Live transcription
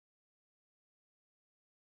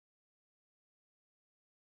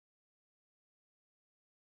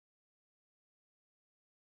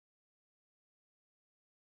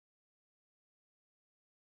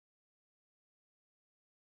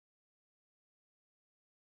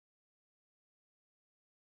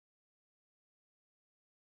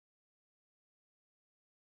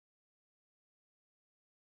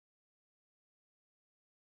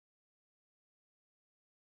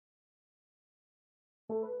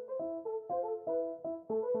Hello.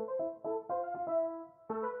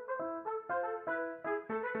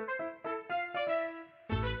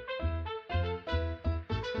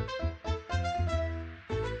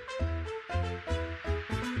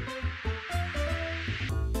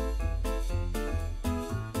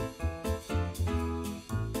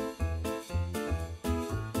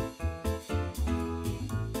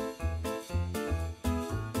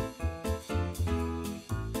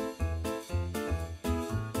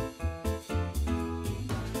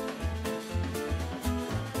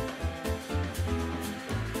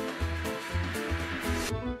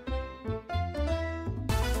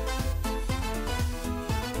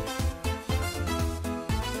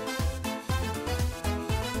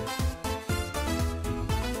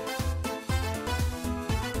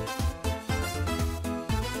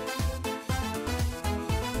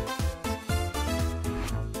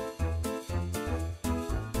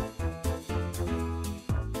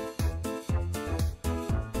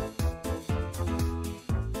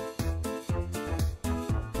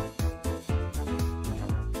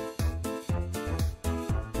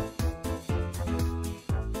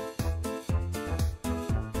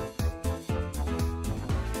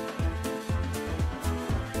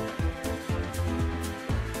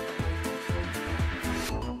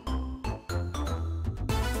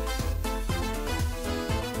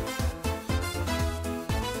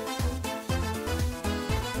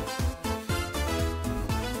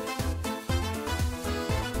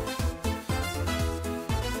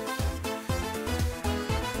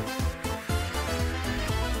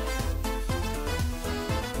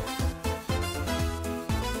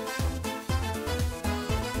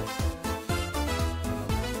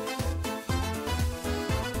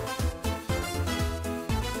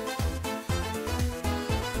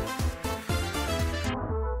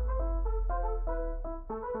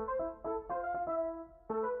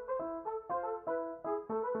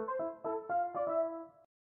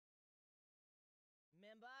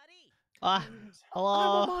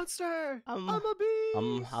 I'm a monster. I'm a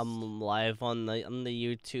beast. I'm live on the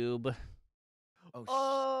YouTube.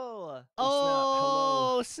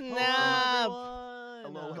 Oh, snap!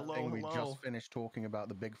 Hello. We just finished talking about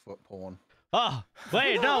the Bigfoot porn. Oh,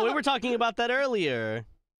 wait, no, we were talking about that earlier.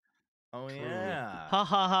 Oh yeah. Ha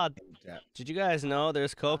ha ha. Did you guys know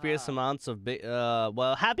there's copious amounts of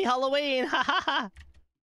well, happy Halloween. Ha ha ha.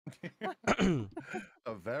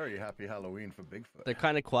 A very happy Halloween for Bigfoot. They're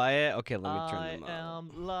kind of quiet. Okay, let me turn them up. I am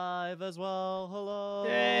live as well. Hello.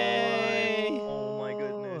 Yay. Oh my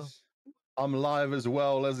goodness. I'm live as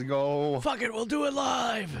well. Let's go. Fuck it, we'll do it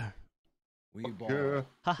live. We ball. Yeah.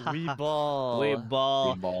 We ball. We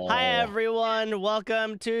ball. We ball. Hi everyone,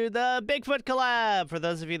 welcome to the Bigfoot collab. For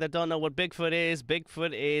those of you that don't know what Bigfoot is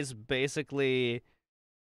basically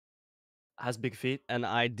Has big feet. an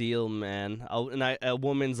ideal man, a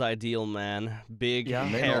woman's ideal man. Big, Yeah.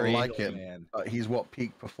 You may hairy. not like him, but he's what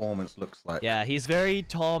peak performance looks like. Yeah, he's Very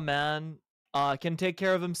tall man. Can take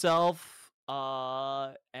care of himself.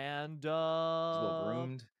 And well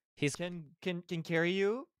groomed. he's can carry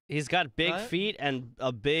you. he's got big Right? feet and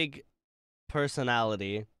a big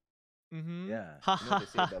personality. Mm-hmm. Yeah. Ha, You know what they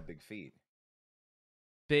say ha, about big feet?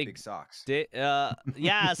 Big, Big socks.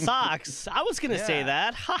 yeah, socks. I was gonna say Yeah.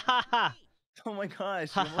 that. Ha ha ha. Oh my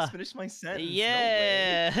gosh! You almost finished my sentence.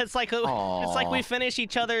 Yeah, it's like we Aw. finish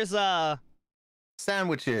each other's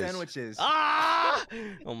Sandwiches. Sandwiches. Ah!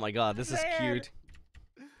 Oh my god, this is cute.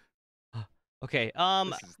 Okay,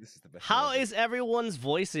 This is the best. how one ever. is everyone's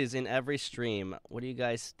voices in every stream? What do you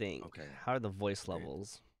guys think? Okay. How are the voice Wait.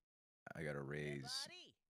 levels? I gotta raise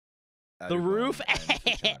The audio roof? volume and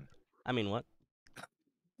switch on. I mean, what?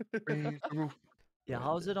 Raise the roof. Yeah.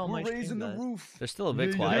 How's it on my We're raising stream, the guys? roof. They're still a bit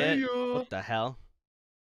Yeah, quiet. yeah. What the hell?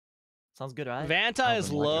 Sounds good, right? Vanta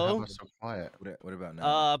is Alvin, why'd you have low. us so quiet? What about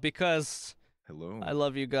now? Because Hello. I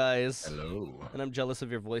love you guys. Hello. And I'm jealous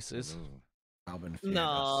of your voices. Hello. Alvin, No,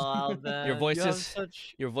 Alvin. Your voice you have is-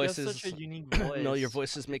 such, your you voice have is- such a unique voice. No, your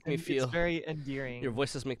voices make me And feel. It's very endearing. Your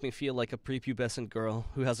voices make me feel like a prepubescent girl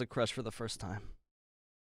who has a crush for the first time.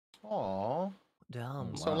 Aw.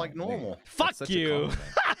 Damn. So like Wow, normal. Fuck That's such a you.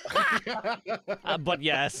 compliment. But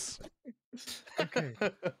yes. Okay.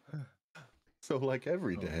 So like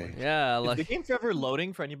every day. Yeah, Is the like. game forever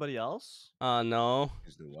loading for anybody else? No.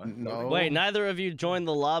 Is the what? No. Wait, neither of you joined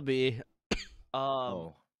the lobby.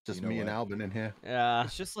 Oh. Just you know me and what? Alvin in here. Yeah.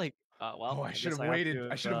 It's just like, well. Oh, I should guess have have waited. to,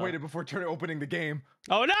 I should have waited before opening the game.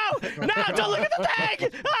 Oh no! No! Don't look at the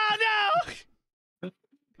thing!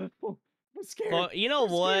 Oh I'm scared. no! Well, you know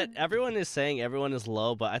I'm what? scared. Everyone is saying everyone is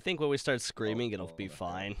low, but I think when we start screaming, it'll be okay.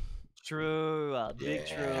 fine. True. Big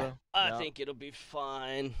Yeah. true. I Yeah. think it'll be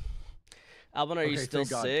fine. Alban, are you Okay, still thank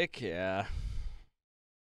God. sick? Yeah.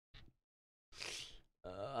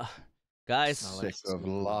 Guys, Sick of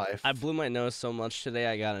life. I blew my nose so much today,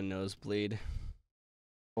 I got a nosebleed.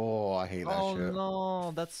 Oh, I hate that Oh shit.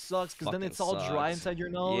 no, that sucks because then Fucking it's all dry sucks. inside your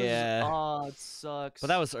nose. Yeah. Oh, it sucks. But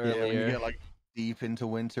that was Yeah, when you earlier. get like deep into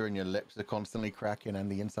winter and your lips are constantly cracking and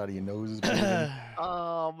the inside of your nose is bleeding.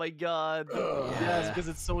 Oh my god. Yes, because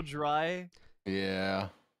it's so dry. Yeah,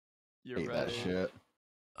 You're hate right. that shit.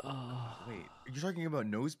 Oh. Wait, you're talking about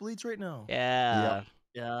nosebleeds right now? Yeah.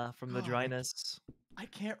 Yeah, from the God, dryness. I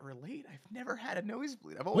can't relate. I've never had a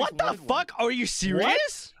nosebleed. I've always What the wanted one. fuck? Are you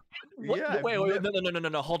serious? What? Yeah, I've wait,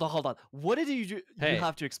 nev- no. Hold on. What did you Hey, you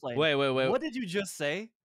have to explain. Wait. What did you just say?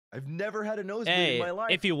 I've never had a nosebleed Hey, in my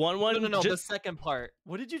life. if you want one, No. The just... second part.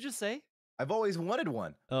 What did you just say? I've always wanted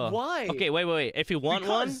one. Oh. Why? Okay, wait. If you want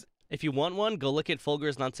one, Because- go look at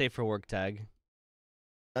Fulgur's not safe for work tag.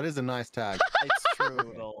 That is a nice tag. It's true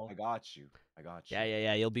Okay, though. I got you.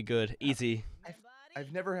 Yeah, you'll be good. Easy.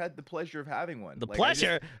 I've never had the pleasure of having one. The Like, I just-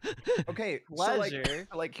 pleasure. Okay, Pleasure.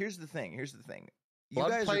 So like, here's the thing. You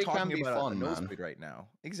Blood guys are play can talking be about fun, a man. nosebleed right now.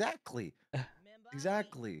 Exactly.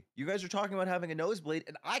 You guys are talking about having a nosebleed,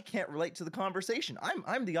 and I can't relate to the conversation.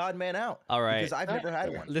 I'm the odd man out. All right. Because I've never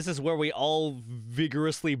had one. This is where we all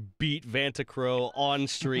vigorously beat Vantacrow on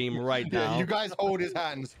stream right Yeah, now. you guys hold his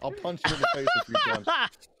hands. I'll punch him in the face a few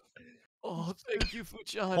times. Oh, thank you,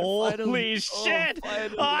 Fuchan. Holy Finally. shit! Oh,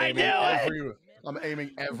 finally. I Aiming knew it! everywhere. I'm aiming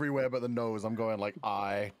everywhere but the nose. I'm going like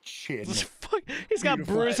eye, chin. Fuck, he's got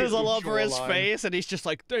Beautiful bruises all over his jawline. face, and he's just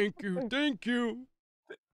like, "Thank you."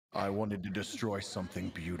 I wanted to destroy something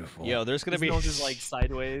beautiful. Yo, there's gonna His be nose is like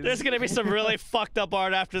sideways. there's gonna be some really fucked up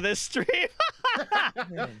art after this stream.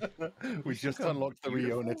 We just unlocked the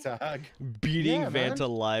Riona tag. Beating Yeah, man. Vanta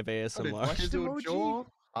live Got a ASMR. chisel emoji. jaw,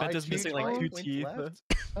 eye Vanta's missing like cheek, two wink teeth. left.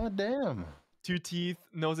 God damn. 2 teeth.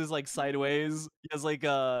 Nose is like sideways. He has like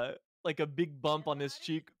a big bump on his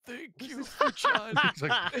cheek. Thank you, Fuchan. He's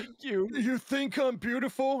like, Thank you. you think I'm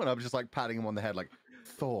beautiful? And I'm just like patting him on the head, like,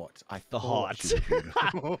 I thought thought. you were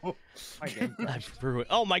beautiful. My game I've ruined-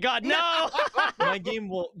 Oh my god, no! my game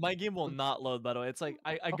will not load. By the way, it's like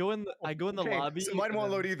I go in the Okay, lobby. So mine and won't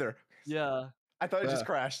then- load either. Yeah. I thought it just Yeah.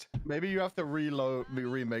 crashed. Maybe you have to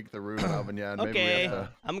remake the room, Alvin. Yeah, and maybe Okay, we have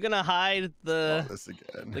to I'm gonna hide start this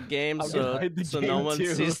again. the game I'm so gonna hide the no game one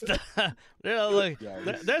too. sees the. Look,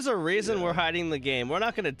 Yeah, there's a reason yeah. we're hiding the game. We're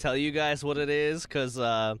not gonna tell you guys what it is, cause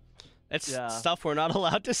it's Yeah. stuff we're not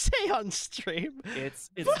allowed to say on stream. It's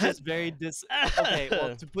just very okay,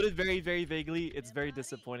 well, to put it very, very vaguely, it's very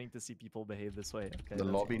disappointing to see people behave this way. Okay, The that's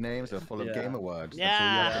lobby names are full of Yeah. gamer words. That's all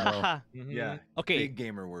you have to know. Yeah. Mhm. Yeah. Okay. Big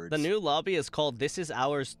gamer words. The new lobby is called "This Is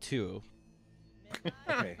Ours Too."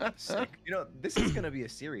 Okay. Sick. You know, this is gonna be a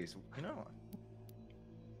series. You know,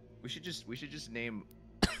 we should just name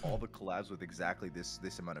all the collabs with exactly this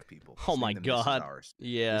amount of people. Oh Just my name them, This God. is ours.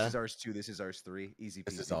 Yeah. This is ours 2. This is ours 3. Easy peasy.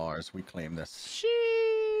 This is ours. We claim this.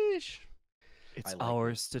 Sheesh. It's I like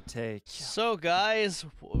ours to take. So guys,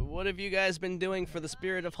 what have you guys been doing for the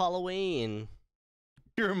spirit of Halloween?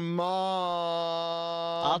 Your mom's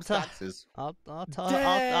tell- taxes. I'll tell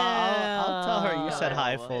her you said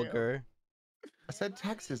hi, Damn. Fulgur. I said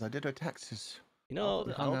taxes. I did her taxes. You know,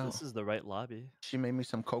 I I hope know. this is the right lobby. She made me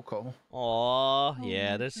some cocoa. aw,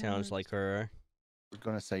 yeah, this sounds like her. I was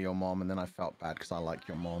gonna say your mom, and then I felt bad because I like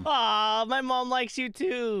your mom. Aw, my mom likes you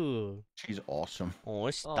too. She's awesome. Oh,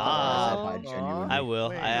 I stop. said hi genuinely. I will.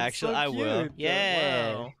 Wait, I that's actually, so I will. cute.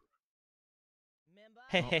 Yeah. Wow.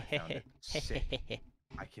 I found it. Sick.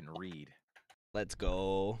 I can read. Let's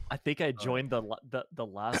go. I think I joined the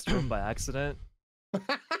last room by accident.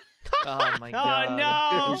 Oh my god. Oh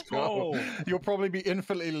no! Go. You'll probably be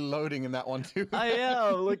infinitely loading in that one too. I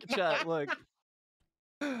am. Look, chat. Look.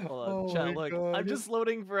 Hold on, Oh chat. my Look. God. I'm just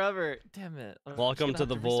loading forever. Damn it. I'm just Welcome gonna to have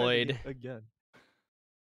the restart the void. game Again.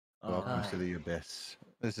 Welcome Uh, to the abyss.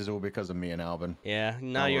 This is all because of me and Alban. Yeah,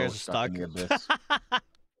 now we're you're all stuck. in the abyss.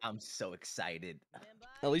 I'm so excited.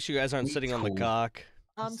 At least you guys aren't Me sitting on the too. cock.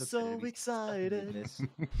 I'm so so gonna be excited.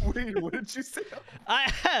 Wait, what did you say?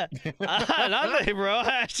 Nothing, bro.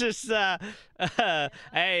 I just,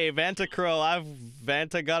 hey, Vanta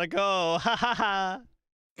gotta go. Ha ha ha.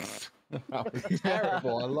 That was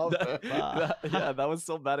terrible. I love it. Yeah, that was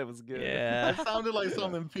so bad. It was good. Yeah. That sounded like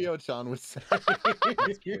something Pio-chan would say.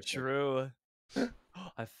 True.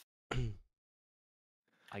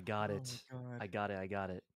 I got it. I got it. I got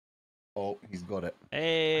it. Oh, he's got it.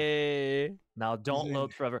 Hey. Now don't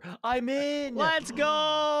load forever. I'm in. Let's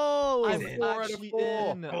go. I'm in. 4 out of actually 4.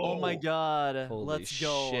 in. Oh my god. Holy Let's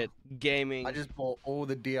go. shit. Gaming. I just bought all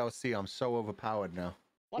the DLC. I'm so overpowered now.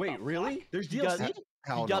 What Wait, the really? fuck? There's You got- DLC?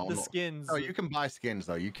 Hell he got no, the I'm not. skins. Oh, you can buy skins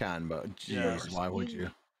though. You can, but jeez, why would you?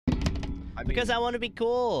 I Because I mean, want to be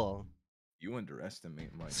cool. you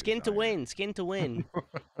underestimate my Skin to desire. win. Skin to win.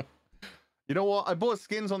 You know what? I bought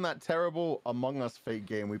skins on that terrible Among Us fake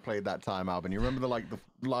game we played that time, Alban. You remember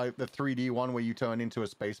the 3D one where you turn into a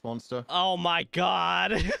space monster? Oh my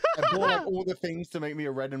god. I bought up all the things to make me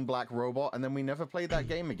a red and black robot, and then we never played that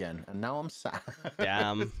game again. And now I'm sad.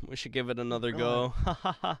 Damn. We should give it another go.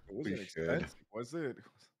 It We wasn't should. expensive, was it?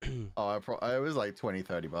 Oh, it was like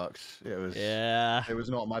 20-30 bucks. It was. Yeah. It was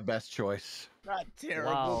not my best choice. Not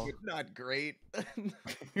terrible, Wow. but not great.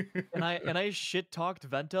 And I shit talked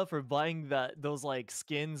Venta for buying those like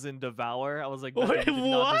skins in Devour. I was like, "No, Wait, you did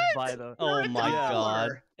not just what? buy them." Oh my god.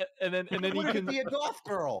 And then he What if can be a goth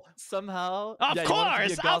girl? somehow. Of yeah, he wanted to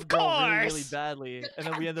be a course, of goth girl really, really course. badly, and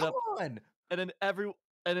then we ended up, Come on.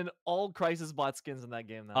 and then all Crisis bought skins in that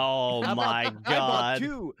game now. Oh I my bought god.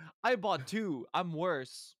 two. I bought two. I'm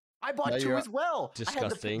worse. I bought Yeah, 2 you're- as well. I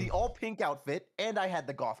Disgusting. had the all pink outfit, and I had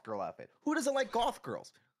the goth girl outfit. Who doesn't like goth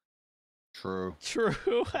girls? True. True, I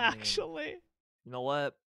mean, actually. You know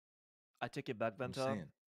what? I take it back, I'm Venta. saying.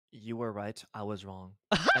 You were right. I was wrong,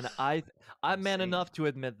 and I'm man saying. enough to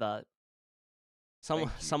admit that. Someone,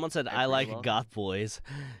 Thank you. someone said, You're I very like welcome. goth boys.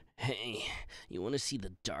 Hey, you want to see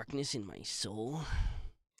the darkness in my soul?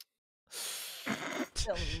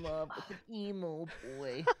 Fell in love with an emo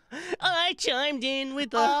boy. I chimed in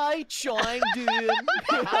with a. I chimed in.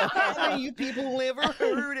 How you people ever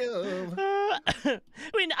heard of?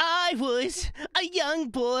 When I was a young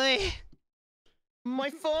boy. My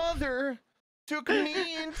father took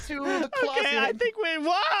me into the closet. Okay, I think we.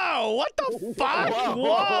 Whoa! What the fuck? Whoa.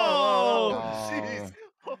 Whoa! Jeez.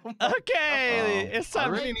 Okay, it's I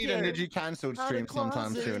time. really need a Niji cancelled Out of stream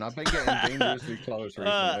sometime closet. soon. I've been getting dangerously close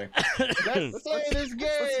recently. Let's play this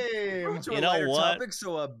game. To You a know lighter what? topic,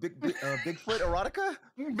 so Bigfoot erotica?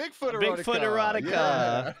 Bigfoot erotica. Bigfoot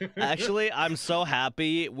erotica. Yeah. Actually, I'm so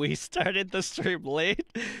happy we started the stream late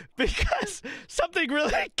because something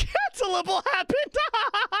really cancelable happened.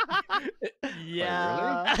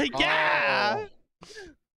 Yeah. Yeah.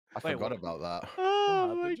 Oh, I Wait, forgot what? about that. Oh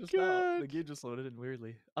What my happened just now? god. The game just loaded in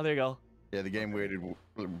weirdly. Oh, there you go. Yeah, the game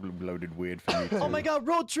loaded weird for me too. Oh my god,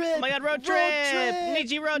 road trip! Oh my god, road trip!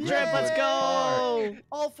 Niji road trip, let's Yay! go!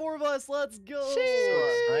 All 4 of us, let's go! So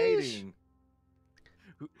exciting.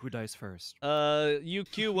 Who dies first?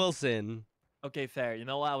 UQ Wilson. Okay, fair. You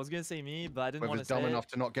know what? I was gonna say me, but I didn't want Whoever's to say dumb it. enough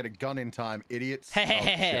to not get a gun in time, idiots. Hey, hey, Oh,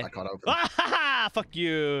 hey, hey. shit, I can't open. Ah, fuck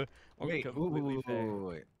you. Wait, completely fair.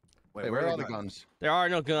 wait. Wait, where are the guns? There are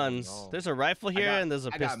no guns. no. There's a rifle here and there's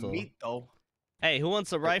a I got pistol. meat though. Hey, who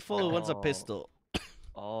wants a rifle? Who wants a Oh. pistol?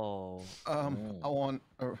 Oh. I want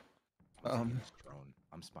a Drone.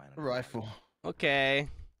 I'm spying on you. rifle. Okay.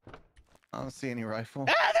 I don't see any rifle.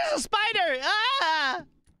 Ah, there's a spider! Ah!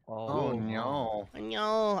 Oh no.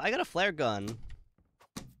 No, I got a flare gun.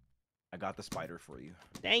 I got the spider for you.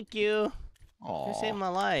 Thank you. Aw. You saved my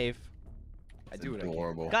life. I do it.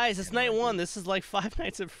 adorable. Guys, it's night 1. This is like Five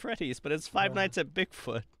Nights at Freddy's, but it's Five Nights at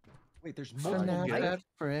Bigfoot. Wait, there's Five multiple. Nights at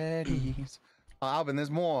Freddy's. Alban, there's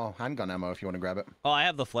more handgun ammo if you want to grab it. Oh, I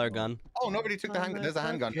have the flare gun. Oh, nobody took the handgun. There's a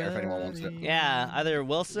handgun there if anyone wants it. Yeah, either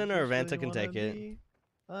Wilson or Vanta can take it.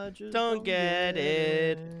 Don't get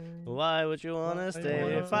it. Why would you want to stay?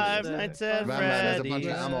 wanna Five stay. Nights at Man, there's a bunch Freddy's.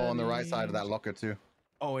 of ammo on the right side of that locker too.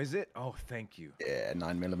 Oh, is it? Oh, thank you. Yeah,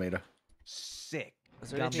 9mm. Sick. Is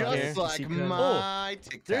there Got anything my here? Just like secret. my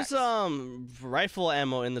Tic There's Tacs. rifle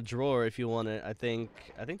ammo in the drawer if you want it. I think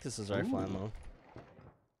this is rifle Ooh. ammo.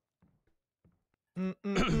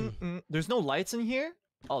 There's no lights in here?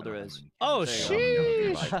 Oh, there I don't is. really Oh,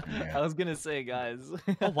 care. sheesh. I was gonna say, guys.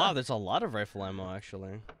 Oh wow, there's a lot of rifle ammo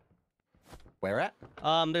actually. Where at?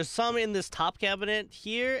 There's some in this top cabinet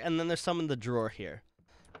here, and then there's some in the drawer here.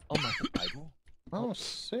 Oh my. Bible? Oh,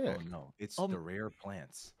 sick. Oh no, it's Um, the rare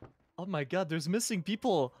plants. Oh my god, there's missing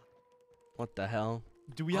people. What the hell?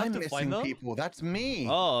 Do we have I'm to missing find them? people. That's me.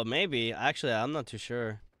 Oh, maybe. Actually, I'm not too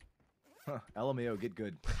sure. Huh, LMAO, get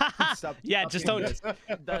good. Stop Yeah, just don't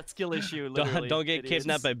That skill issue. don't, Literally, don't get it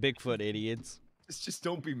kidnapped is. by Bigfoot, idiots. Just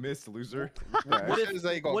don't be missed, loser. Yeah, What as if- soon as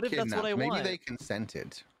they got what if that's what kidnapped, I maybe want? they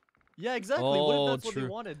consented. Yeah, exactly. Oh, What if that's what true. they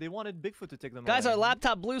wanted? They wanted Bigfoot to take them Guys, away. our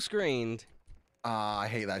laptop blue screened. I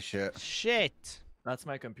hate that shit. Shit. That's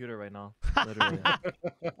my computer right now. Literally.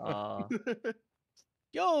 uh,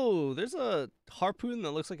 Yo, there's a harpoon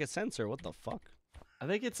that looks like a sensor. What the fuck? I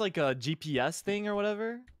think it's like a GPS thing or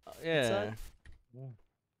whatever. Yeah. that?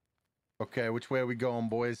 Okay, which way are we going,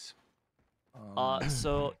 boys?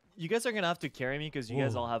 So you guys are gonna have to carry me because you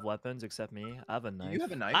guys Ooh. all have weapons except me. I have a knife. you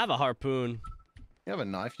have a knife? I have a harpoon. You have a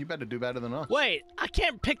knife. You better do better than us. Wait, I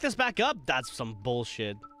can't pick this back up. That's some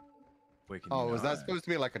bullshit. Wait, can Oh, you was not? that supposed to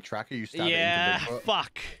be like a tracker? You stabbed Yeah, it into the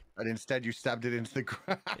fuck. but instead you stabbed it into the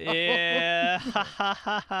ground. Yeah. Ha ha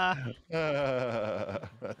ha ha.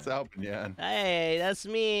 That's Alban, yeah. Hey, that's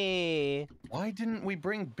me. Why didn't we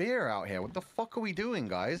bring beer out here? What the fuck are we doing,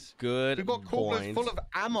 guys? Good We've got coolers point. full of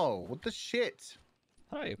ammo. What the shit?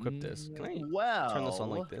 How do I equip this? Can I Well, turn this on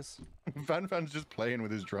like this? Van Van's just playing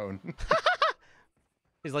with his drone.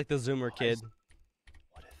 He's like the Zoomer kid.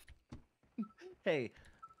 Hey,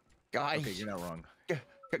 Guys, okay, you're not wrong.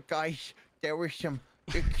 guys, there were some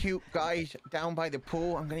cute guys down by the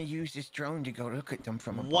pool. I'm gonna use this drone to go look at them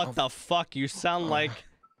from above. What the fuck? You sound like...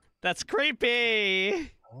 That's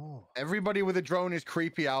creepy. Oh. Everybody with a drone is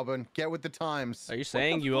creepy, Alban. Get with the times. Are you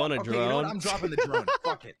saying you own a Okay, you know what? drone? I'm dropping the drone.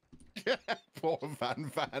 Fuck it. Poor Van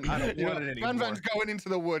Van. I don't You know, want it Van anymore. Van's going into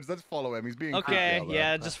the woods. Let's follow him. He's being Okay, creepy out yeah,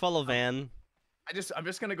 there. just follow Van. I'm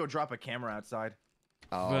just gonna go drop a camera outside.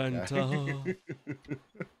 Oh, okay.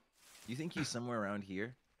 You think he's somewhere around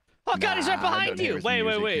here? Oh god, he's right Nah, I behind don't hear you! his Wait,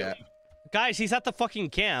 music wait. yet. Guys, he's at the fucking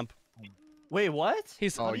camp. Wait, what?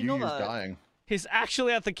 He's Oh, do you know Yu's that? dying. he's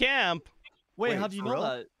actually at the camp. Wait, Wait, how do you for know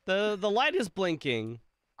real? that? The light is blinking.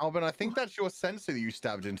 Alban, I think that's your sensor that you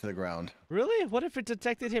stabbed into the ground. Really? What if it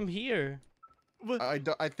detected him here?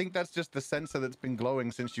 I think that's just the sensor that's been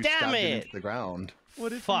glowing since you Damn stabbed it it! into the ground.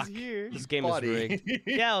 What if Fuck. he's here? This game Buddy. is rigged.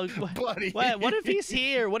 Yeah, Buddy. what if he's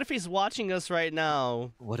here? What if he's watching us right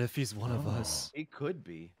now? What if he's one of us? It could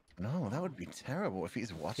be. No, that would be terrible if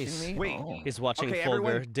he's watching He's- me. Wait. Oh. He's watching Okay, Fulgur,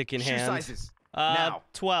 everyone, dick in Shoe hand. sizes. Now.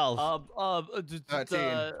 12.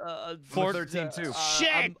 13. 13 too.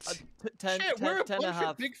 Shit! 10, Shit, we're a 10 bunch and a half.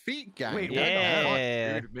 of big feet, gang. Wait, What the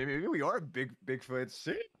yeah. fuck, Dude, maybe we are Bigfoot.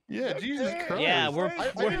 Shit. Yeah, Jesus Christ. Yeah, we're-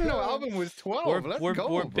 I didn't know Alban was 12. Let's we're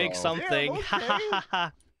go, big bro. something. okay.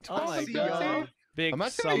 Ha Oh my Twelve, god. Big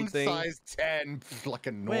Imagine being something. size 10, pff, like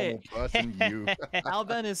a normal Wait. person, you.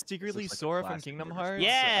 Alban is secretly looks like a Sora from plastic Kingdom nigger. Hearts.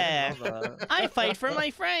 Yeah. I didn't know that. I fight for my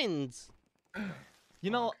friends. You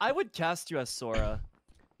know, I would cast you as Sora.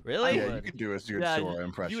 Really? Yeah, you would. could do a good Yeah, Sora you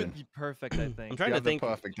impression. would be perfect, I think. I'm You trying to have the think.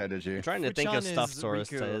 perfect energy. I'm trying to think of Fuchan stuff is Sora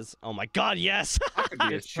Riku. says. Oh my god, yes! I could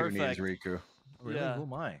be It's as Chuni as perfect. Riku. Really? Yeah. Who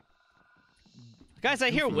am I? Guys, I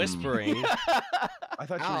hear whispering. I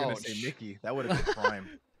thought you were gonna say Ouch. Mickey. That would have been prime.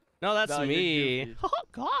 No, that's No, you're me. goofy. Oh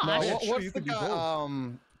gosh. No, yeah, sure, what's you the could be guy?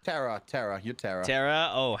 both. Terra. You're Terra. Terra?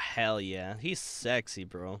 Oh hell yeah. He's sexy,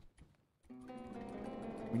 bro.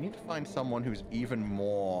 We need to find someone who's even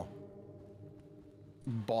more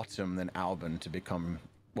bottom than Alban to become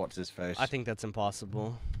what's his face. I think that's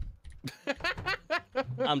impossible.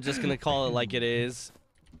 I'm just gonna call it like it is.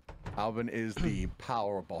 Alban is the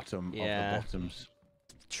power bottom Yeah. of the bottoms.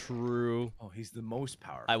 True. Oh, he's the most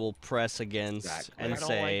powerful. I will press against Exactly. and I don't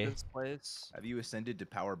say, like this place. Have you ascended to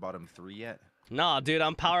power bottom 3 yet? nah, dude,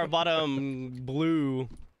 I'm power bottom blue.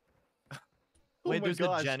 Wait, my there's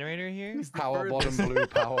gosh. a generator here? He's the Power bottom furthest. blue,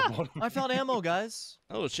 power bottom. I found ammo, guys.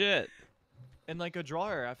 Oh shit. In like a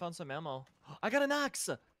drawer. I found some ammo. I got an axe.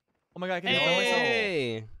 Oh my god, I can heal myself.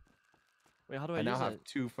 Hey! Wait, how do I, I now use have it?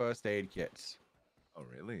 2 first aid kits. Oh,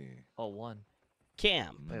 really? Oh, one.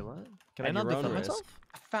 Camp. Wait, what? Can At I not your own defend risk. myself?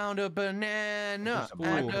 I found a banana Ooh.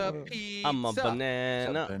 and a pizza. I'm a It's a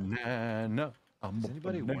banana. banana. I'm Does a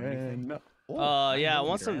anybody want anything? banana. Yeah, I don't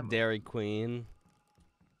want need some ammo. Dairy Queen.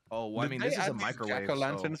 Oh, well, I Did mean, they this is a add these microwave.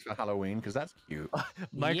 jack-o'-lanterns for Halloween, because that's cute.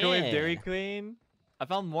 Microwave Yeah. Dairy Queen. I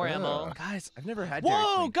found more ammo. Ugh. Guys. I've never had Dairy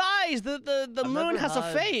Whoa, Queen. guys! The I've moon never has a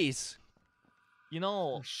had- face. You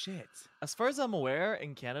know, Oh, shit. as far as I'm aware,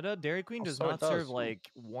 in Canada, Dairy Queen Oh, does so it not does. serve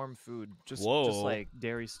like warm food. Just Whoa. like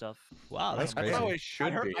dairy stuff. Wow, that's That's crazy. how it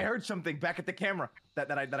should be. I heard something back at the camera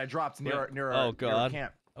that I dropped near What? near Oh, our, near our God.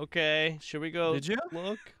 camp. Okay, should we go Did you?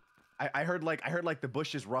 look? I heard like the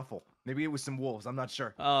bushes ruffle. Maybe it was some wolves. I'm not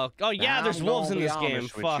sure. Oh yeah, Now, there's I'm wolves in gonna be this game.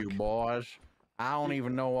 honest with Fuck. you, boys. I don't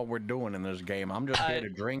even know what we're doing in this game. I'm just here I- to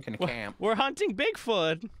drink and Wha- camp. We're hunting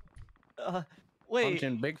Bigfoot. Wait,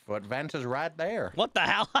 Hunting Bigfoot. Vanta's right there. What the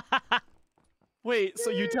hell? wait. So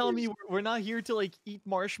you telling me we're not here to like eat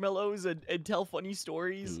marshmallows and tell funny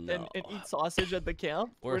stories and No. eat sausage at the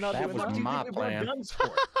camp? We're We're not that doing was that. my We brought plan. guns for?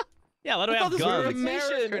 Yeah, why do we I have thought this was We're guns?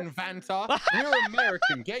 vacation. American, Vanta. We're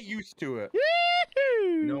American. Get used to it.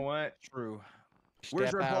 You know what? True. Where's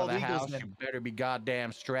Step our out of bald the eagles, house. then? You better be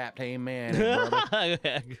goddamn strapped. Amen, brother.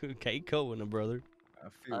 Kaitou and a brother. I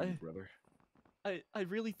feel you, I- brother. I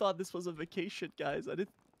really thought this was a vacation, guys. I didn't.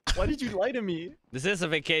 Why did you lie to me? This is a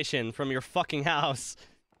vacation from your fucking house.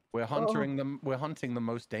 We're hunting them. We're hunting the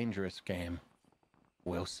most dangerous game.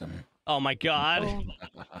 Wilson. Oh my god.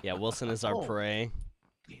 Oh, Yeah, Wilson is our Oh. prey.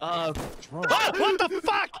 Drone. Ah, what the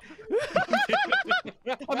fuck?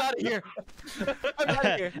 I'm out of here. I'm out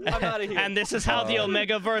of here. I'm out of here. And this is how the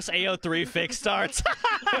Omegaverse AO3 fix starts.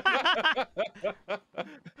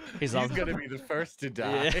 He's on. He's gonna be the first to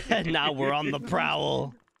die. Yeah, now we're on the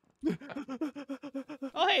prowl.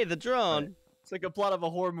 Oh, hey, the drone. It's like a plot of a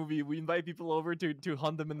horror movie. We invite people over to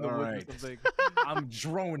hunt them in the woods Alright. or something. I'm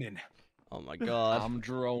droning. Oh my god. I'm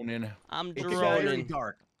droning. I'm It's very droning.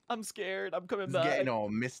 dark. I'm scared. I'm coming It's back. getting all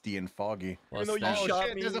misty and foggy. What's know you that? Oh shot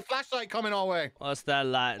shit! me. There's a flashlight coming our way. What's that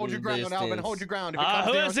light Hold in your the ground, distance? Alban. Hold your ground. If it comes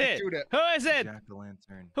Who near is us, it? shoot it. Who is it?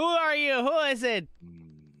 Jack-o'-lantern. Who are you? Who is it?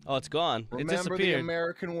 Oh, it's gone. It Remember the disappeared.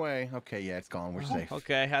 American way. Okay, yeah, it's gone. We're safe.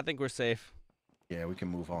 Okay, I think we're safe. Yeah, we can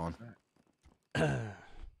move on.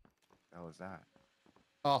 How was that?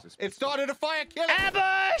 Oh, it started a fire. Kill it.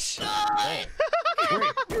 Ambush!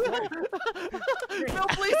 No,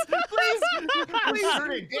 please, please, please.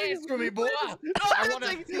 Dirty dance for me, boy. I want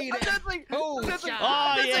to see that. Oh,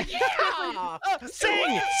 Oh, yeah.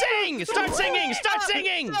 Sing! Sing! Start singing! Start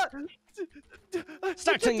singing!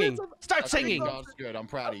 Start singing! Start singing! That's good. I'm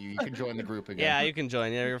proud of you. You can join the group again. Yeah, you can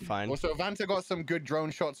join. Yeah, you're fine. Well, so Vanta got some good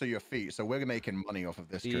drone shots of your feet, so we're making money off of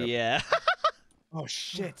this trip. Yeah. Oh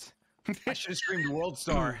shit! I should have screamed World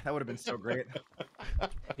Star. That would have been so great.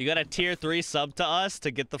 You got a tier 3 sub to us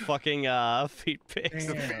to get the fucking feet pics.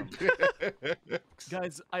 Damn.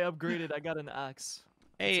 Guys, I upgraded. I got an axe.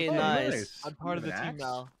 Hey, Oh, nice. nice. I'm part of the An team axe?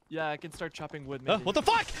 now. Yeah, I can start chopping wood. Oh, Maybe. what the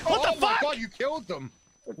fuck? What Oh the my fuck? god, you killed them.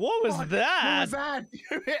 What was that? What was that?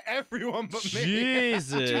 You hit everyone but me.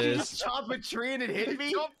 Jesus. Chop a tree and it hit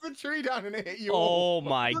me. Chop the tree down and it hit you. all. Oh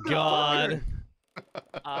my god.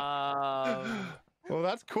 Well,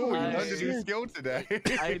 that's cool. You learned a new I- skill today.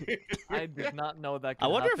 I did not know that could I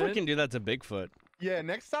wonder if we happen. can do that to Bigfoot. Yeah,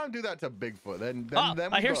 next time do that to Bigfoot. Then Oh,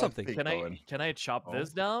 then I we hear got a something. peak Can going. I chop Oh.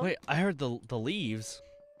 this down? Wait, I heard the leaves.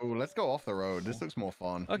 Ooh, let's go off the road. This looks more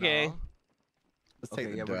fun. Okay. No. Let's Okay,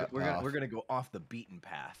 take the yeah, dirt we're path. gonna go off the beaten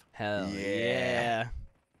path. Hell Yeah. yeah.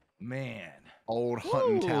 Man. Old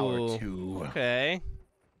Hunting Tower Ooh. 2. Okay.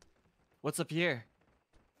 What's up here?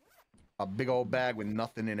 A big old bag with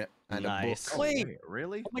nothing in it and Nice. a book. Wait.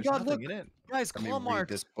 Really? Oh my There's God, nothing look. in it. Guys, Let me claw read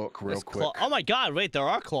marks. this book real There's quick. claw- oh my god, wait, there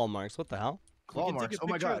are claw marks. What the hell? Claw can take marks. a Oh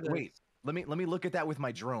my picture of god, this. wait. Let me look at that with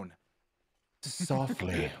my drone.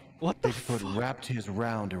 Softly, What the Bigfoot fuck? wrapped his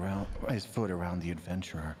foot around the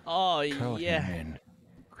adventurer, Oh curled yeah. him in,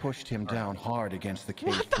 pushed him down hard against the cave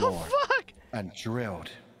What the floor, fuck? and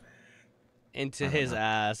drilled. Into his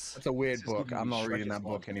ass. That's a weird This is book. gonna I'm be not reading Shrek's that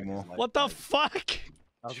book love anymore. life. What the fuck?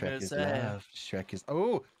 I was Shrek gonna is say. left. Shrek is.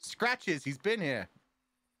 Oh, scratches. He's been here.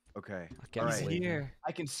 Okay. can't All He's right. believe here.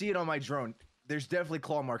 I can see it on my drone. There's definitely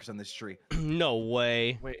claw marks on this tree. No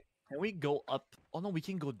way. Wait, can we go up? Oh no, we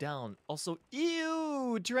can go down. Also,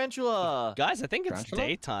 ew, tarantula. Guys, I think it's Tarantula?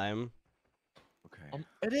 daytime. Okay.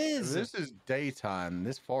 It is. This is daytime.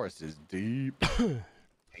 This forest is deep.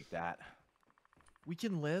 Take that. We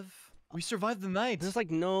can live. We survived the night. There's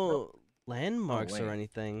like no landmarks or way.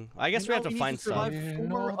 anything. I guess we have to need find stuff. survive Yeah, 4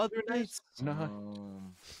 no, other nights. No.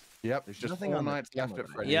 There's Yep. There's just nothing 4 on the nights left camera, at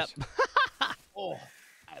right? Freddy's. Yep. Oh,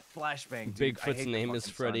 that flashbang. Dude. I Bigfoot's hate the name is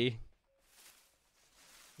fucking sun. Freddy.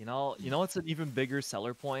 You know what's an even bigger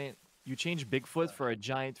seller point? You change Bigfoot for a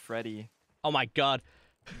giant Freddy. Oh my god.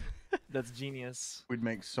 That's genius. We'd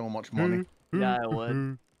make so much money. Yeah, I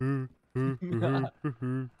would.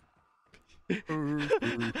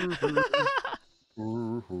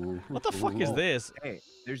 What the fuck is this? Hey,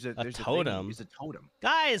 there's a totem. It's a totem.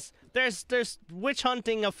 Guys, there's witch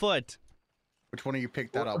hunting afoot. Which one of you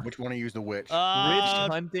picked that up? Which one of you is the witch? Witch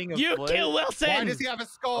hunting You afoot? kill Wilson! Why does he have a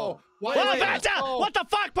skull? Why What, does he have a Vanta? skull? What the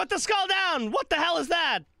fuck? Put the skull down! What the hell is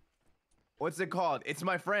that? What's it called? It's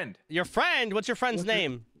my friend. Your friend? What's your friend's What's his-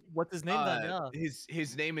 name? What's his name then? Yeah.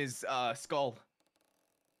 His name is Skull.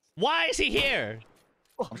 Why is he here?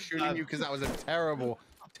 I'm shooting you because that was a terrible.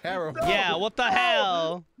 Yeah, what the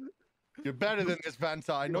hell? You're better than this,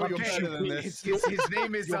 Vanta. I know you're better than this. His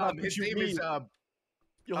name is You'll have to his shoot name me. is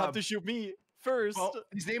You'll have to shoot me first.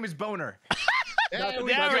 his name is Boner. There we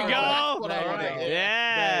go. That's what I There wanted. we go.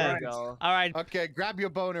 Yeah. There we go. All right. Okay, grab your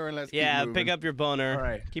boner and let's Yeah, keep moving. pick up your boner. All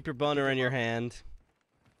right. Keep your boner in your hand.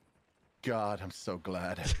 God, I'm so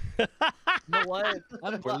glad. You know what?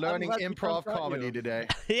 We're learning improv comedy today.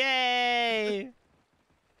 Yay!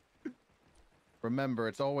 Remember,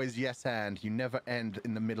 it's always yes and. You never end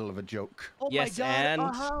in the middle of a joke. Oh Yes, my god, and-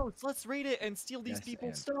 a house. Let's raid it and steal these Yes, people's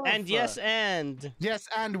and- stuff. And yes, and Yes,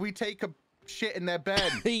 and we take a shit in their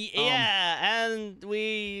bed. Yeah, and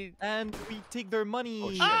we take their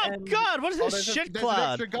money. Oh and... God! What is this there's shit there's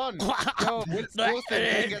cloud? an extra gun. Yo, Wilson,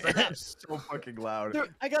 can you get that? That's so fucking loud.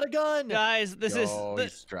 I got a gun. Guys, this is Yo, the-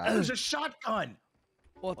 he's strapped. There's a shotgun.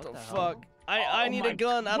 what the the fuck? hell? I Oh need my a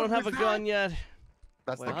gun. I God, don't what have a was gun yet.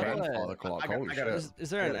 That's Wait, the how do I- grandfather clock. Holy shit. Is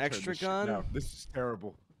there an extra gun? This is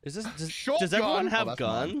terrible. Is this does Shotgun? everyone Oh, have that's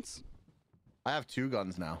mine. guns? I have 2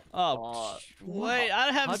 guns now. Oh, wait,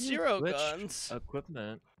 I How have do you 0 switch guns.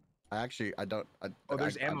 Equipment. I don't. Oh,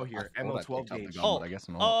 there's I ammo here. thought Ammo I 12 picked up the gauge. gun, but I guess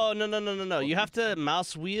not. Oh no! You have to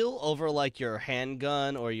mouse wheel over like your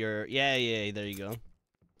handgun or your yeah. There you go.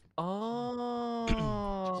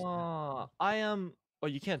 Oh, I am. Oh,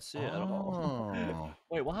 you can't see it at all. Oh.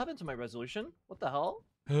 Wait, what happened to my resolution? What the hell?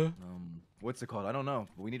 What's it called? I don't know.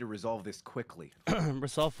 But we need to resolve this quickly.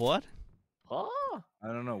 Resolve what? Huh? I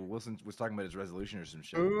don't know. Wilson was talking about his resolution or some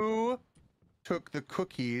shit. Who took the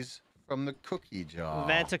cookies from the cookie jar?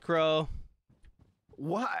 Vantacrow.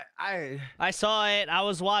 What? I saw it. I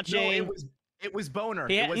was No, watching. it was Boner.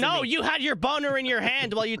 Yeah, It wasn't no, me. you had your boner in your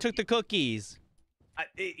hand while you took the cookies.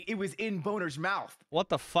 It was in Boner's mouth. What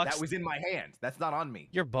the fuck? That was in my hand. That's not on me.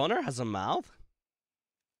 Your boner has a mouth?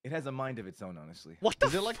 It has a mind of its own, honestly. What the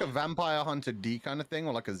Is it like a Vampire Hunter D kind of thing,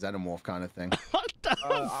 or like a Xenomorph kind of thing? What the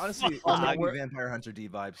Honestly, fuck? Vampire Hunter D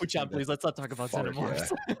vibes. Put on, please. Let's not talk about Fuck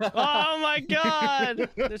xenomorphs. Oh my god!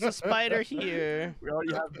 There's a spider here. We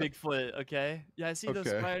already have Bigfoot. Okay. Yeah, I see the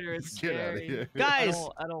Okay. spider. It's Get outta scary. here. Guys,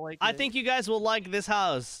 I don't like. I it. think you guys will like this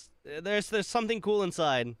house. There's something cool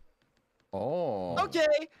inside. Oh. Okay.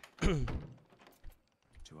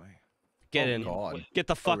 Do I? Get Oh, in. God. Get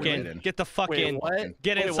the fuck really in. then? Get the fuck Wait, in. what?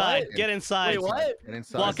 Get Wait, inside. what? Get inside. Wait, what? Get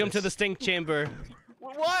inside. Welcome to the stink chamber.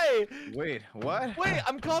 Why? Wait, what? Wait,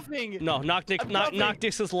 I'm coughing. No, Noctyx, I'm coughing.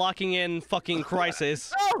 Noctyx is locking in fucking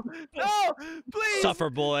crisis. No, please. Suffer,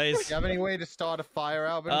 boys. Do you have any way to start a fire,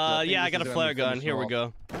 Alban? 'Cause I think Yeah, I this got a is flare only gun. finishing Here we off.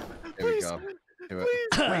 go. Here we go. Do it.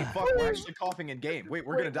 Wait, fuck, we're actually coughing in game. Wait,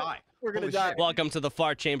 we're gonna die. We're gonna Holy die. shit. Welcome to the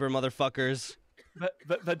fart chamber, motherfuckers.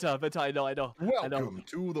 Venta, I know. I know. Welcome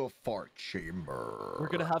to the fart chamber. We're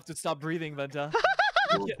gonna have to stop breathing, Venta.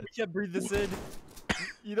 we can't breathe this in.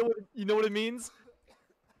 You know what it means?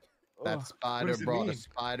 That spider does it brought a mean?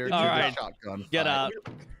 spider All to right. the shotgun. Get fight. out.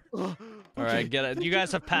 All right, get it. You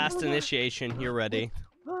guys have passed initiation. You're ready.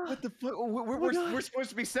 What the fuck? We're supposed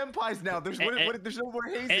to be senpais now. There's there's no more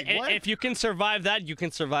hazing. What? If you can survive that, you can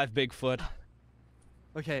survive Bigfoot.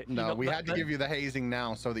 Okay. you No, know, we had to give you the hazing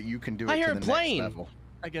now so that you can do it I hear to a the plane. next level.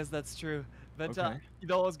 I guess that's true. Venta, Okay. you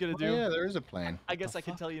know what I was gonna Oh, do? yeah, there is a plane. I guess I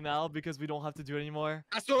can tell you now because we don't have to do it anymore.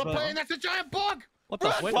 That's not a Well- plane. That's a giant bug. What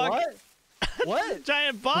the Wait, fuck? what? What?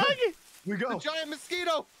 Giant bug? We The go. giant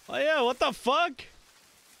mosquito. Oh yeah, what the fuck?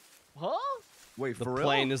 Huh? Wait, The for real?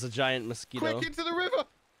 plane is a giant mosquito. Quick into the river.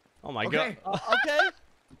 Oh my Okay. god. Okay.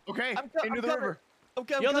 Okay. I'm co- Into I'm the coming. river.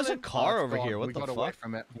 Okay. I'm Yo, there's a coming. car Oh, over God, here. What we the got away fuck?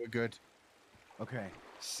 from it. We're good. Okay.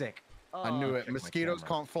 Sick. I knew it. check my Mosquitoes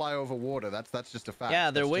camera. can't fly over water. That's just a fact.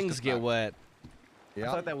 Yeah, their That's just a wings get fact. wet. I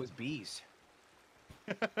Yeah. thought that was bees.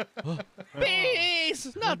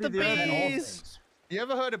 Bees! Not the Maybe they're all bees! things. You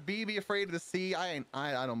ever heard of bee be afraid of the sea? I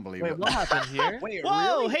don't believe Wait, it. what happened here? Wait,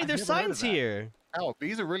 Whoa, really? hey, I've there's never heard of signs that. here. Oh,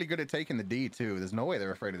 bees are really good at taking the D too. There's no way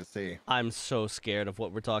they're afraid of the sea. I'm so scared of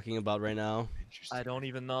what we're talking about right now. Interesting. I don't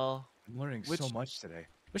even know. I'm learning so Which- much today.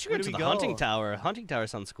 We should Where go do to we the hunting go? tower. Hunting tower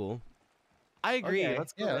sounds cool. I agree. Okay.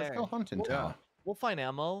 Let's go Yeah, there. let's go hunting Well, tower. We'll find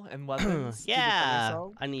ammo and weapons. to defend Yeah,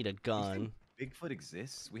 ourselves. I need a gun. Bigfoot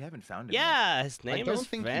exists? We haven't found him. Yeah, his I name don't is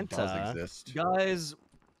think he does Vanta. exist. Guys,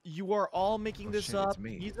 you are all making Oh, this shit, it's up.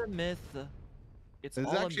 me. He's a myth. It's There's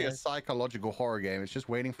all actually a a myth. psychological horror game. It's just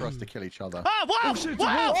waiting for us to kill each other. Oh, whoa! shit, it's Whoa!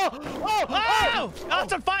 a Oh! Oh! Oh,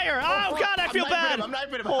 it's on fire! Oh, God, I feel bad! I'm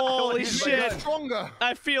knifing him. Holy He's shit. Stronger.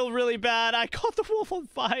 I feel really bad. I caught the wolf on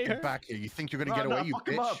fire. Get back here. You think you're gonna No, get no, away, you fuck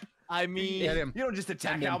him bitch? up. I mean, Get him. You don't just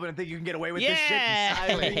attack Send him. Alban and think you can get away with this shit. Yeah!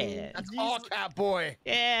 You silly. That's our cat boy.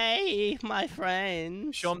 Yay, my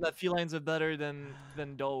friends. show him that felines are better than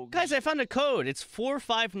dogs. Guys, I found a code. It's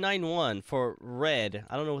 4591 for red.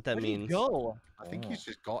 I don't know what that Where'd he means. go? I think he's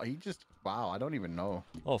just got. He just. Wow. I don't even know.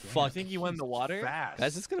 Oh, I fuck. think he went in the water. Fast.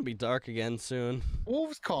 Guys, it's gonna be dark again soon.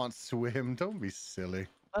 Wolves can't swim. Don't be silly.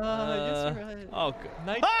 Yes, you're right. Oh,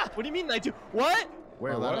 Night. Ah! What do you mean night two? What?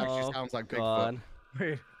 Wait, Oh, that what? actually Oh, sounds like Bigfoot. God.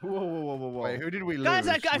 Wait. Whoa. Wait, who did we lose? Guys,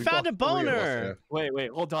 I We found lost a 3 of us boner. here. Wait,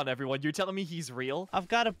 hold on, everyone. You're telling me he's real? I've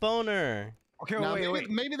got a boner. Okay, Now, wait.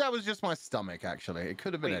 maybe that was just my stomach. Actually, it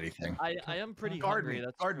could have been Wait. anything. I am pretty Guard hungry. me.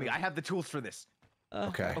 That's Guard me. true. I have the tools for this.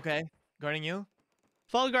 Okay. Okay, guarding you.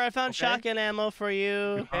 Fulgur, I found Okay. shotgun ammo for you.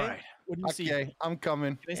 Okay. All right. What do you see? Okay, I'm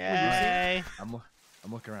coming. Can I see what you're seeing? Yay.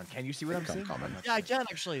 I'm looking around. Can you see what I'm seeing? coming. Yeah, I can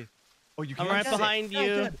actually. Oh, you I'm can't right sit. behind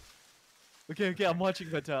you. Okay, I'm watching,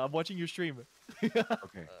 but I'm watching your stream. Okay.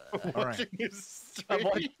 All right.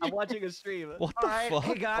 I'm watching a stream. What the Alright, fuck?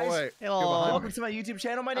 hey guys. Oh, wait. Hello. Welcome to my YouTube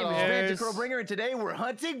channel. My name is Hello. Van Crow and today we're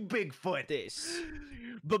hunting Bigfoot. This.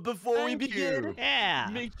 But before we Thank begin, you. Yeah.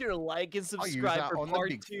 make sure to like and I'll use subscribe that for on the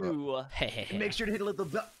part Bigfoot. 2. And make sure to hit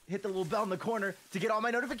the little bell in the corner to get all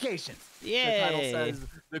my notifications. The title Yay. says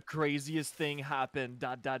the craziest thing happened. ...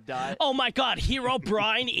 Oh my god, Hero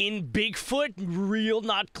Brian in Bigfoot? Real,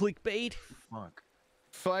 not clickbait? Fuck.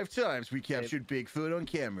 5 times we captured Bigfoot on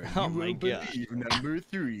camera. Oh You my won't God. believe number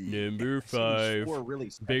 3. Number Four really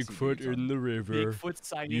sexy dudes on- the river. Bigfoot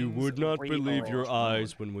sightings. You would not way believe more. your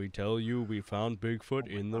eyes when we tell you we found Bigfoot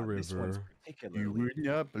in the God, this one's river. particularly- You would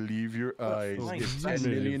not believe your eyes. flies? It's Lightning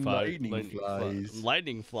 10 million lightning Lightning flies.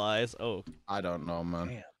 Lightning flies? Oh. I don't know, man.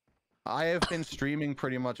 Damn. I have been streaming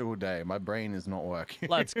pretty much all day. My brain is not working.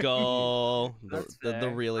 Let's go. That's the fair.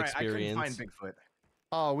 real Alright, I couldn't experience. find Bigfoot.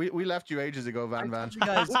 Oh, we left you ages ago, Van Van. You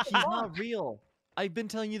guys, he's not real. I've been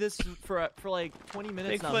telling you this for like 20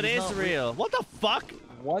 minutes now. Bigfoot He's is not real. What the fuck?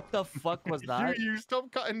 What the fuck was that? You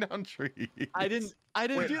stop cutting down trees. I didn't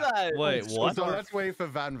Wait, do that. Wait, So what? let's wait for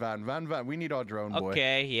Van Van. Van Van, we need our drone boy.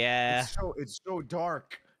 Okay, yeah. It's so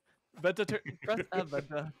dark. Beta press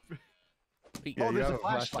beta. Oh, you there's have a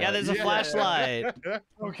flashlight. Yeah, there's a flashlight.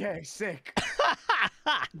 Okay, sick.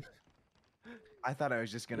 I thought I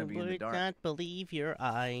was just gonna be in the would dark. not believe your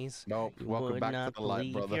eyes. Nope. You Welcome would back not to the light,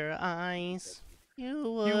 believe brother. your eyes. You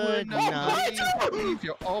You would not. believe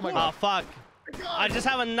your. Oh my Oh god. fuck! I just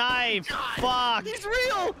have a knife. Fuck! He's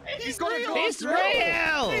real. He's real. He's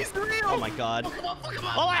real! He's real. Oh my god!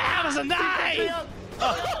 All I have is a knife.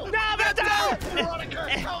 Oh, no, I'm gonna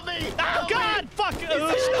die! Help me! Oh god! Fuck! I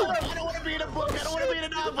don't want to be in a book. I don't want to be in a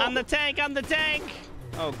novel. I'm the tank. I'm the tank.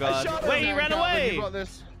 Oh god! shot him. Wait, he ran Calvin, away. You got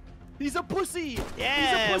this. He's a pussy.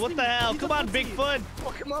 Yeah. What the hell? He's a Come on, pussy. Bigfoot.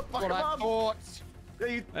 Fuck him up. Fuck What him I up. thought.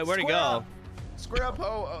 Hey, Wait, where'd he square go? up. Square up,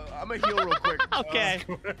 ho. I'm gonna heal real quick. Okay.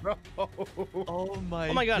 Oh my.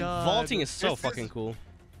 Oh my god! Vaulting is so This is- fucking cool.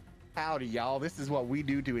 Howdy, y'all. This is what we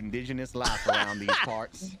do to indigenous life around these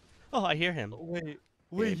parts. Oh, I hear him. Wait,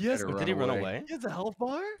 yes. better Did he run away? He has a health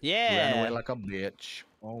bar? Ran Yeah. away like a bitch.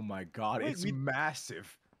 Oh my god, Wait, it's we-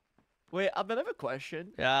 massive. Wait, I have a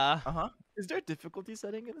question. Yeah. Uh-huh. Is there a difficulty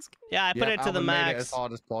setting in this game? Yeah. I put it to the Alvin made it max. as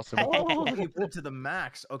hard as possible. Oh, you put it to the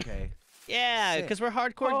max. Okay. Yeah, Sick. because we're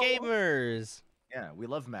hardcore Oh. gamers. Yeah, we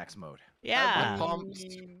love max mode. Yeah.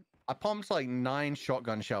 I pumped like 9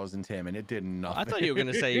 shotgun shells into him and it did nothing. I thought you were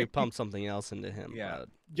gonna say you pumped something else into him. Yeah.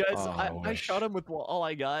 Guys, Oh, I wish. shot him with all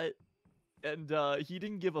I got, and he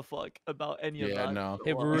didn't give a fuck about any of Yeah, that. no.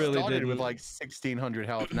 It So, He really started with didn't. like 1600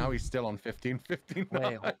 health. Now he's still on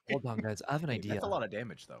 1559. Wait, hold on, guys. I have an Hey, idea. That's a lot of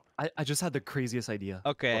damage, though. I just had the craziest idea.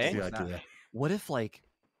 Okay. What's the idea? What if like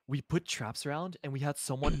we put traps around and we had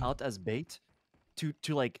someone out as bait to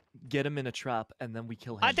like get him in a trap and then we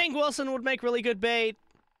kill him? I think Wilson would make really good bait.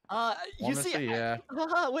 you Honestly, see, yeah.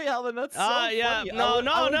 wait, Alvin, that's so yeah. funny. No, I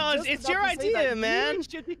no, was no, just it's about your to say that. idea, man. You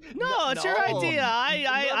should be- No, it's your no. idea.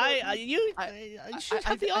 No, You should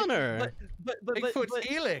have the honor. But Bigfoot's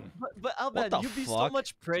healing. But Alban, the you'd be so fuck?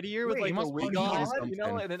 much prettier with Wait, he like a must be wig eating on, you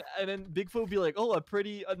know, something. and then Bigfoot would be like, oh,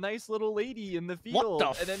 a nice little lady in the What field, the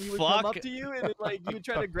and then he would come up fuck? to you and then, like he would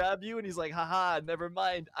try to grab you, and he's like, haha, never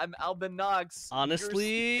mind, I'm Alban Knox. You're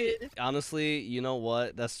Honestly, stupid." you know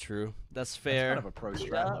what? That's true. That's That's fair. kind of a pro strat,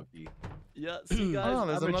 Yeah. Loki. Yeah, see guys, Oh,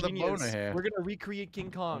 there's I'm a another genius. boner here. We're gonna recreate King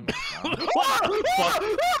Kong. Oh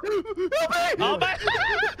my!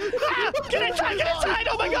 Get inside! Get inside!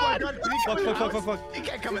 Oh my god! Fuck! Fuck! Fuck! Fuck! Fuck! You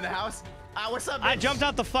can't come in the house. What's up? I bitch? jumped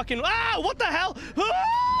out the fucking. Ah! What the hell?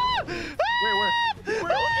 Ah! Wait,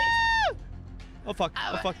 where? Ah! Oh fuck!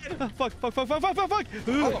 Oh fuck! Oh, fuck! Fuck! Fuck! Fuck! Fuck! Fuck! Fuck!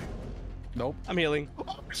 Ugh. Nope. I'm healing. Nope,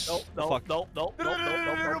 nope, Fuck. nope, nope, nope, nope,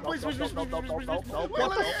 nope, please, nope, please, nope, please, nope, please, nope, please, nope, please, nope,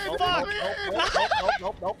 please, nope, please, nope,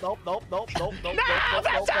 nope, nope, nope, nope, nope, nope, nope, No, nope,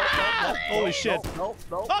 that's nope, it! nope, Holy nope, shit. nope,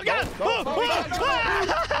 nope, Oh god! nope, nope, Oh, nope,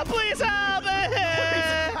 ah, please help me!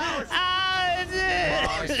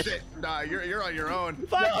 Oh shit! Nah, you're on your own.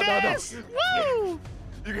 Fuck this! Woo!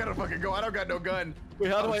 You gotta fucking go. I don't got no gun.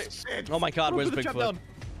 Wait, how do I? Shit. Oh my god, where's Open the trap Bigfoot? down.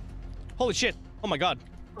 Holy shit! Oh my god!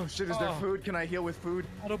 Oh shit! Is there food? Can I heal with food?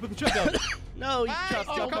 How to open the trap down? No, you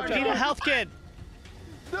oh, need a health kit.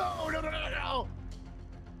 No! No!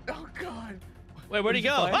 Oh god! Wait, where'd he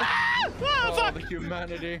go? find him? Ah! Ah, Oh, fuck! the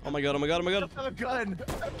humanity. Oh my god! Oh my god! Oh my god! I have a gun.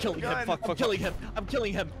 I'm killing him. Gun. Fuck! I'm Fuck! killing him. I'm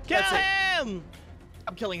killing him. Kill That's it. him!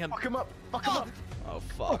 I'm killing him. Fuck him up. Fuck him up. Oh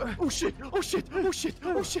fuck! Oh shit! Oh shit! Oh shit!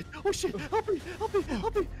 Oh shit! Oh shit! Help me! Help me!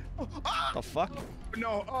 Help me! The fuck?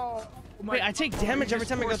 No. Oh. my- Wait, I take damage he every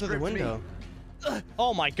just time I go through the force-gripped me. window.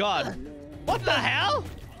 Oh my god! What the hell?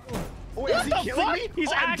 Wait, What is the he killing fuck? me? He's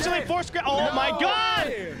Oh, I'm actually dead. force grab. Oh my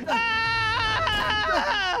god!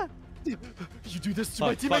 Ah! You do this to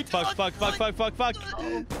my Fuck, fuck, teammate. fuck, fuck, fuck, fuck, fuck, fuck.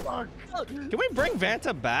 Can we bring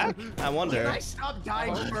Vanta back? I Can wonder. I stop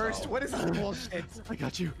dying first? What is this bullshit? I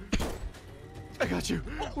got you. I got you.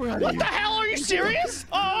 We're out of What here. the hell? Are you serious?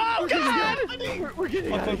 Oh god! We're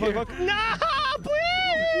getting out Fuck, of fuck, here. fuck, fuck. No,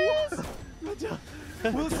 please!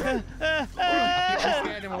 Just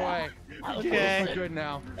get him away. Okay. We're good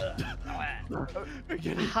now.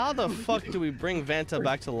 How the fuck do we bring Vanta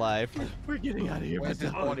back to life? We're getting out of here. Where's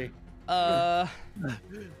his body?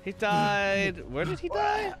 He died. Where did he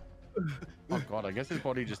die? Oh god, I guess his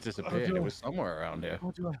body just disappeared. It was somewhere around here.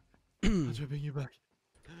 How do I bring you back?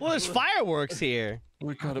 Well, there's fireworks here.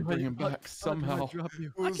 We gotta bring him back somehow. Drop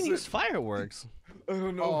you. I can use fireworks. I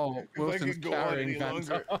don't know. Oh, if I Wilson's could go on carrying any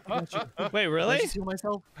Vanta. longer. Wait, I really? just heal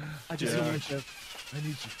myself. I just heal Yeah. myself. I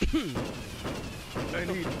need you. I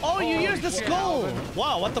need. Oh, you used the shit, skull. Alban.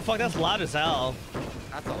 Wow, what the fuck? That's loud as hell.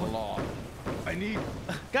 That's a lot. I need.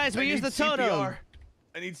 Guys, we I used need the totem. CPR.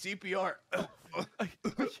 I need CPR.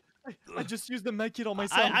 I just used the med kit on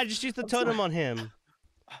myself. I just used the totem on him.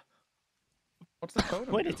 What's the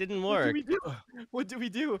totem? Wait, it didn't What do work. we do? What do we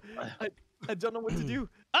do? I don't know what to do.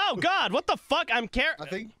 Oh god, what the fuck? I'm I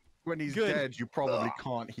think when he's Good. dead, you probably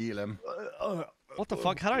can't heal him. What the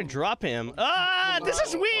fuck? How do I drop him? Ah, this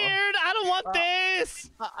is weird. I don't want this.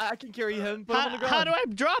 I can carry him. Put him on the ground. How do I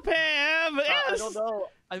drop him? I don't know.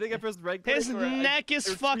 I think I pressed right click. His or I- neck is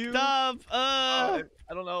or fucked Q. up. I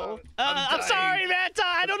don't know. I'm sorry, Vanta.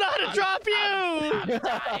 I don't know how to drop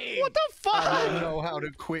you. What the I fuck? don't know how to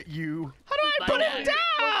quit you. How do I put him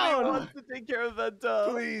I down? want to take care of that.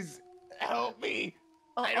 Please help me.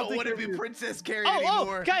 I I'll don't take want care to of be you. Princess Carrie Oh,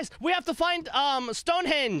 anymore. guys, we have to find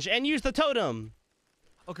Stonehenge and use the totem.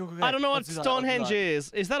 Okay. I don't know what let's do that, let's do Stonehenge that.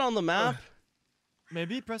 is. Is that on the map?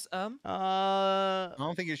 Maybe press M. I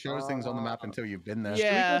don't think it shows things on the map until you've been there.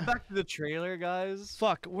 Yeah. Should we go back to the trailer, guys?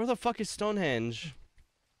 Fuck, where the fuck is Stonehenge?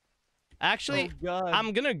 Actually, Oh, God.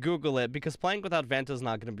 I'm gonna Google it because playing without Vanta is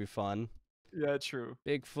not gonna be fun. Yeah, true.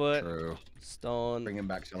 Bigfoot, True. Stonehenge, Bring him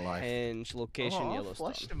back to life. location, Aw, Yellowstone.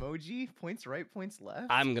 flushed emoji. Points right, points left.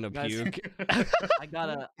 I'm gonna Guys, puke. I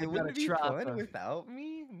gotta It wouldn't it be trap. fun without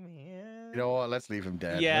me, man. You know what? Let's leave him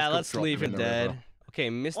dead. Yeah, go let's drop leave him in the dead. river. Okay,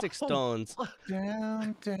 Mystic Stones.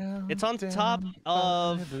 Down, down, It's on top down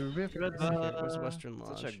of- by the river. Where's Western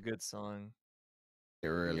Such a Lodge? good song. It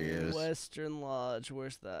really is. Western Lodge,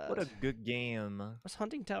 where's that? What a good game. Where's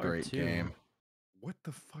Hunting Tower Great 2? game. What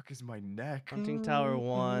the fuck is my neck? Hunting Tower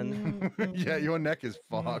 1. Yeah, your neck is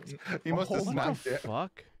fucked. You must have What snapped the it,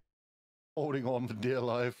 fuck? holding on for dear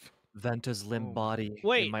life. Venta's limp Oh. body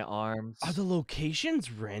Wait, in my arms. Are the locations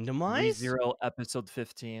randomized? Zero episode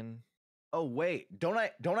 15. Oh wait, don't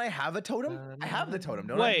I have a totem? I have the totem,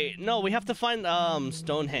 don't I? Wait, no, we have to find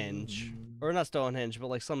Stonehenge. Or not Stonehenge, but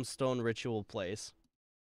like some stone ritual place.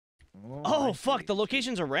 Oh I fuck, see. the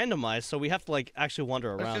locations are randomized, so we have to like actually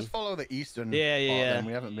wander Let's around. just follow the eastern Yeah, part yeah. then.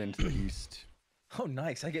 We haven't been to the east. Oh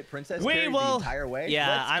nice, I get Princess We Carrie will- the entire way. Yeah,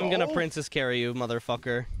 Let's I'm gonna go. princess carry you,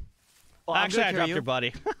 motherfucker. Oh, I'm Actually, gonna I carry dropped you. your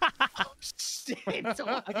body. Shit.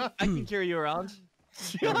 I can carry you around.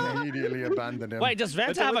 Immediately abandoned him. Wait, does Vanta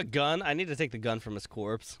But have that a gun? I need to take the gun from his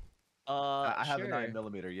corpse. I have a sure.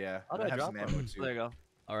 9mm, yeah. How do I I have drop some them? ammo too. There you go.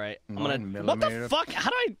 All right, I'm 9 gonna. What the millimeter. fuck? How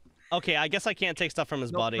do I? Okay, I guess I can't take stuff from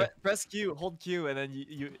his No, body. press Q, hold Q, and then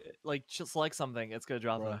you like select something. It's gonna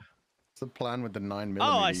drop them. What's the plan with the 9mm?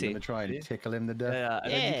 Oh, I You're see. gonna try and See? tickle him to Yeah, death. yeah,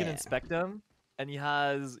 and then you can Yeah. inspect him. And he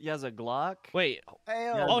has a Glock. Wait. Hey,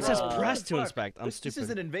 Yeah, Oh, it says bro. press to Fuck. inspect. I'm This is stupid.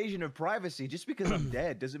 an invasion of privacy. Just because I'm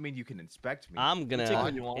dead doesn't mean you can inspect me. I'm Take gonna.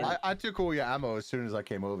 what you want. I took all your ammo as soon as I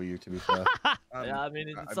came over you, to be fair. Yeah, I mean,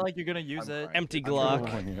 it's I'm- not like you're gonna use I'm it. fine. Empty I'm Glock.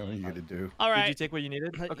 fine. What are you gonna do? All Did you right. take what you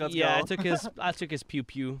needed? Okay, let's Yeah, go. I took his pew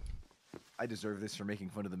pew. I deserve this for making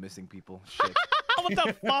fun of the missing people. Shit. What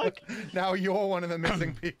the fuck? Now you're one of the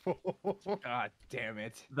missing people. God damn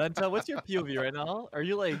it. Venta, what's your POV right now? Are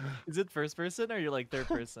you like, is it first person or are you like third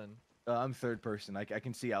person? I'm third person. I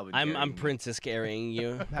can see Alban. I'm carrying me. princess carrying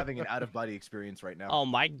you. I'm having an out of body experience right now. Oh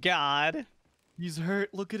my god. He's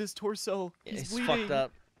hurt. Look at his torso. He's It's bleeding. fucked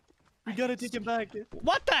up. We gotta take him back.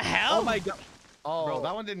 What the hell? Oh my god. Oh, Bro.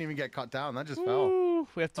 that one didn't even get cut down. That just fell. Ooh,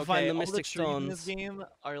 we have to find the all mystic trees in this stones. game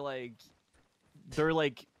are like, they're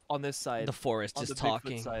like on this side. The forest on is the Bigfoot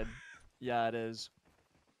talking. side. Yeah, it is.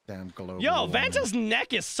 Damn global. Yo, warming. Vanta's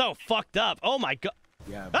neck is so fucked up. Oh my god.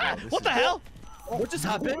 Yeah. Ah, bro, this what the is- hell? What just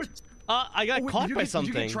happened? I got Oh, wait, caught did by you get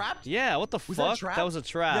something. trapped? Yeah, what the Was that a fuck? trap? That was a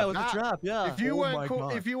trap. Yeah, it was Ah, a trap. Yeah. If you Oh my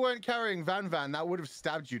God. if you weren't carrying Van, that would have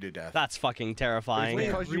stabbed you to death. That's fucking terrifying. Wait,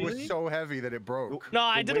 because you were really? so heavy that it broke. No,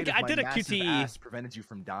 I The did weight of I my did a massive QTE. ass prevented you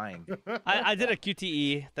from dying. I did a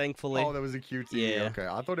QTE, thankfully. Oh, there was a QT. Yeah. Okay,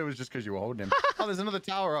 I thought it was just because you were holding him. Oh, there's another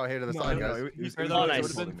tower out here to the side, no, guys. it was- Or it though, Oh, it nice. would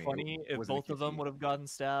have holding been me. funny It if wasn't a both of them QTE. would have gotten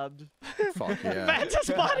stabbed. Fuck yeah. Vanta's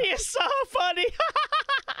body is so funny.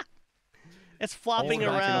 It's flopping Back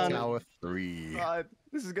in around. Tower 3.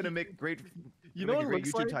 This is gonna make great. You make know a what it great looks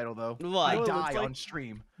YouTube like? title though. What? I You know what it die looks like? on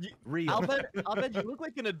stream. You- Real. I'll bet you look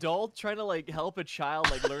like an adult trying to like help a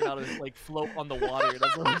child like learn how to like float on the water.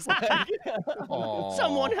 That's what it looks like. Aw.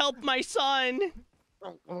 Someone help my son.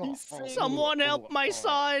 He's sick. Someone help my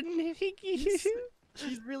son.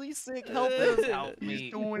 He's really sick. Help him. Help He's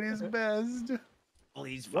me, doing his best.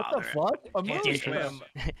 please, What father. the fuck? A Can't moose. do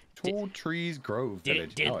it. Tall Trees Grove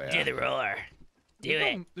Village. Oh, yeah. the roar. Do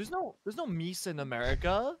it. There's no meese in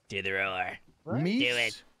America. Do the roar.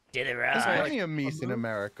 Meese? Do the There's roar. plenty of meese in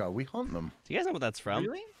America. We hunt them. Do you guys know what that's from?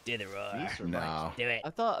 Really? Do the roar. No. Do it. I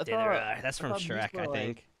thought Do the roar. That's from thought meese Shrek, were, I like,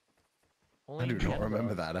 think. only I do in not Canada.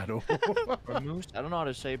 remember that at all. Or moose. I don't know how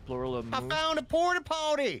to say plural of moose. found a porta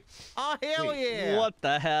potty. Oh, hell Wait, What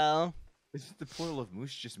the hell? Is the plural of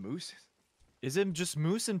moose just moose? Is it just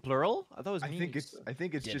moose in plural? I thought it was I think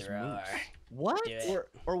meese. it's just moose. What? Do it.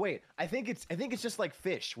 Or wait, I think it's just like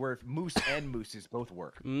fish, where moose and mooses both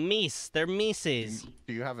work. Meese. They're Mises.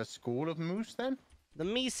 Do you have a school of moose then? The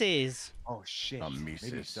Mises. Oh shit. Maybe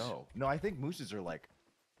mooses. so. No, I think mooses are like.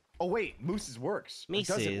 Oh wait, mooses works. Or does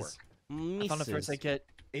it work? Mises. I found a first Mises. aid kit.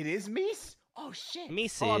 It is meese. Oh shit. Oh, I'm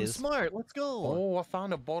Mises. smart. Let's go. Oh, I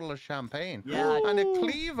found a bottle of champagne. Yeah. And a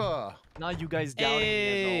cleaver. Now you guys doubting me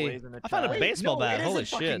Hey, as always in the I found a chat. base- baseball no, bat, It holy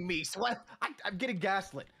isn't shit. fucking meese. What? I'm getting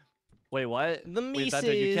gaslit. Wait, what? The Wait,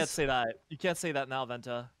 Venta, you can't Mises. say that. You can't say that now,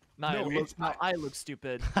 Venta. Now, No, it's not. I look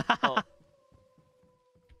stupid. Oh,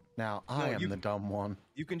 Now, I am you- the dumb one.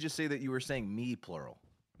 You can just say that you were saying me plural.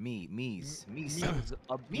 Me, meese, meese.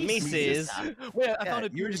 Mises. Wait, I found Yeah,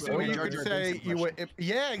 a you were just beaver. Or doing you Jar could Jar say Binks you were. impression.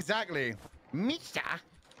 Yeah, exactly. Misa. I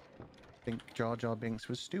think Jar Jar Binks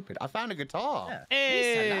was stupid. I found a guitar. Yeah.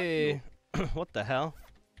 Hey. What the hell?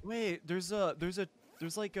 Wait, there's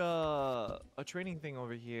like a training thing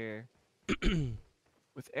over here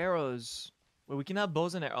with arrows. Wait, we can have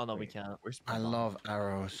bows and arrows. Oh no, we Wait, can't. Where's my I bomb? love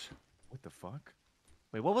arrows. What the fuck?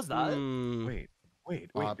 Wait, what was that? Hmm. Wait.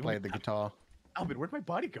 Oh, I played the guitar. Alvin, where'd my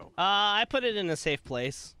body go? I put it in a safe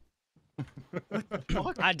place.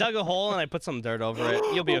 Fuck. I dug a hole and I put some dirt over it.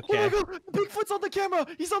 You'll be Oh my okay. god, Bigfoot's on the camera.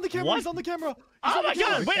 He's on the camera. What? He's on the camera. Oh my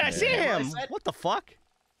god! Wait, I see Yeah. him. What the fuck?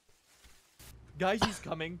 Guys, he's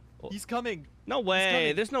coming. He's coming. No way.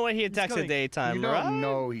 coming. There's no way he attacks at coming. daytime, You right? don't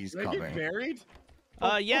know he's Did I get coming. buried? Yeah.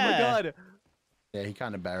 Oh my god. Yeah, he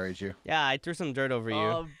kind of buried you. Yeah, I threw some dirt over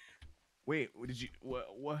you. Wait, did you?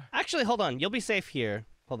 What? Actually, hold on. You'll be safe here.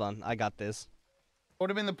 Hold on. I got this. Put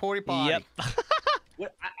him in the porta potty. Yep.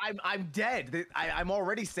 What? I'm dead. I'm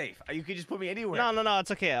already safe. You can just put me anywhere. No, it's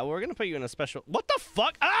okay. We're gonna put you in a special. What the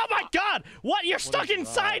fuck? Oh my god! What? You're stuck is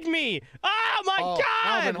inside me! Oh my Oh,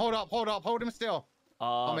 god! Alvin, hold up. Hold him still.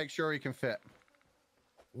 I'll Uh, make sure he can fit.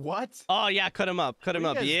 What? Oh yeah, cut him up. Cut him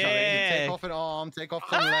up. Take Yeah. off an arm, take off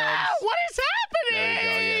some legs. Ah, what is There we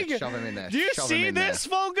happening? go, yeah. Shove him in there. Do you Shove him see in there. this,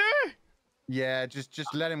 Fulgur? Yeah,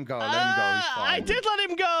 just let him go. Let him go. He's fine. I did let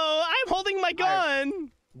him go. I'm holding my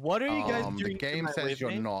gun. what are you guys The doing? game tonight says with you're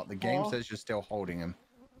me? not. The game says you're still holding him.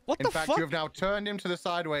 What In the fact, fuck? you have now turned him to the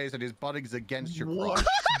sideways and his butt is against your What crotch.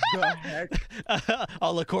 the heck?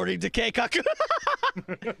 All according to Keikaku.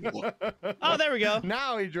 Oh, there we go.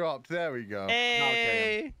 Now he dropped. There we go.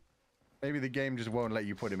 Hey. Maybe the game just won't let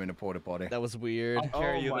you put him in a porta potty. That was weird.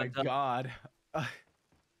 Carry Oh you, my Venta. god.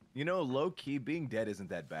 You know, low key, being dead isn't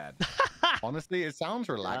that bad. Honestly, it sounds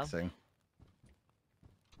relaxing.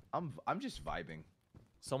 I'm just vibing.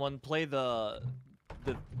 Someone play the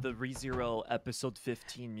ReZero episode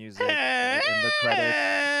 15 music in the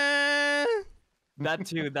credits. That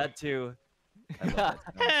too. That too. I love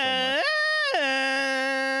that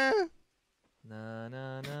sound so much. Na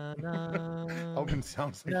na na na. Alvin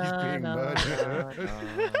sounds like na, he's being na, murdered.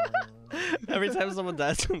 na, na. Every time someone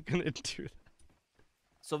dies, I'm gonna do that.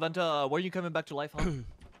 So Venta, where are you coming back to life, huh?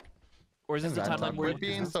 Or is this the timeline where We're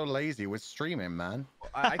being so lazy. We're streaming, man.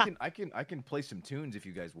 I can play some tunes if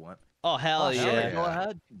you guys want. Oh hell Oh, yeah. sure, yeah. go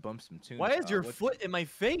ahead. Bump some tunes. Why is your what, foot in my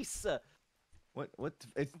face? What?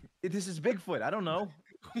 This is Bigfoot. I don't know.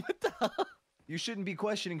 What the hell? You shouldn't be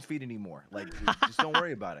questioning feet anymore. Like, just don't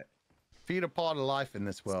worry about it. Feet are part of life in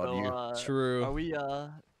this world. So, you. True.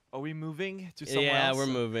 Are we moving to somewhere Yeah, else? we're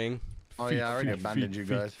moving. Oh yeah, I already abandoned you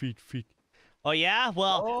guys. Feet. Oh yeah?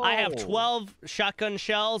 Well, I have Oh. 12 shotgun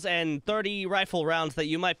shells and 30 rifle rounds that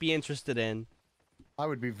you might be interested in. I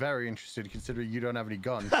would be very interested considering you don't have any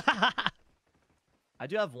guns. I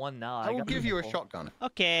do have one now. I will got give you a rifle. shotgun.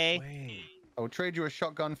 Okay. Wait. I will trade you a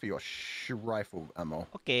shotgun for your rifle ammo.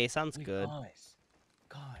 Okay, sounds good. Guys.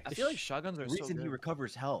 I feel like shotguns are The so reason he good.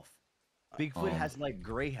 recovers health. Bigfoot Oh. has like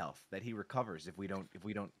gray health that he recovers if we don't There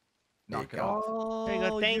knock you it go. off. There you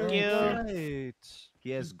go, thank you're you. right. He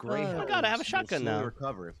has gray Oh health. my God, I have a He'll shotgun slowly now.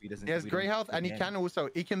 recover if he doesn't. He has if we gray don't health, and he again. can also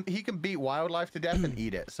he can beat wildlife to death and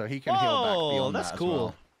eat it, so he can heal back Whoa, beyond that's that as cool.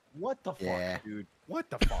 well. What the fuck, Yeah. dude? What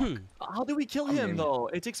the fuck? How do we kill I him mean- though?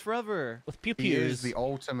 It takes forever. With pew He is pews. the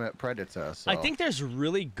ultimate predator. So. I think there's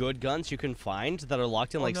really good guns you can find that are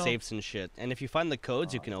locked in Oh, like no. safes and shit. And if you find the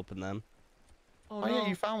codes, you can open them. Oh yeah,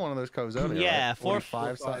 you found one of those codes earlier. Yeah, right?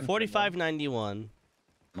 45 something. 4591.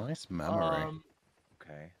 Nice memory.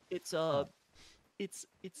 Okay. It's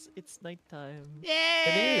it's nighttime.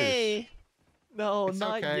 Yay! No, It's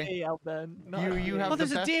not okay. yay, Alban. Not You yay. have Oh, the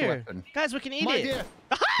there's a best deer. weapon. Guys, we can eat My it. dear,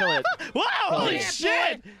 Kill it. Wow, holy Yeah,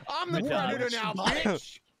 shit! I'm the My God. predator now,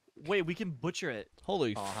 bitch. Wait, we can butcher it.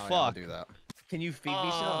 Holy Oh, hell yeah, I'll fuck. do that. Can you feed me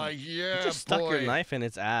Oh some? yeah, You just stuck your boy. knife in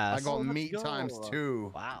its ass. I got let's meat times go.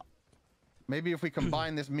 2. Wow. Maybe if we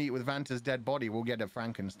combine this meat with Vanta's dead body, we'll get a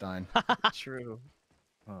Frankenstein. True.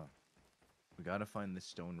 Huh. We gotta find the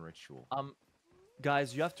stone ritual.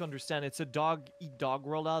 Guys, you have to understand, it's a dog eat dog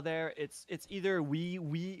world out there. It's either we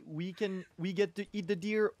get to eat the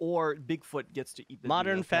deer or Bigfoot gets to eat the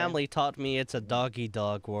Modern deer. Okay? Family taught me it's a doggy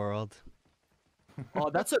dog world.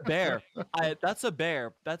 Oh, that's a bear. That's a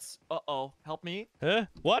bear. That's uh-oh. Help me. Huh?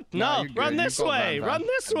 What? Nah, No, you're good. run You've this got way. Van Run Van.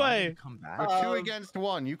 this Am I way. gonna come back? We're 2 Um, against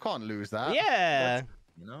 1. You can't lose that. Yeah.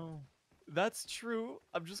 You know. That's true.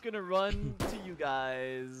 I'm just gonna run to you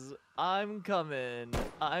guys. I'm coming.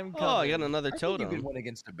 I'm coming. Oh, I got another I think you could totem. win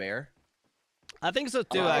against a bear. I think so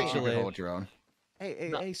too, I think you actually. could hold your own.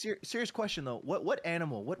 Hey, serious question though. What wild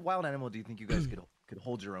animal do you think you guys could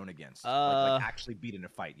hold your own against? Uh, like actually beat in a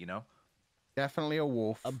fight, you know? Definitely a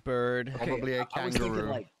wolf. A bird. Probably a I was thinking kangaroo.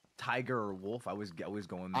 like tiger or wolf. I was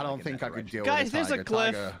going. I like, don't in think that I could direction. deal Guys, with a there's a tiger.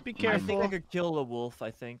 cliff. Tiger. Be I careful. think I could kill a wolf.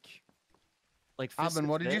 I think. Like. Alban, fist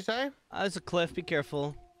what to did you fist. say? There's a cliff. Be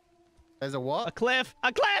careful. There's a A what? cliff.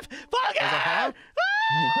 A cliff. Fuck There's a it! huh?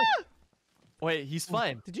 Wait, he's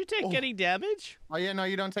fine. Did you take any damage? Oh yeah, no,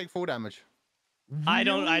 you don't take full damage. I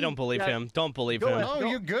don't believe Yeah. him. Don't believe Go him. ahead. No,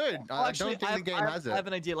 you're good. Oh, I actually, don't think the game has I have it.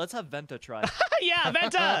 an idea. Let's have Venta try. Yeah,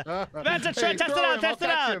 Venta. Venta, try, Hey, test it throw out. him, Test I'll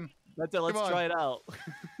it catch out. him. Venta, let's Come on. try it out.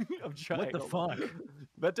 I'm trying. What the hold on. fuck?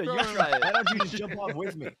 Venta, you Throw him. try it. Why don't you just jump off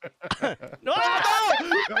with me? No!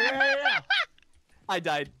 Yeah. I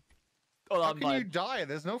died. Hold How on, can you bud. die?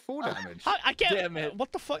 There's no full damage. I can't. Damn it.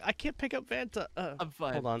 What the fuck? I can't pick up Vanta. I'm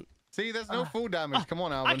fine. Hold on. See, there's no full damage. Come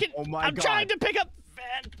on, I Alban. can. Oh my I'm trying God. to pick up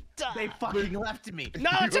Vanta. They fucking left me. No,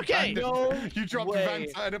 it's You okay. abandoned- You dropped way.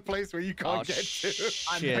 Vanta in a place where you Oh can't get to.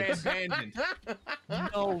 shit. Abandoned.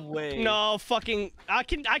 No way. No fucking. I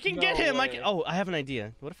can get No him. I way. can. Oh, I have an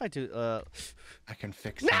idea. What if I do? I can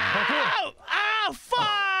fix No! it. Oh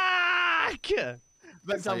fuck!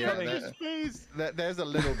 Venta, So, I'm yeah, coming. there's a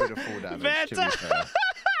little bit of full damage. To be Vanta! fair.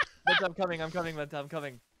 Venta, I'm coming. I'm coming. Venta, I'm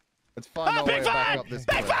coming. Let's find our way back up this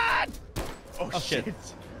cliff. Bigfoot! Oh, shit.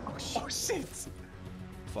 Oh shit.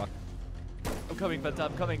 Fuck. I'm coming, Venta.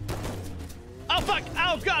 I'm coming. Oh fuck!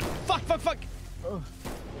 Oh god! Fuck! Fuck! Fuck!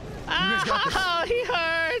 Ah, he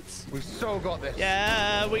hurts. We've so got this.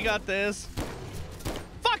 Yeah, we got this.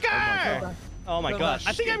 Fucker! Oh my Oh, god!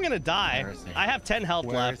 I think shit. I'm gonna die. Where is he? I have 10 health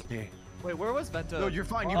Where left. is he? Wait, where was Venta? No, you're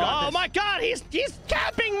fine. You got Oh this. my god! He's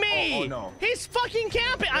camping me! Oh, no. He's fucking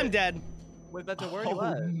camping! I'm dead. Wait, Venta, where are you Oh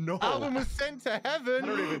at? no. Alban was sent to heaven. I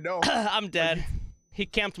don't even know. I'm dead. He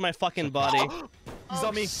camped my fucking body. He's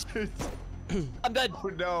on me. I'm dead. Oh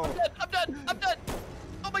no. I'm dead. I'm dead.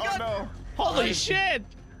 Oh my Oh god. no. Holy shit!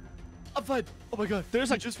 I'm fine. Oh my god. There's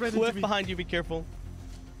He a just ran cliff into me. behind you. Be careful.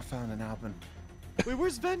 I found an Alban. Wait,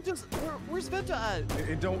 where's Venta? Where's Venta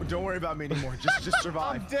at? Don't worry about me anymore. Just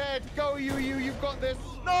survive. I'm dead. Go, you've got this.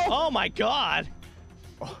 No. Oh my god!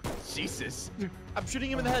 Oh, Jesus. I'm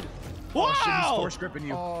shooting him in the head. Wow! Oh shit, he's force gripping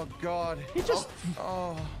you. Oh God. He just.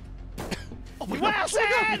 Oh. Wilson,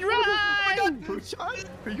 run!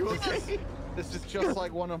 Are you okay? This is just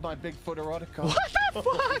like one of my Bigfoot erotica. What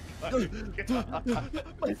the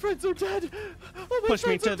fuck? My friends are dead. Oh, my Push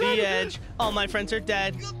me friends are to the dead. edge. All my friends are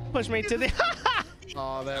dead. Push me to the.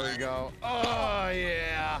 Oh, there we go. Oh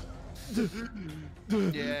yeah.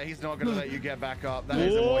 Yeah, he's not gonna let you get back up. That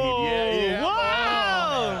isn't what he. Yeah,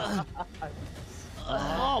 yeah. Whoa!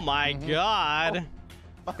 Oh my god.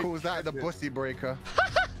 Oh, calls that the bussy breaker.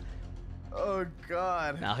 Oh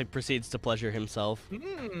God. Now he proceeds to pleasure himself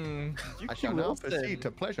I shall now proceed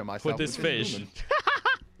to pleasure myself with his fish.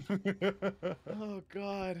 human. Oh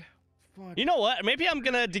God. Fuck. You know what? Maybe I'm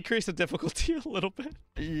gonna decrease the difficulty a little bit.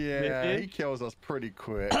 Yeah, Maybe. he kills us pretty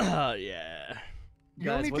quick. Yeah. You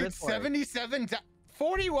Guys, only what did if, like- 77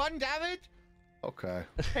 41 damage? Okay.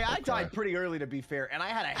 Hey, I died pretty early to be fair, and I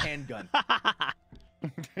had a handgun.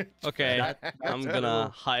 Okay, I'm gonna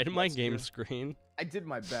true. hide my That's game true. screen. I did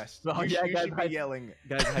my best. Oh, you yeah, you guys, should be I- yelling.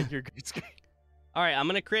 Guys, hide your green screen. All right, I'm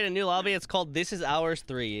gonna create a new lobby. It's called This Is Ours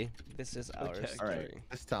 3. This is ours Okay. 3. All right.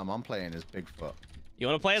 This time I'm playing as Bigfoot. You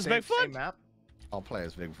wanna play as Same Bigfoot? map. I'll play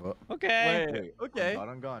as Bigfoot. Okay. Wait, okay. God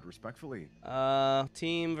on God, respectfully.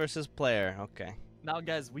 Team versus player. Okay. Now,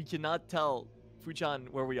 guys, we cannot tell Fuchan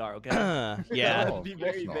where we are, okay? Yeah. Oh, Let's be of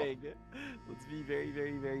course very not. vague. Let's be very,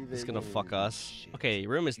 very, very vague. It's gonna fuck us. Shit. Okay,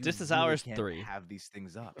 room is You This Is really Ours can't 3. Have these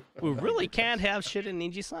things up. We really can't have shit in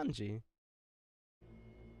NIJISANJI.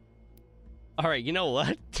 All right, you know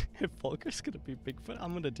what? If Volker's gonna be Bigfoot,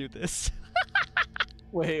 I'm gonna do this.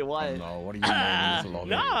 Wait, Oh, what? no, what are you naming this lobby?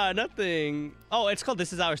 Nah, nothing. Oh, it's called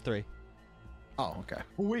This Is Ours 3. Oh, okay.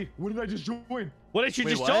 Oh, wait, what did I just join? What did you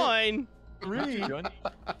Wait, just what? join? 3.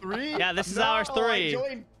 3? Yeah, This Is No, Ours 3. I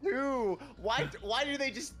joined 2. Why do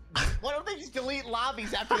they just? Why don't they just delete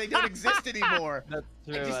lobbies after they don't exist anymore? That's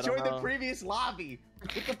I true. just don't joined the know. previous lobby.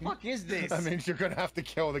 What the fuck is this? That means you're gonna have to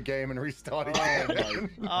kill the game and restart it Oh again.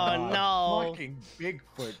 Oh no. Fucking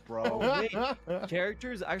Bigfoot, bro. Oh, wait.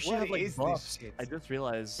 Characters actually What have like is this buffs. shit? I just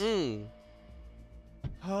realized. Mm.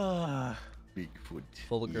 Bigfoot.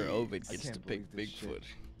 Volker Yes. Ovid I gets to can't pick believe this Bigfoot.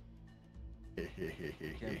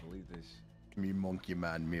 Can't believe this. Me monkey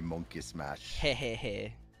man, me monkey smash.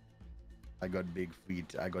 Hehehe. I got big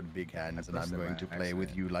feet, I got big hands, and I'm pressed it going by to play with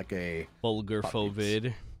accident. you like a... Volker Puppets.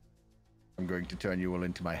 Fovid. I'm going to turn you all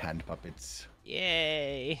into my hand puppets.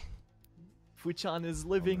 Yay. Fuchan is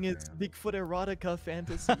living its damn. Bigfoot erotica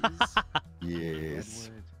fantasies. Yes.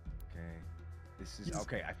 Redwood. Okay. This is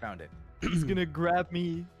okay. I found it. He's gonna grab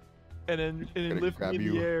me and then Gonna lift me grab in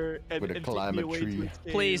you the air and, with a and take climb me a away tree. to its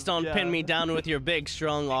cave. Please don't pin Yeah. me down with your big,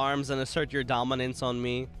 strong arms and assert your dominance on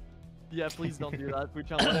me. Yeah, please don't do that,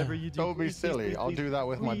 Fuchan. Whatever you do. Don't be please, silly. please, I'll please, do that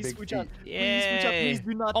with my please, big Fuchan, feet. Please, Fuchan, Yay. please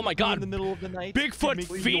do not. Oh my take me God. In the middle of the night. and Bigfoot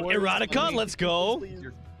make me feet yours. erotica, Please, let's go. please,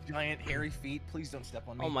 Your giant hairy feet. Please don't step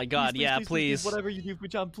on me. Oh my god, yeah, please. Whatever you do,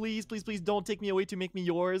 Fuchan, please, please, please don't take me away to make me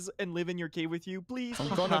yours and live in your cave with you. Please. I'm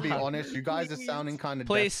gonna be honest, you guys are sounding kind of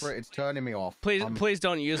Please. desperate. It's turning me off. Please, I'm, please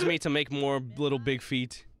don't use me to make more little big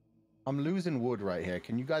feet. I'm losing wood right here.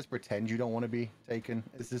 Can you guys pretend you don't want to be taken?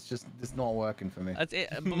 This is just, this not working for me. That's it.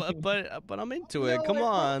 But I'm into it. Come No,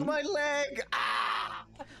 I on. broke my leg. Ah!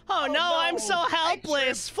 Oh no, I'm so no, I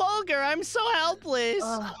helpless, Fulgur. I'm so helpless.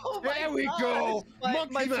 Oh my There we God. go. My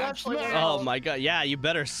Monkey match flashlight went now. Oh my god, yeah, you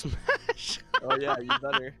better smash. Oh yeah, you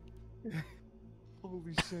better.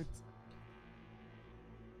 Holy shit.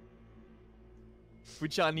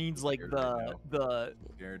 Fuchan needs like Scared right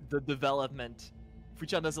Scared. the development.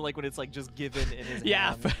 Fuchan doesn't like when it's like just given in his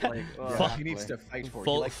Yeah, hand. Like, Fuck. He needs to fight for it. He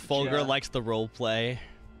Ful- likes to Fulgur yeah. likes the role play.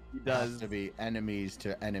 he It has does. to be enemies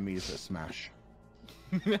to enemies that smash.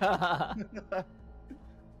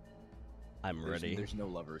 I'm ready. There's no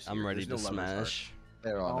lovers. I'm here. ready There's to no lovers, Art. smash.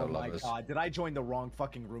 There are Oh no my lovers. god, did I join the wrong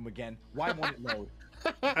fucking room again? Why won't it load?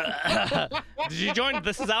 Did you join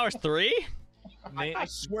This Is Ours 3? I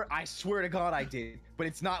swear to God I did, but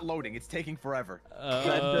it's not loading. It's taking forever.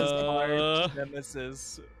 Venda's arch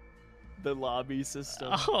nemesis, the lobby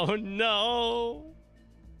system. Oh no.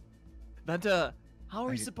 Venta, how are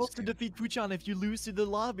I you did supposed to this defeat Fuchan if you lose to the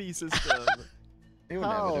lobby system? He'll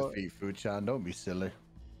How? never defeat Fuchan. Don't be silly.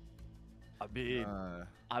 I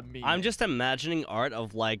mean, I'm just imagining art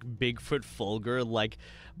of like Bigfoot Fulgur like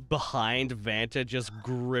behind Vanta just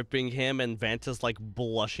gripping him and Vanta's like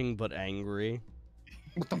blushing but angry.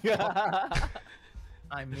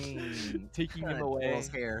 I mean, taking him kinda away. girl's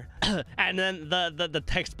hair. And then the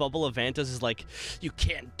text bubble of Vanta's is like, you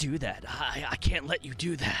can't do that. I can't let you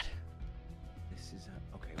do that. This is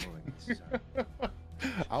okay. Wait, this is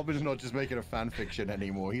Alban's not just making a fan fiction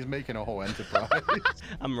anymore. He's making a whole enterprise.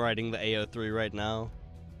 I'm writing the AO3 right now.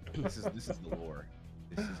 this is the lore.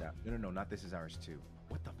 This is no, not this is ours too.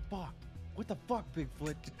 What the fuck? What the fuck,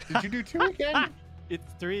 Bigfoot? Did you do 2 again? It's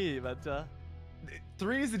 3, Venta.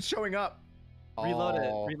 3 isn't showing up. Reload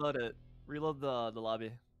Oh. it. Reload it. Reload the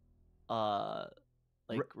lobby.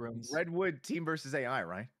 Like rooms. Redwood team versus AI,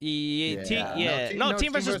 right? Yeah. No, No, team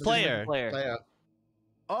team versus versus player. Player. Player.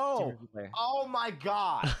 Oh, Team versus player. oh my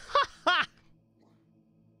God!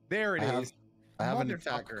 There it is. I have an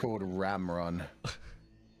attack Motherfucker. called Ram Run.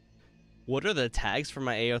 What are the tags for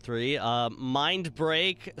my AO3? Mind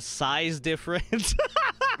break, size difference.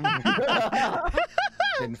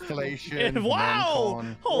 Inflation. Wow!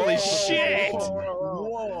 Mencon, Holy shit!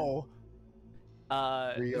 Whoa.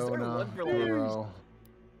 Is there Riona, one for like, Hero.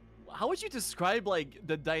 how would you describe like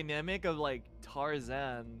the dynamic of like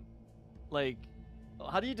Tarzan? Like,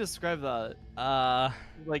 how do you describe that?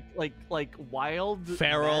 Like wild,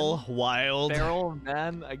 Feral, man? wild. Feral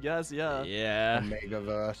man, I guess. Yeah. Yeah.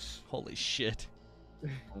 Omegaverse. Holy shit.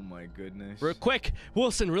 Oh my goodness. Real quick,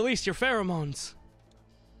 Wilson, release your pheromones.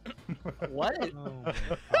 What?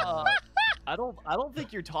 Oh. I don't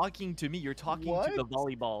think you're talking to me. You're talking to the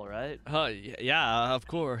volleyball, right? Yeah, of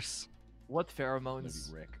course. What Maybe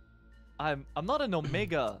pheromones? Rick. I'm not an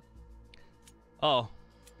omega. Oh.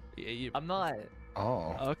 I'm not.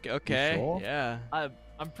 Oh. Okay. sure? Yeah.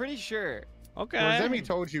 I'm pretty sure. Okay. Rosemi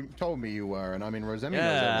told me you were, and I mean Rosemi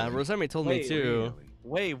Yeah, knows Rosemi everything. told me Wait, too.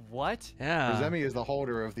 Really? Wait, what? Yeah. Rosemi is the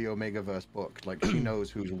holder of the Omegaverse book. Like she knows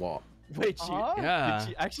who's what. Wait, she Yeah. did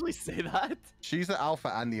she actually say that? She's the alpha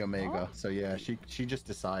and the omega, so yeah, she just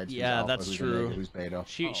decides. Yeah, who's alpha, that's who's true. Omega, who's beta.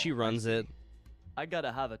 She runs it. I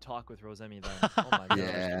gotta have a talk with Rosemi then. Oh my god.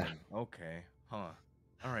 Yeah. Okay. Huh.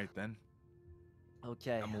 All right then.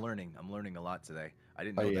 Okay. I'm learning a lot today. I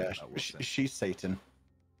didn't Oh know yeah, that about Wilson. she's Satan.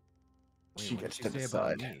 Wait, she what gets did to she say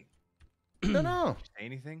about decide. me? No, no. Say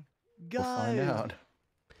anything? We'll find Guys. out.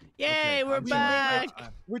 Yay, Okay, we're I'm sure-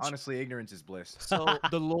 back. Which- Honestly, ignorance is bliss. So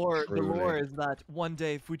the lore Truly. is that one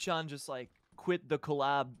day Fuchan just like quit the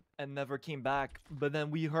collab and never came back. But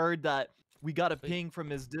then we heard that we got a ping from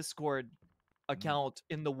his Discord account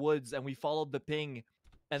in the woods, and we followed the ping,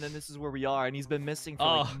 and then this is where we are. And he's been missing for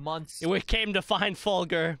like months. We came to find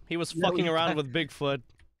Fulgur. He was Yeah, fucking we around ca- with Bigfoot.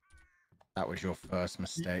 That was your first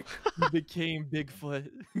mistake. He became Bigfoot.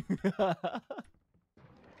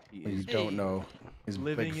 He What you is don't know is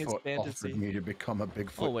Living his Bigfoot fantasy. offered me to become a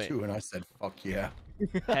Bigfoot wait. too, and I said, "Fuck yeah."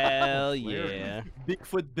 Hell Clearly. yeah.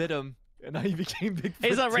 Bigfoot bit him, and now he became Bigfoot.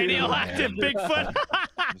 He's a too. radioactive man. Bigfoot.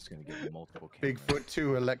 I'm just gonna get multiple cameras. Bigfoot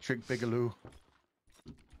 2, Electric Bigaloo.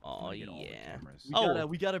 I'm Oh gonna get all the yeah. cameras.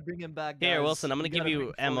 We gotta bring him back. Here, guys. Wilson, I'm gonna We give gotta you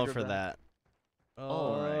bring ammo Fulgur for back. that.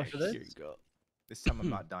 Alright. For here this? you go. This time I'm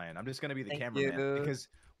not dying. I'm just gonna be the Thank cameraman you. because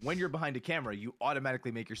when you're behind a camera, you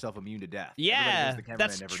automatically make yourself immune to death. Everybody Yeah, knows the cameraman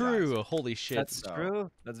that's never true. dies. Holy shit. That's So-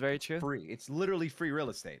 true. That's very true. Free. It's literally free real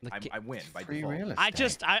estate. The I win by Free default. real I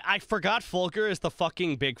estate. I forgot Fulgur is the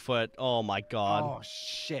fucking Bigfoot. Oh my god. Oh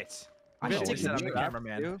shit! I We should have have to said I'm take the a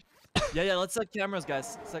cameraman. too. Yeah, let's set cameras,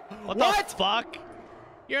 guys. It's like, What the fuck?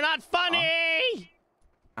 You're not funny!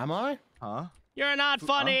 Am I? Huh? You're not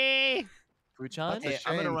funny! Fuchan? That's a Hey,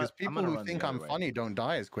 I'm gonna shame, run- because I'm people gonna who run the think other I'm way. funny don't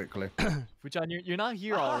die as quickly. Fuchan, you're not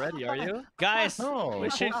here already, are you? Guys, No, we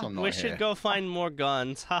of should course I'm not we should here. go find more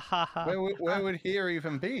guns. Ha ha ha. Where would here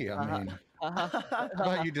even be? I mean, how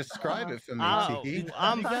about you describe it for me, Oh, Tiki?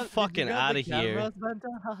 I'm fucking out of here.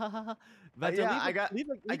 Venta, yeah, I got-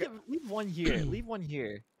 leave one here. Leave one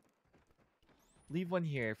here. Leave one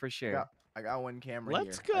here for sure. I got one camera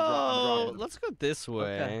Let's here. go. Let's go this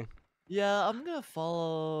way. Okay. Yeah, I'm gonna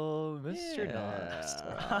follow Mr.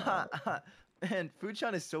 Yeah. Knox. Man,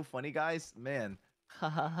 Fuchan is so funny, guys. Man.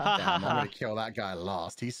 Damn, I'm gonna kill that guy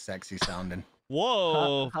last. He's sexy sounding.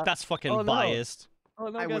 Whoa, that's fucking Oh, no. biased. Oh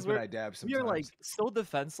no, I guys, whip and I dab we are like sometimes. so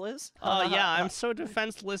defenseless. Oh yeah, I'm so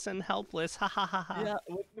defenseless and helpless. Ha ha ha ha. Yeah,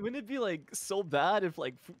 wouldn't it be like so bad if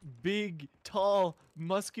like big, tall,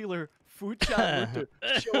 muscular Fuchan were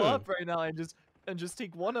to show up right now and just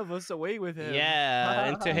take one of us away with him? Yeah,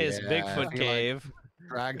 into his Yeah, I Bigfoot feel like- cave.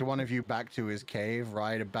 Dragged one of you back to his cave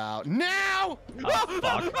right about now. Oh,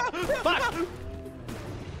 fuck. Fuck!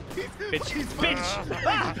 Bitch! Bitch!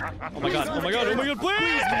 Ah! Oh my god, oh my god, oh my god,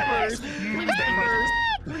 please!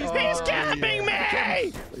 He's capping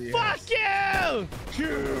me! Fuck you!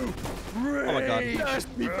 Oh my god. Yes,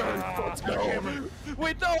 we better. Let's go.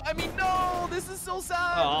 Wait, no, I mean, no, this is so sad.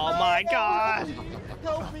 Oh No. my god!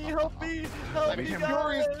 Help me, help me, help me,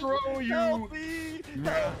 Furious guys. throw you. Help me,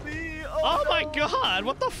 help me. Oh my no. god,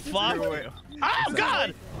 what the fuck? Wait, Oh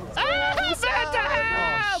god! Ah, Santa,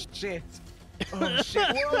 Oh help! shit! Oh shit!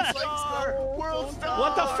 World star! World star!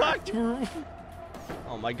 What the fuck?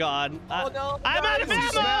 Oh my god. Oh no, I'm out of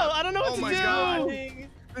guys. ammo! I don't know what Oh to my do! God.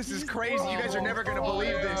 This is crazy. You guys are never gonna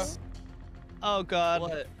believe this. Oh god.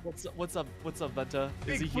 What? What's up, Venta?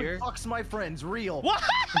 Is he Bigfoot here? fucks my friends. Real. What?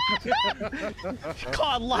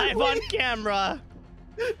 Caught live on camera.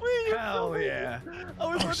 Wait, you're Hell filming. yeah. I was Oh,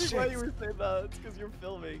 wondering why shit. you were saying that. It's because you're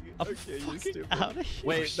filming. I'm Okay, you're fucking stupid. out of here.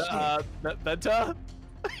 Wait, Venta?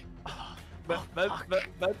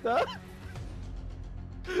 Venta?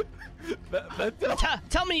 Venta?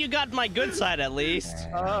 Tell me you got my good side at least.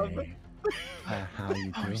 How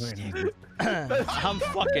you doing? I'm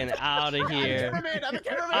fucking out of here.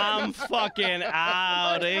 I'm fucking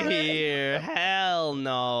out of here. Hell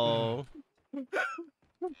no.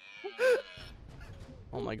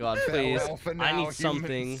 Oh my god, please. Farewell for I now, need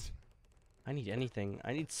something. humans. I need anything.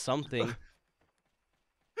 I need something.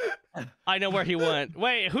 I know where he went.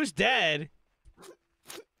 Wait, who's dead?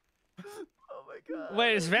 Oh my god.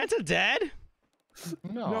 Wait, is Vanta dead?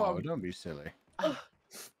 No, don't be silly. I'm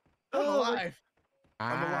alive.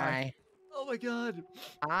 Hi. Oh my god.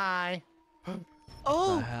 Hi. The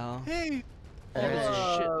Oh, hell? hey.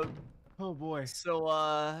 Oh, oh boy.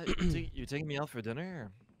 So, you taking me out for dinner?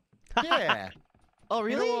 Yeah. Oh, You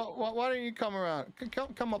really? know what? Why don't you come around?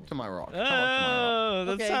 Come up to my rock. Come up to my Oh,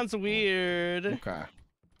 that Okay. sounds weird. rock. Okay.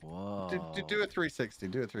 Whoa. Do a 360.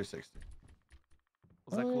 Do a 360.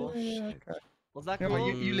 Was that cool? Yeah, okay. Was that Yeah, cool? well,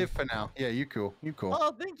 you live for now. Yeah, you cool. You cool.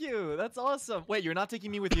 Oh, thank you. That's awesome. Wait, you're not taking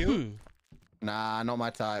me with you? Nah, not my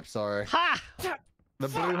type. Sorry. Ha! The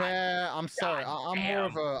blue hair. I'm sorry.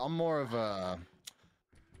 I'm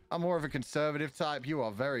more of a conservative type. You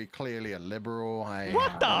are very clearly a liberal.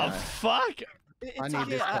 What the fuck? I need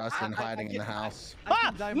this person hiding in the house.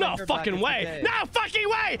 Ah! No fucking way! No fucking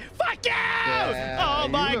way! Fuck you! Yeah, Oh you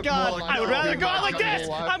my look god! more like I would a rather go out woman like than this! your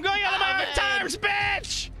wife. I'm going out on my own terms,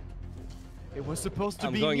 bitch! It was supposed to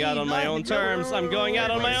I'm be going me, out on my not own you. terms. I'm going out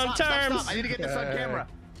on my own terms. I need to get this on camera.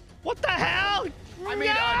 What the hell? I mean,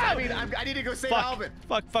 No! I need to go save Fuck. Alvin.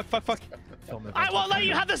 Fuck. I won't let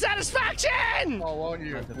you have the satisfaction! Oh, won't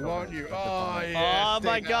you? Won't you? Oh, yeah. Oh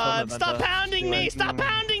my stay god, down. stop pounding me! Stop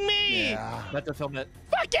pounding me! Yeah. Not to film it.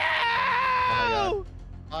 Fuck you!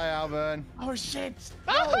 Hi, Alban. Oh shit.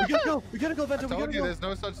 Oh, we gotta go. We gotta go, I Bento. We told gotta you go. there's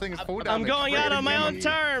no such thing as fall I'm damage. going out on my own Really?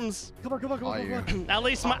 terms. Come on. Are you? At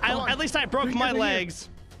least at least I broke my legs.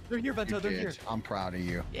 They're here, You Bento. They're here. did. I'm proud of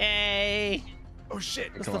you. Yay! Oh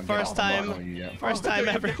shit. It's Come the on, get first off the bottom. time. Yeah. First time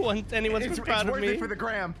anyone's been proud of worth it me. for the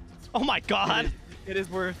gram. Oh my god. It is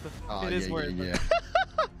worth. Oh, It is yeah, worth. yeah.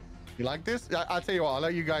 You like this? I'll tell you what. I'll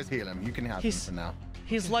let you guys heal him. You can have him He's- for now.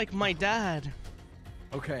 He's like my dad.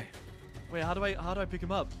 Okay. Wait, how do I pick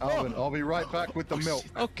him up? Alban, I'll be right back with the milk.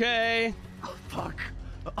 Okay. Fuck.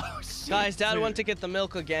 Oh shit. Guys, dad went to get the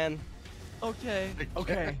milk again. Okay.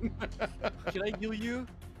 Okay. Can I heal you?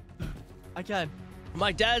 I can.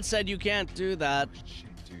 My dad said you can't do that. Shit,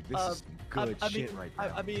 dude. This is good shit right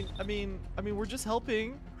now. I mean, we're just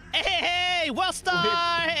helping. Hey, well star!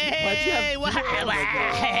 Hey, Why'd you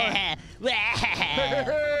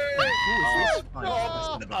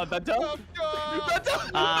Bento?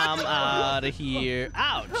 I'm out of here.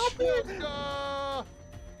 Ouch!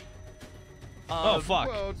 Oh fuck!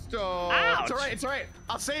 Ouch! It's alright.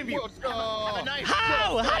 I'll save you. Have a nice.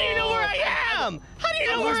 How? How do you know where I am? How do you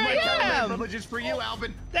know where I am? privileges for you,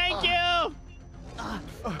 Alvin. Thank you. How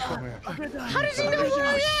does he know where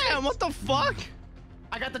I am? What the fuck?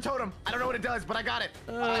 I got the totem. I don't know what it does, but I got it.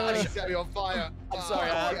 I set you on fire. I'm sorry,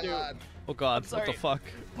 I have to. Oh god! What sorry. the fuck?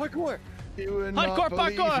 Parkour. You would Hardcore not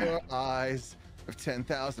believe parkour. your eyes of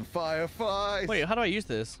 10,000 fireflies. Wait, how do I use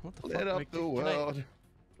this? What the lit fuck? up Wait, the can I- world.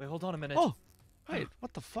 Wait, hold on a minute. Oh, wait,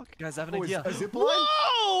 what the fuck? Guys, I have an idea. Whoa!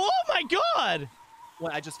 Oh my god!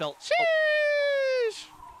 What? I just felt. Sheesh!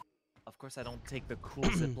 Of course, I don't take the cool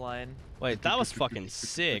zip line. Wait, that was fucking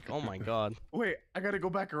sick. Oh my god. Wait, I gotta go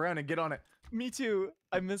back around and get on it. Me too.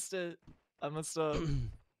 I missed it. I must.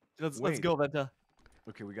 Let's Wait. go, Benta.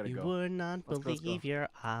 Okay, we gotta You go. would not Let's go. believe your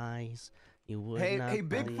eyes. You would Hey, not hey,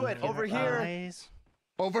 believe Bigfoot, your over here. eyes.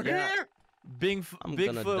 Over Yeah. here. I'm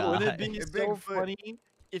gonna Bigfoot, wouldn't it die. be Hey, so Bigfoot. funny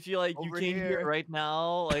if you you Over came here here. right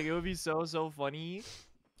now? Like it would be so funny.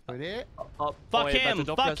 With it. Oh, Fuck wait, him! Benta,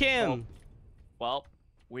 don't Fuck press- him! oh, well,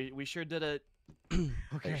 we sure did it.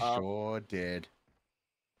 They Uh, sure did.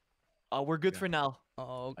 We're good Yeah. for now.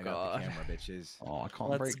 Oh I got god. the camera, bitches. Oh, I can't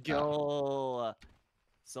Let's break that. go.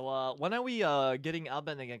 So when are we getting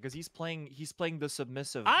Alban again? Because he's playing the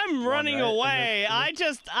submissive. I'm one, running right? away.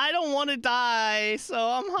 And I don't want to die, so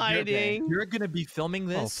I'm hiding. You're gonna be filming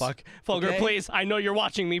this. Oh fuck, Fulgur, okay? please! I know you're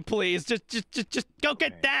watching me. Please, just go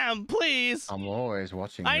get Okay. down, please. I'm always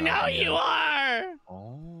watching. I know Alban. you are.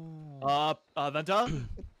 Oh. Venta.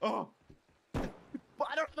 Oh. But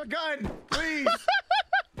I don't have a gun. Please.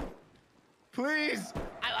 Please.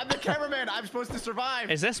 I'm the cameraman. I'm supposed to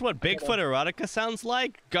survive. Is this what Bigfoot erotica sounds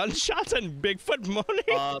like? Gunshots and Bigfoot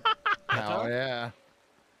moaning? Hell yeah.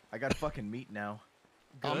 I got fucking meat now.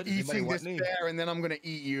 I'm Good. eating want this me? bear and then I'm gonna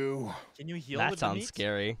eat you. Can you heal? That with the sounds meat?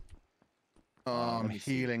 scary. I'm let me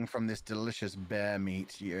see. healing from this delicious bear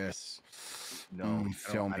meat. Yes. No,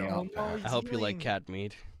 Fill me I don't up. want that. I hope you like healing. cat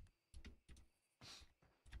meat.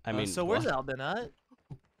 I mean, so where's what? Alban at?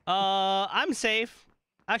 I'm safe.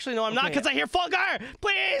 Actually, no, I'm not, because I hear Fulgar.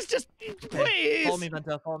 Please, just please. Follow me,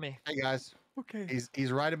 Venta. Follow me. Hey guys, Okay.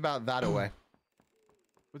 he's right about that away.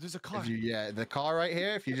 But there's a car. If you, yeah, the car right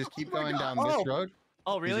here. If you just keep going down Oh. this road,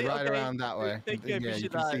 Oh, really? he's right Okay. around that way. Thank you. I Yeah, you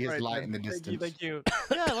appreciate can that. see his Right, light in the Thank distance. you.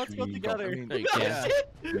 Yeah, let's go You together. got- No, you can't.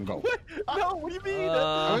 You can go. No, what do you mean? It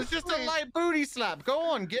was just a light booty slap. Go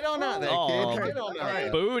on, get on out there, Oh. kid. Get on out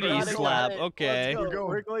there. Booty Got it, slap. got it. Okay. Let's go.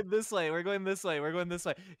 We're going this way. We're going this way. We're going this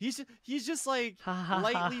way. He's just like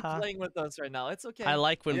lightly playing with us right now. It's okay. I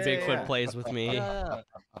like when Yeah, Bigfoot yeah. plays with me. Yeah.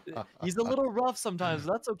 He's a little rough sometimes.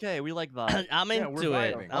 That's okay. We like that. I'm Yeah, we're into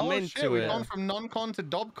it. vibing. I'm Oh, into shit, we've it. gone from non-con to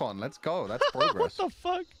dobcon. Let's go. That's What progress. the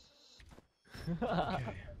fuck?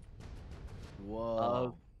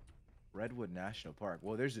 Whoa. Redwood National Park.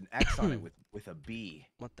 Well, there's an X on it with a B.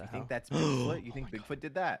 What the You hell? think that's Bigfoot? You think Bigfoot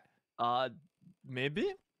did that?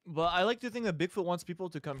 Maybe. But I like to think that Bigfoot wants people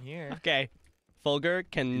to come here. Okay. Fulgur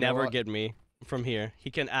can You know never what? get me from here. He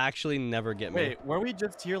can actually never get me. Wait, were we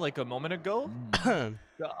just here like a moment ago?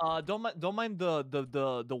 Don't mind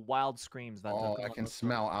the wild screams. That Oh, I can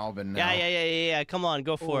smell Alban now. yeah. Come on,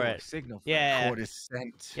 go for Ooh, it. Signal. fire. Yeah. Caught his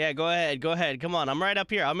scent. Yeah, go ahead. Come on, I'm right up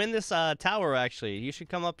here. I'm in this tower actually. You should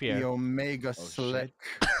come up The here. Omega Slick.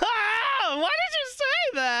 Ah, why did you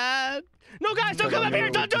say that? No, guys, don't come up here.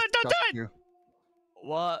 Don't do it. Don't do it.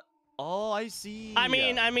 What? Oh, I see. I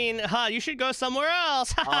mean, you should go somewhere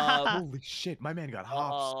else. Holy shit, my man got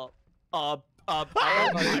hops.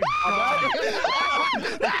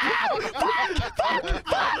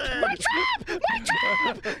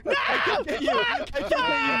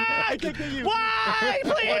 I can't get you. Why,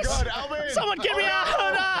 please? God, Alban! Someone get me out!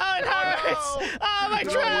 Oh, it hurts! Oh, my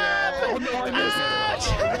trap!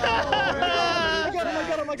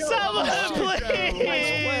 Someone,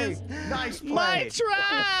 please! Nice play. My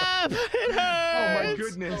trap! It hurts! Oh my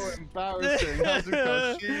goodness. So embarrassing.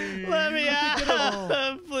 Hazukashi. Let me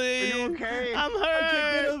out, please! Are you okay? I'm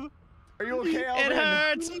hurt! Are you okay, Alban? It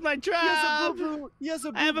hurts! My trap! He has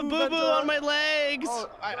a boo-boo. I have a boo-boo on my legs! Oh,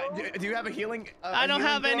 do you have a healing? I don't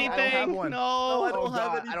have healing throw? I don't have anything! one. No! Oh, don't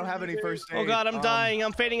have God, I don't have any first aid. Oh god, I'm Um, dying.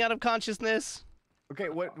 I'm fading out of consciousness. Okay,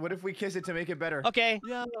 what if we kiss it to make it better? Okay.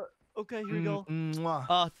 Yeah. Okay, here we go.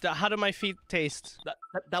 Mwah. How do my feet taste?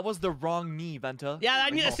 That was the wrong knee, Venta. Yeah, I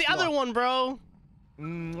need it's the other one, bro.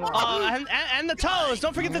 Mwah. And the toes.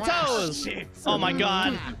 Don't forget the toes. Oh my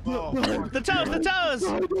god. The toes.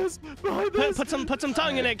 Put some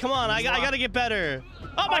tongue in it. Come on, I gotta get better.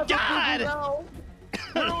 Oh my god.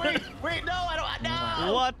 Wait, no, I don't.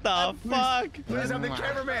 No. What the fuck? Please, I'm the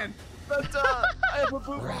cameraman. I have a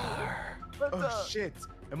boo-boo. Oh shit.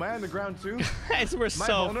 Am I on the ground too? Guys, we're Am I so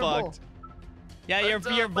vulnerable? fucked. Yeah,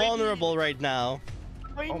 you're vulnerable right now.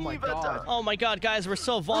 Oh my god. Oh my god, guys, we're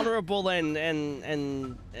so vulnerable and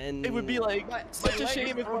It would be like such a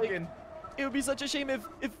shame if like, it would be such a shame if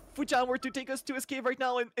Fuchan were to take us to his cave right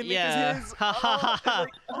now and make Yeah. us his. Ha ha ha ha.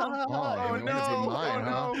 Oh, no. Mine,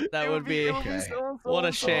 huh? That would be what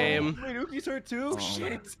a shame. Wait, Uki's hurt too? Oh,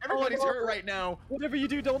 Shit. Everybody's hurt right now. Whatever you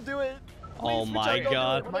do, don't do it. Oh Please, my Fuchan, don't do it.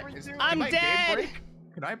 god. Whatever you do, I'm Am I game dead. break?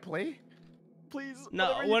 Can I play? please.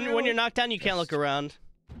 No, whatever you when do. you're knocked down, you can't look around.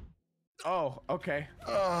 Oh, okay.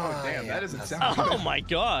 Oh, damn, that doesn't sound Oh good. my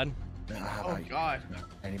god. Oh god.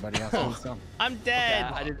 Anybody else want some? I'm dead.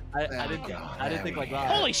 Yeah, I didn't think like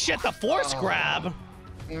that. Holy shit, the force grab.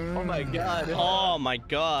 Oh my god. Oh my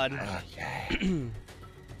god. Okay.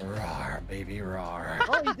 Roar, baby, roar.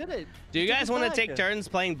 Oh, he did it. Do you guys want to back. take turns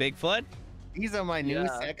playing Bigfoot? These are my new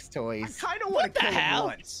Yeah. sex I toys. kind of want the to kill hell?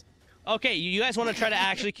 him once. Okay, you guys want to try to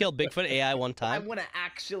actually kill Bigfoot AI one I time? want to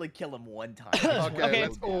actually kill him one time. Okay,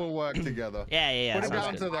 let's all work together. Yeah. Put it sounds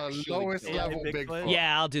down good. to the Actually lowest kill level Bigfoot? Bigfoot.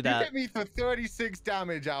 Yeah, I'll do You that. hit me for 36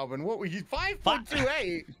 damage, Alban. What were you?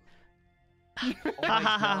 5'2". Oh my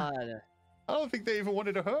god. I don't think they even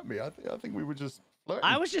wanted to hurt me. I think we were just flirting.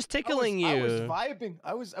 I was just tickling I was you. vibing.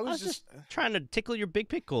 I was just trying to tickle your big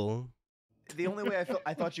pickle. The only way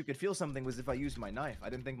I thought you could feel something was if I used my knife. I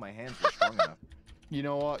didn't think my hands were strong enough. You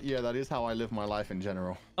know what? Yeah, that is how I live my life in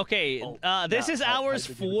general. Okay, Oh, this yeah, is I hours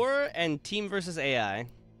think it is. 4 and team versus AI.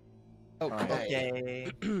 Okay.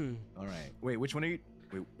 All right. Wait, which one are you?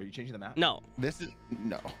 Wait, are you changing the map? No. This is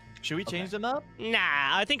no. Should we change them up? Nah,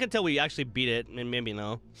 I think until we actually beat it, and maybe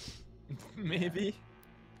no. Maybe.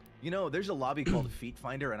 You know, there's a lobby called Feet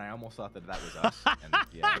Finder, and I almost thought that was us. And,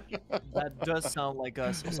 yeah. That does sound like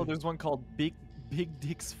us. Also, there's one called Big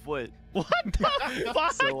Dick's Foot. What the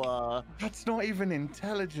fuck? So, That's not even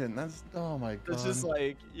intelligent. That's oh my god. it's just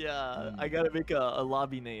like, yeah, I gotta make a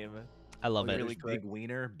lobby name. I love Oh, it. there's quick. Big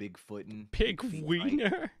Wiener, Big Footin'. Big Feet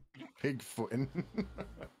wiener. Bigfootin'.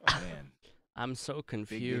 Man, I'm so Big Dick's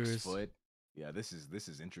confused. foot. Yeah, this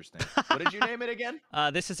is interesting. What did you name it again?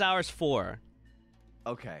 This is ours 4.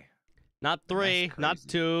 Okay. Not 3, not crazy.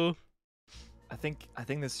 2. I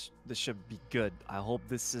think this should be good. I hope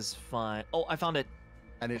this is fine. Oh, I found it.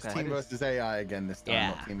 And it's Okay. team versus AI again this time, Yeah.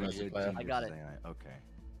 not team versus player. I got it. Okay.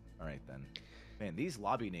 All right then. Man, these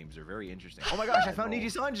lobby names are very interesting. Oh my gosh, I found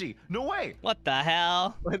NIJISANJI. No way. What the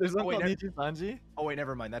hell? Wait, there's one wait, called never- NIJISANJI? Oh wait,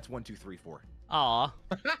 never mind. That's 1, 2, 3, 4. Aw.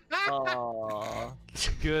 Oh,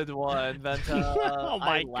 good one, Venta. Oh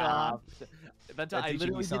my I God. laughed. Venta, That's I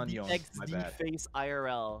literally did the Yawn, my XD bad. face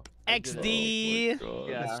IRL. I did it. XD.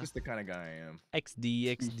 Yeah. That's just the kind of guy I am.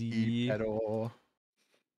 XD. XD. Pedal.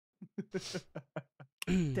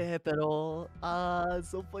 Pero,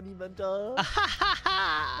 so funny, Venta.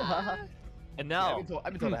 And Yeah, now,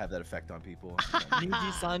 I've been told I have that effect on people.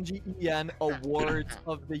 NIJISANJI EN Awards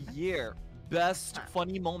of the Year. Best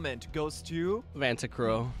funny moment goes to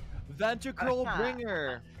Vantacrow. Ventacrow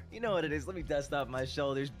Bringer. You know what it is? Let me dust off my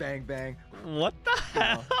shoulders. Bang, bang. What the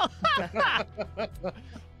hell?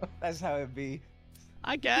 That's how it be.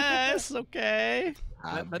 I guess. Okay.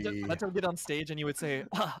 Happy. Venta would get on stage and you would say,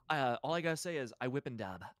 all I gotta say is, I whip and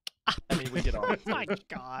dab. And then he would get on. Oh my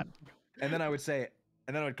God. And then I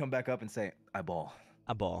would come back up and say, eyeball.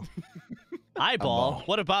 Eyeball. Eyeball.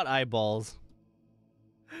 What about eyeballs?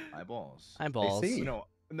 Eyeballs. Eyeballs. see.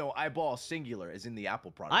 No, eyeball singular is in the Apple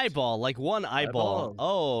product. Eyeball, like one eyeball. Eyeball.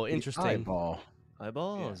 Oh, The interesting. Eyeball.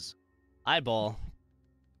 Eyeballs. Eyeball.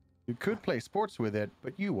 You could play sports with it,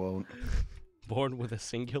 but you won't. Born with a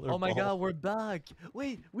singular Oh my ball. god, we're back.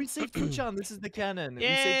 Wait, we saved Fuchan. This is the canon. We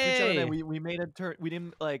saved Fuchan Yay! and we made it turn. We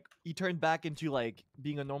didn't he turned back into like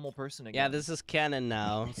being a normal person again. Yeah, this is canon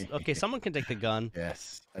now. Okay, someone can take the gun.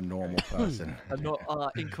 Yes, a normal person.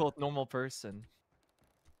 in quote normal person.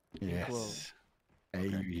 Yes. Hey,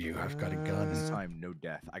 Okay. you, I've got a This gun. time, no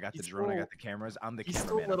death. I got the He's drone, I still- got the cameras, I'm the He's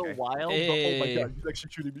still a cameraman, little okay? wild, but oh my Hey. god, he's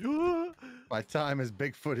actually shooting me. My time as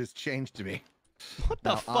Bigfoot has changed to me. What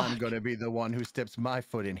the Now fuck? I'm gonna be the one who steps my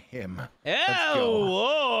foot in him. Ew! go.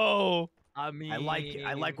 Whoa! I mean, I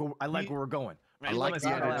like where we're going. I like let's the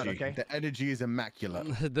settle down, energy. okay? The energy is immaculate.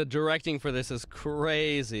 The directing for this is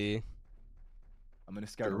crazy. I'm gonna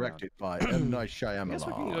scout around. Directed by M. Night I guess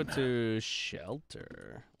we can go Shyamalan. to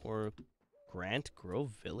Shelter or Grant Grove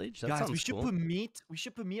Village. That guys, sounds we should cool. put meat. We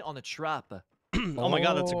should put meat on a trap. Oh my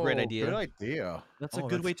god, that's a great Oh, idea. Good idea. That's a Oh,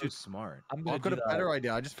 good way so to. smart. I'm Oh, gonna I've got do a that. better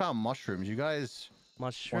idea. I just found mushrooms. You guys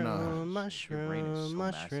Mushroom, Your brain is mushroom, so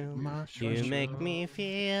massive, mushroom. dude. You make me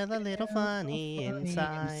feel a little funny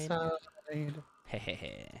inside.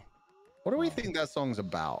 Hehehe. What do we think that song's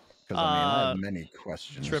about? Because I mean, I have many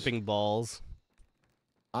questions. Tripping balls.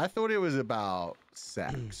 I thought it was about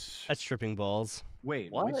sex. That's tripping balls.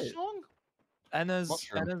 Wait, What? which song? Anna's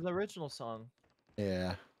Mushroom. original song.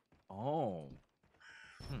 Yeah. Oh.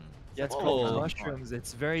 Yeah, it's Oh. called Mushrooms.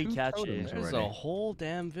 It's very Two catchy. totems There's already. a whole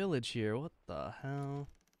damn village here. What the hell?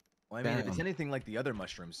 Well, I mean, if it's Damn. anything like the other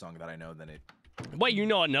mushroom song that I know, then it. Wait, you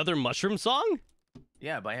know another mushroom song?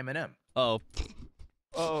 Yeah, by Eminem. Oh.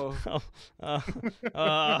 Oh. I'm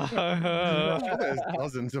sure there's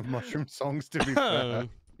dozens of mushroom songs to be fair.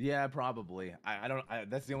 Yeah, probably. I don't.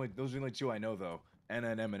 Those are the only two I know though. And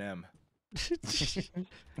an Eminem.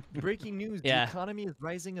 Breaking news: Yeah. the economy is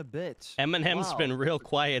rising a bit. Eminem's Wow. been real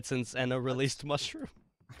quiet since Anna released Mushroom.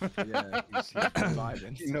 Yeah, he's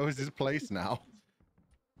vibing. He knows his place now.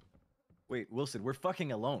 Wait, Wilson, we're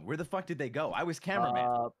fucking alone. Where the fuck did they go? I was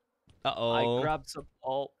cameraman. Uh-oh. I grabbed some.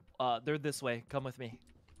 Oh, they're this way. Come with me.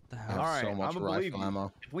 I have All right, so much I'ma believe rifle you.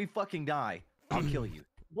 ammo. If we fucking die, I'll kill you.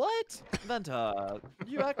 What, Venta?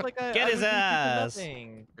 You act like I. Get I his would do ass.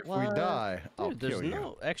 nothing. If What? we die, I'll Dude, there's kill you.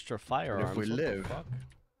 no extra firearms. we what the live, fuck?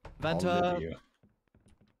 I'll Venta, live you.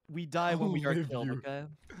 we die when we are live killed. you. Okay.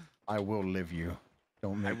 I will live you.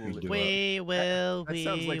 Don't make me will do live We will, that we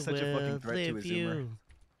sounds like such a fucking will threat to a live Zoomer. you.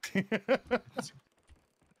 it.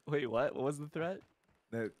 Wait, what? What was the threat?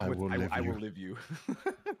 I will live I you. will live you.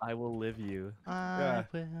 I will live you. I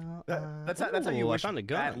will. That's how you Ooh, I wish found a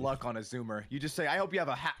bad gun. luck on a Zoomer. You just say, I hope you have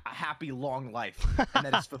a happy, long life, and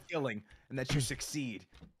that it's fulfilling, and that you succeed.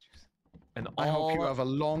 And I hope you all have a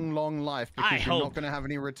long, long life because I you're hope. not going to have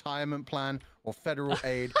any retirement plan or federal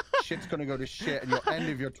aid. Shit's going to go to shit, and your end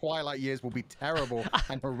of your twilight years will be terrible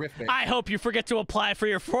and horrific. I hope you forget to apply for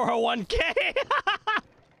your 401k.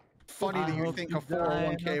 Funny I that you hope think you a die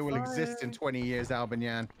in 401k a will exist in fire. 20 years,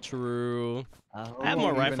 Alban. True. I I have hope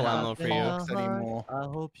more won't even rifle have ammo for Fox you. anymore. I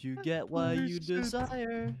hope you get what you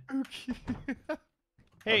desire. Here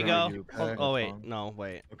you Okay. go. You Oh, pack. oh wait, no,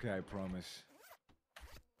 wait. Okay, I promise.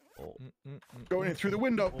 Going in through the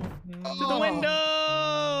window. To the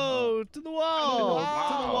window! To the walls!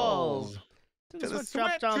 To the walls! To the sweat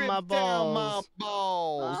sweat dropped on drip my down my balls.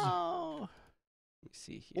 balls. Oh. Let me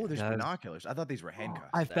see here. Oh, there's Guys. binoculars. I thought these were handcuffs.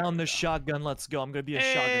 I There found we the go. shotgun. Let's go. I'm gonna be a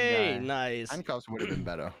Hey, shotgun guy. nice. Handcuffs would have been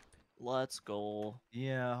better. Let's go.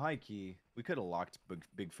 Yeah, high key. We could have locked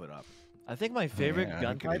Bigfoot up. I think my favorite yeah,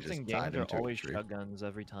 gun we could've types just in tied games him are to a always tree. shotguns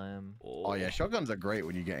every time. Oh yeah, shotguns are great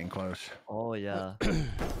when you get in close. Oh yeah.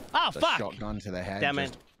 Oh The fuck! shotgun to the head. Damn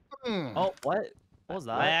just, it! Oh what? What was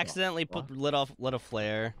that? I accidentally lit a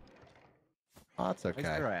flare. Oh, that's Why is okay.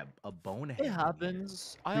 there a bonehead? It in here?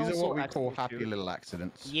 happens. I These are also what we call accidentally happy shoot. little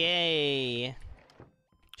accidents. Yay!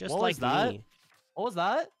 Just What like was that? me. What was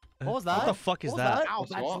that? What was that? What the fuck is What was that? Ow,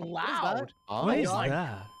 What's that's what? loud. Oh, What is God.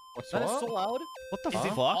 that? What's That is what? so loud. What the Is it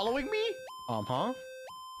fuck? following me? Huh?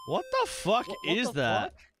 What the fuck What is the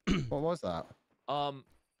that? What was that? fuck?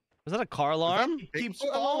 Was that a car alarm? He keeps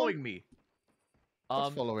Bigfoot following me.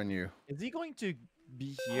 What's following you? Is he going to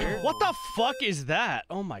be here? What the fuck is that?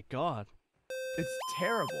 Oh my god. It's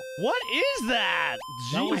terrible. What is that?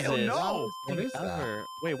 That was Jesus. the know. loudest What thing is that? ever.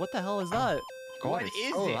 Wait, what the hell is that? God, What it's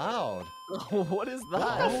is so it? loud. What is What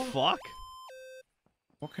that? the fuck?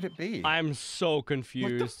 What could it be? I'm so What the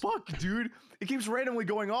confused. fuck, dude? It keeps randomly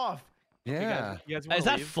going off. Yeah, You guys Is wanna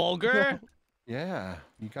that leave? Fulgur? yeah.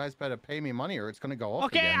 You guys better pay me money or it's gonna go off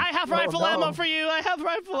Okay, again. I have No, rifle no. ammo for you. I have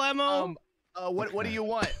rifle ammo. What do you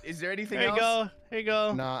want? Is there anything Here you else? go. Here you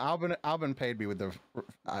go. No, Alban paid me with the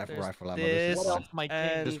There's rifle ammo. this. What else, my king?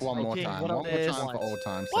 and Just one My more king, time. what One else more do you time for want? old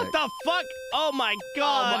time's What sake. the fuck? Oh my Oh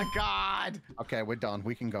god. my god! Okay, we're done.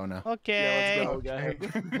 We can go now. Okay. Yeah,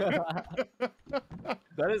 let's go, guys.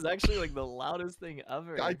 That is actually like the loudest thing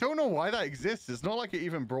ever. I don't know why that exists. It's not like it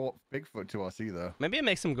even brought Bigfoot to us either. Maybe it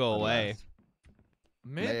makes him go away.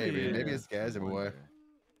 Maybe it scares him away.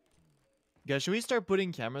 Guys, should we start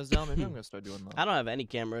putting cameras down? Maybe I'm gonna start doing that. I don't have any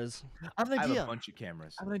cameras. I have an I have idea. a bunch of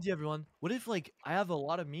cameras. I have an idea, everyone. What if like I have a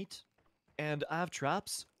lot of meat, and I have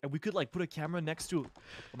traps, and we could like put a camera next to?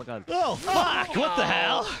 Oh my god. Oh fuck! What the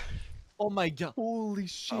hell? Oh my god. Holy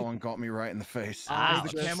shit! That one got me right in the face. Ow.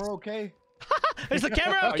 Is the camera okay? Is the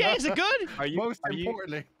camera okay? Is it good? Are you? Most are you,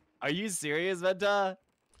 importantly, are you serious, Venta?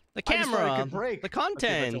 The I just thought it camera. could break. The Okay, Venta,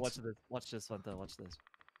 content. watch this. Watch this, Venta. Watch this.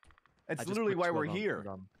 I That's just literally put why two we're of them. here. Hold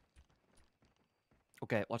on.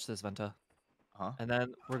 Okay, watch this, Venta. Huh? And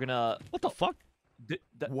then we're gonna. What the fuck?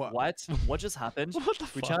 What? What just happened? What the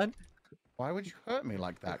fuck? Fuchan? why would you hurt me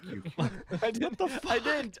like that, Q? I didn't. I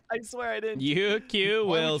didn't. I swear I didn't. You Q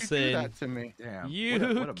Why would you do Wilson. that to me? Damn. You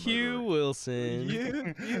what a Q murderer. Wilson.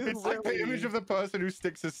 You It's like the image of the person who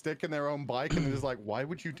sticks a stick in their own bike and is like, why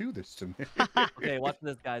would you do this to me? Okay, watch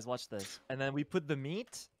this, guys. Watch this. And then we put the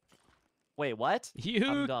meat. Wait, what? You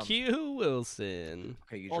I'm dumb. Q Wilson.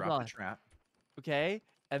 Okay, you Hold drop on. the trap. Okay,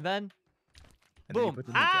 and then And then you Boom. put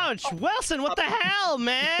the meat down. Ouch! Wilson, what the hell,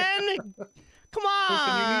 man? Come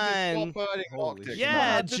Listen, you need to on! stop hurting Holy Noctyx, shit. Yeah,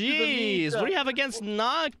 man. This is the meat. jeez. What do you have against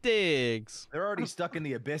Noctyx? They're already stuck in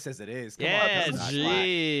the abyss as it is. Come on, Yeah, this is slack.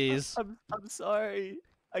 jeez. I'm sorry.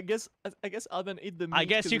 I guess Alban ate the meat. I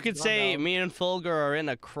guess 'cause you it's could run say out. me and Fulgur are in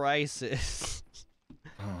a crisis.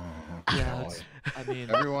 Oh, Yeah, God. I mean,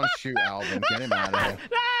 Everyone shoot Alban. Get him out of here.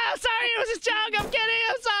 No, I'm sorry, it was a joke. I'm kidding.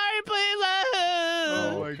 I'm sorry, please.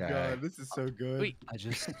 Oh my Okay. god, this is so good. Wait. I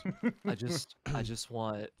just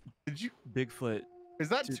want Did you? Bigfoot. Is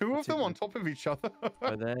that To- two of them to- on top of each other?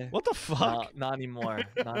 Are they? What the fuck? Not anymore.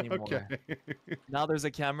 Not anymore. Okay. Now there's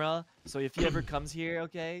a camera, so if he ever comes here,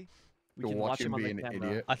 okay, we You'll can watch watch him him on be the an camera.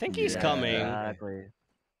 idiot. I think he's Yeah. coming. Exactly.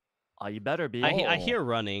 Oh, you better be. I Oh. hear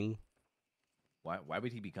running. Why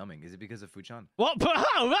would he be coming? Is it because of Fuchan? What? Whoa,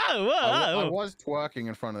 whoa, I whoa. was twerking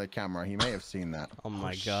in front of the camera. He may have seen that. Oh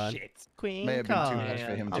my god. Shit. Queen May have been too card. much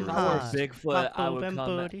for him Man, to if I'm I were hot. Bigfoot, I would Bum,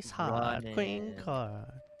 come booty's hot. Queen running. card.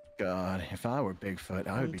 God, if I were Bigfoot,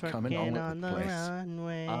 I would be coming all Twerking over the place.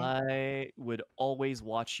 runway. I would always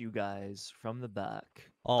watch you guys from the back.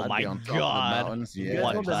 Oh I'd my be on top of the god. mountains, You yeah. guys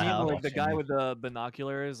What know the the meme hell? where, like the guy Watching with the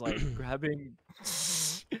binoculars, like grabbing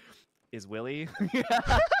is Willie.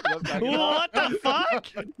 What the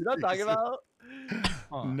fuck? You know what I'm talking about?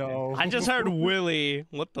 No. I just heard Willy.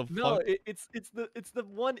 What the No, fuck? it's the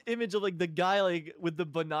one image of like the guy like with the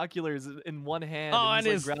binoculars in one hand. Oh, and and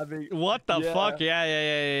he's like, grabbing What the Yeah. fuck?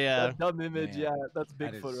 Yeah. that dumb image. Man, Yeah, that's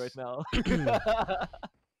that Bigfoot is- right now.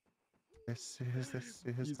 This is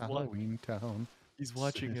He's Halloween Town. He's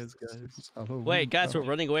watching us, This guys. is Halloween Wait, guys, we're Town.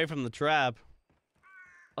 running away from the trap.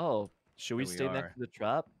 Oh, should we Here we stay are. next to the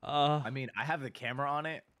trap? I mean, I have the camera on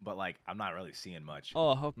it, but like, I'm not really seeing much.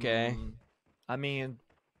 Oh, okay. I mean,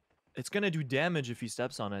 it's gonna do damage if he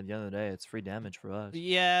steps on it. At the end of the day, it's free damage for us.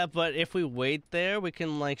 Yeah, but if we wait there, we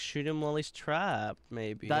can like shoot him while he's trapped,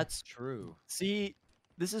 maybe. That's True. see,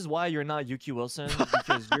 This is why you're not Yuki Wilson,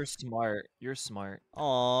 because you're smart. You're smart.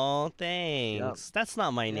 Oh, thanks. That's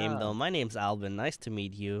not my name Yeah. though. My name's Alban. Nice to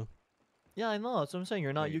meet you. Yeah, I know. That's what I'm saying.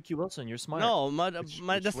 You're not Wait. Yuki Wilson. You're smart. No, Which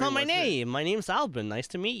that's way not my was it? name. My name's Alban. Nice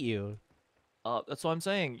to meet you. That's what I'm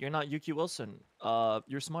saying. You're not Yuki Wilson.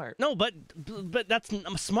 You're smart. No, but that's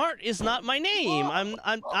smart is not my name.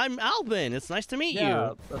 I'm Alban. It's nice to meet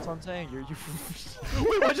Yeah, you. that's what I'm saying. You're.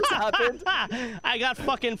 Wait, what just happened? I got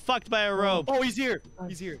fucking fucked by a rope. Oh, he's here.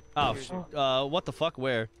 He's here. Oh, He's here. what the fuck?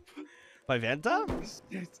 Where? By Vanta?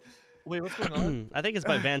 Wait, what's going on? I think it's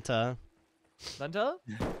by Vanta. Venta?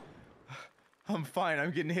 I'm fine.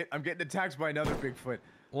 I'm getting hit. I'm getting attacked by another Bigfoot.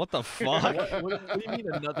 What the fuck? What do you mean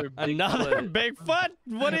another big Another foot? Bigfoot?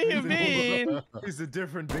 What do you mean? He's a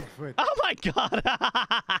different Bigfoot. Oh my god!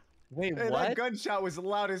 Wait, Hey, that what? gunshot was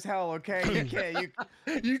loud as hell. Okay, you can't.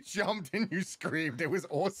 You jumped and you screamed. It was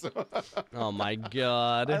awesome. Oh my I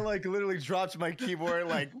god! like literally dropped my keyboard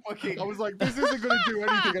like fucking. I was like, this isn't gonna do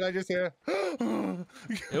anything, and I just hear.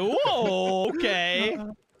 Whoa! Okay.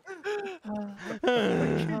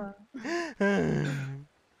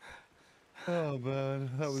 Oh man,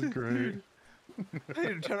 that was great. I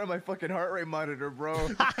had to turn on my fucking heart rate monitor, bro.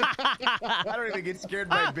 I don't even get scared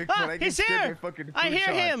by Bigfoot. I get He's scared here! by fucking. I hear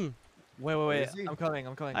Food him! Wait. Is he? I'm coming.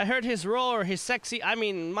 I heard his roar, his sexy,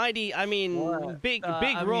 mighty, What? big I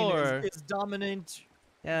mean, roar. it's dominant.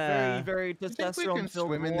 Yeah. Very You think we can testosterone-filled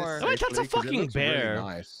swim in this roar. Wait, that's a safely? 'Cause it fucking looks really bear.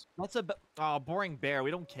 nice. That's a boring bear.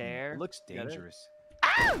 We don't care. It looks Get it? dangerous.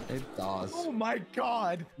 It does. Oh my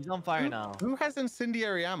god. He's on fire now. Who has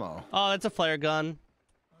incendiary ammo? Oh, that's a flare gun.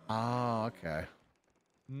 Oh, okay.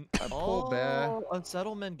 Oh, poor bear. a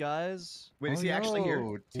settlement, guys. Wait, is he actually here?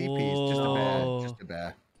 Oh, TP's just a bear. Whoa. Just a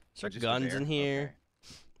bear. Is there Just a guns bear? in here?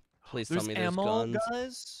 Okay. Please There's tell me there's ammo, guns.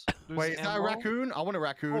 guys. There's Wait, is that a ammo. raccoon? I want a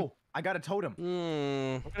raccoon. Oh, I got a totem. Hmm.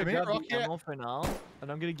 I'm Come gonna here, grab the Rocket. ammo for now,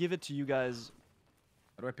 and I'm gonna give it to you guys.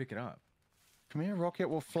 How do I pick it up? Come here, Rocket.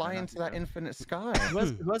 We'll fly not into do that that? infinite sky.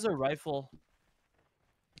 Who has a rifle?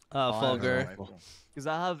 Fulgur. Rifle. Because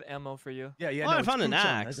I have ammo for you. Yeah, Oh, I it's found an Kuchan.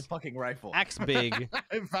 axe. That's a fucking rifle. Axe big.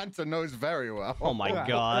 Vanta knows very well. Oh my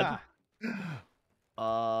god.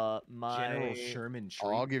 My. General Sherman tree.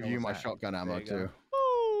 I'll give What you was my that? shotgun ammo There you go. too.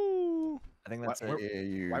 Woo. I think that's What- it. Here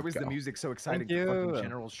you Why was the go. music so exciting? Thank for fucking you.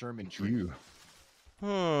 General Sherman tree. You. Hmm.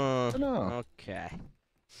 No. Okay.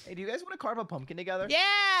 Hey, do you guys want to carve a pumpkin together? Yeah,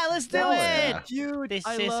 let's do Hell it. yeah. Cute. This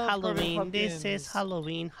I is love carving Halloween. This is pumpkins.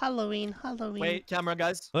 Halloween. Halloween. Halloween. Wait, camera,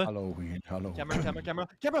 guys. Huh? Halloween. Halloween.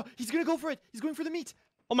 Camera. He's gonna go for it. He's going for the meat.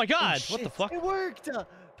 Oh my god. What the shit. fuck? It worked.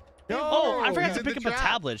 Oh, I No, forgot he's to in pick the up a trap.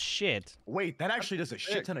 tablet. Shit. Wait, that actually does a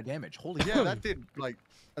shit ton of damage. Holy Yeah, that did like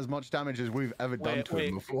as much damage as we've ever done Wait, to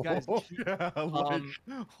him before. guys, yeah, like,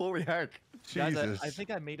 holy heck. guys, Jesus. I think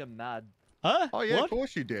I made him mad. Huh? Oh yeah, What? of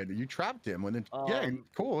course you did. You trapped him when yeah,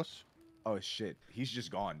 of course. Oh shit, he's just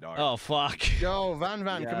gone, dog. Oh fuck. Yo, Van,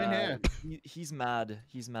 come in here. He's mad.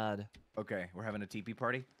 He's mad. Okay, we're having a TP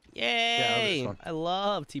party. Yay! fun. I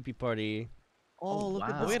love TP party. Oh, look at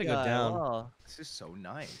wow. this We gotta go guy. down. Oh, This is so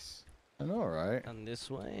nice. I know, right? Down this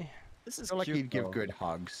way. this I is feel like cute. he'd give though. good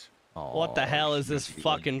hugs. What the Aw, hell is this sweetie.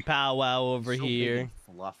 fucking powwow over So big here? and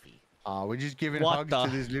fluffy. We're just giving What hugs the- to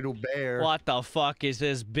this little bear. What the fuck is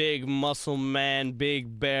this big muscle man,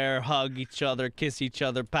 big bear, hug each other, kiss each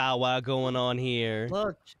other powwow going on here?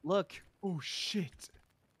 Look. Oh shit.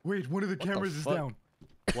 Wait, one of the the cameras is fuck? down.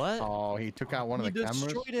 What? Oh, he took out one he of the cameras.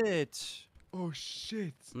 destroyed it. Oh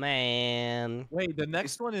shit. Man. Wait, the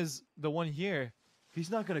next one is the one here. He's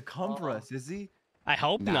not gonna come for Oh. us, is he? I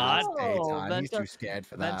hope Nah, not. it's daytime. He's Venta- too scared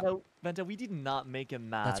for that. Venta, we did not make him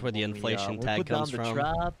mad. That's where the when we, inflation we tag put down comes the from.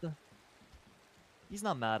 Trap. He's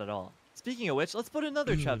not mad at all. Speaking of which, let's put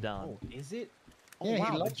another trap down. Oh, is it? Oh Yeah, he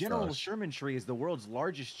wow, the loves General those. Sherman tree is the world's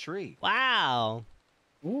largest tree. Wow.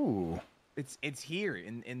 Ooh. It's here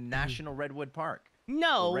in National Redwood Park.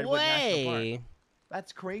 No Redwood National Park. way.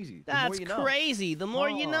 That's crazy. The more That's you know. crazy. The more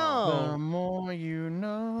you The know. more you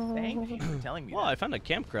know. Thank you for telling me Whoa, I that. found a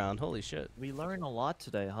campground. Holy shit. We learned a lot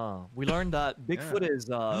today, huh? We learned that Bigfoot is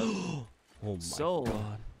Oh my So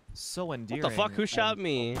god. so endearing. What the fuck? Who shot and-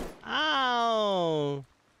 me? Ow.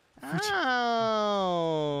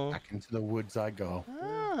 Ow. Back into the woods I go.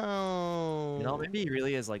 Ow. You know, maybe he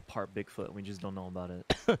really is like part Bigfoot. And we just don't know about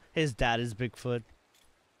it. His dad is Bigfoot.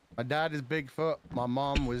 My dad is Bigfoot. My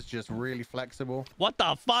mom was just really flexible. What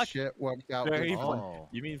the fuck? Shit worked out. Very good. Oh.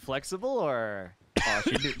 You mean flexible or? Oh,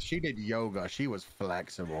 she did yoga. She was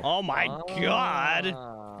flexible. Oh my god.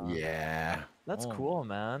 Ah, Yeah. That's Oh. cool,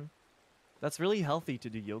 man. That's really healthy to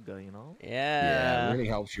do yoga, you know? Yeah, Yeah. it really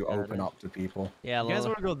helps you Yeah, it open is. up to people. Yeah, You guys little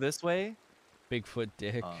want to go this way? Bigfoot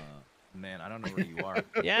dick. Man, I don't know where you are.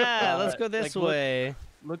 Yeah, let's go like, this look- way.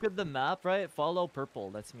 Look at the map, right? Follow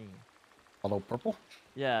purple. That's me. Hello, purple.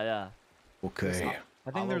 Yeah, yeah. Okay.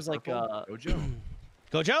 I think there's like Gojo.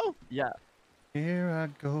 Gojo? yeah. Here I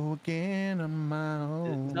go again on my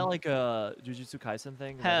own. Is that like a Jujutsu Kaisen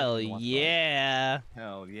thing? 'Cause I Hell haven't watched that. yeah.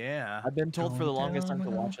 Hell yeah. I've been told for the longest time to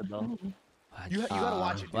watch it though. You gotta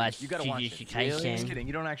watch it, dude. Watch You gotta watch it. Jujutsu Just Kaisen. kidding.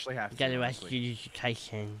 You don't actually have to. Gotta watch honestly. Jujutsu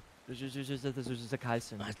Kaisen. Jujutsu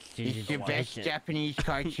Kaisen. Watch It's the Jujutsu best Kaisen. Japanese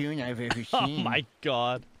cartoon I've ever Oh seen. my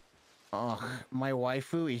god. Oh, my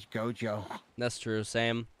waifu is Gojo. That's true,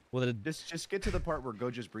 Sam. With a Just get to the part where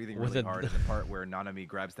Gojo's breathing With really a- hard, and the part where Nanami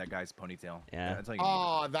grabs that guy's ponytail. Yeah. That's all you need.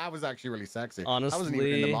 Oh, that was actually really sexy. That wasn't even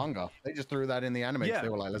in Honestly- the manga. They just threw that in the anime. Yeah. They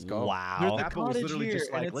were like, let's go. wow. the Apple was cottage literally just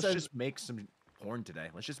here, and like, it let's says- just make some porn today.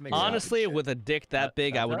 Let's just make. some Honestly, stupid with a dick that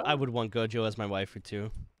big, I that- would want Gojo as my waifu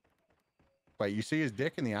too. Wait, you see his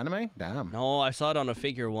dick in the anime? Damn. No, I saw it on a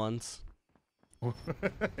figure once. what?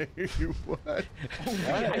 shit.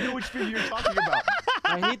 I know which figure you're talking about.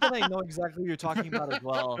 I hate that I know exactly what you're talking about as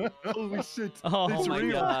well. Holy shit! Oh it's my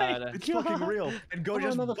real. God. It's fucking real. And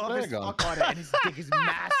Gojo's another buff as flag on. fuck on it, and his dick is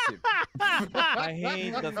massive. I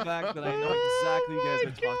hate the fact that I know exactly what you guys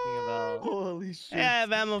are talking about. Holy shit! Hey, I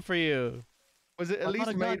have ammo for you. Was it at I least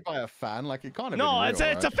thought I made by a fan? Like it can't have No, been it's real,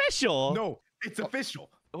 it's right? official. No, it's official.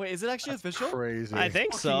 Wait, is it actually official? Crazy. I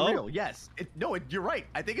think Fucking so. real. Yes. You're right.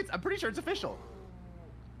 I'm pretty sure it's official.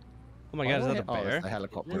 Oh my god, is that a Oh, it's bear? the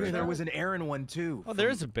helicopter. There, isn't it? was an Aaron one too. Oh, there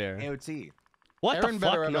is a bear. AOT. What Aaron the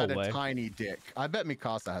better fuck? have No had way. a tiny dick. I bet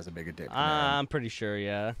Mikasa has a bigger dick. Than Aaron. I'm pretty sure,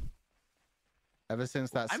 yeah. Ever since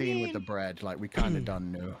that I scene with the mean- bread, like we kind of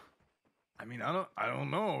done knew. I mean, I don't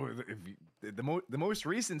know. If you, the most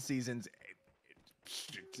recent seasons,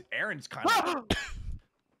 Aaron's kind of.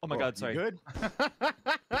 Oh my god, sorry. Good.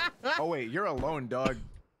 Oh wait, you're alone, dog.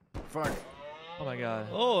 Fuck. Oh my god.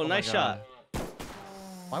 Oh, my nice God. shot.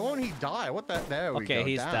 Why won't he die? What that? There we Okay, go.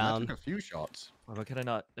 he's Damn, down. That took a few shots. Oh, but can I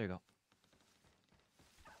not? There you go.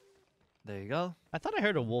 There you go. I thought I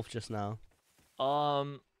heard a wolf just now.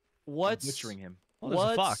 What's Butchering him. Oh, there's a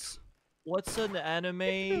What's- fox. what's an anime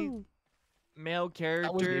male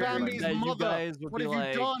That was character Bambi's that you mother. guys would What be have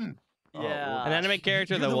like? you done? Yeah, An anime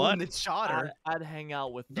character You're that the what? one that shot her. I'd hang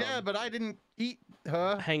out with them. Yeah, but I didn't eat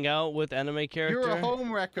her. Hang out with anime character? You're a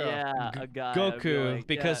home wrecker. yeah, a guy. I'd be Goku, like,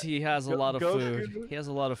 because yeah, he has a lot of Goku. food. He has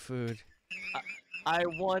a lot of food. I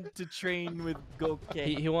want to train with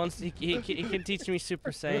Goku. He wants. He can teach me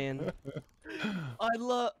Super Saiyan.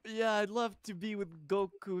 I'd love to be with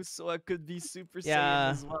Goku so I could be Super Yeah,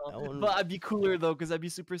 Saiyan as well. I wouldn't- But I'd be cooler though, because I'd be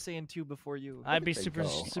Super Saiyan 2 before you. I'd be They Super go.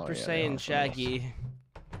 Super Oh, yeah, they Saiyan are. Shaggy.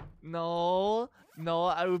 No,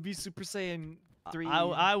 I would be Super Saiyan 3.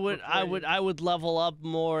 I before would level up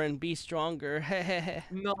more and be stronger.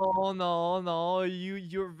 you. No.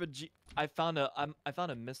 You're Vegeta. I found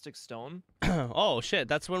a mystic stone. Oh shit!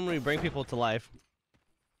 That's when we bring people to life.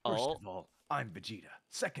 First Oh, of all, I'm Vegeta.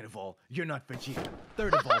 Second of all, you're not Vegeta.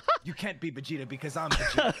 Third of all, you can't be Vegeta because I'm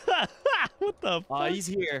Vegeta. What the fuck? he's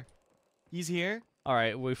here. He's here. All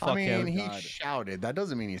right, we fuck I mean, him. he God. shouted. That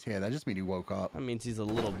doesn't mean he's here. That just means he woke up. That means he's a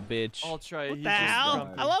little bitch. I'll try. What He's the just hell?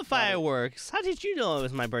 grumpy. I love Got it. fireworks. How did you know it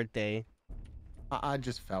was my birthday? I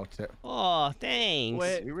just felt it. Oh, thanks.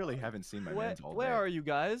 Wait, We really haven't seen my man all day. where are you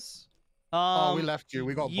guys? Oh, we left you.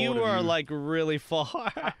 We got You bored of are you. like really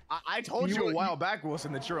far. I told You you were- a while back,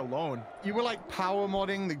 Wilson, that you're alone. You were like power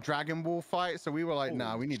modding the Dragon Ball fight, so we were like,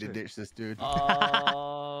 nah, Holy we need to shit. ditch this dude.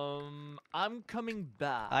 I'm coming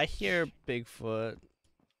back. I hear Bigfoot.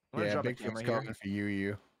 I'm gonna yeah, drop a Bigfoot's camera coming here. for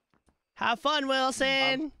you. Have fun,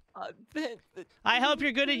 Wilson. I hope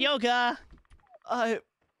you're good at yoga. Guys,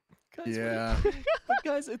 Yeah. but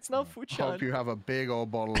guys, it's not Hope Fuchan. you have a big old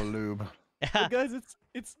bottle of lube. But guys, it's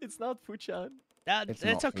not Fuchan. It's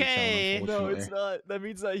not Fuchan, okay. unfortunately. No, it's not. That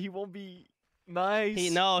means that he won't be nice.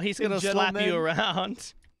 He's gonna slap you gentleman.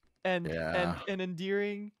 around. and Yeah. and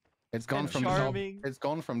endearing It's gone and from charming it's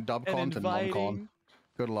gone from and dubcon to nomcon. inviting.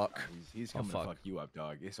 Good luck. He's Oh, coming fuck. to fuck you up,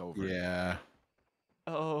 dog. It's over. Yeah.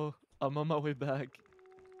 Oh, I'm on my way back.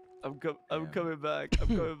 I'm Yeah. coming back. I'm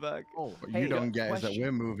coming back. Oh, What hey, you don't get is that question.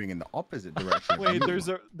 we're moving in the opposite direction. Wait,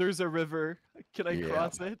 there's a river. Can I Yeah.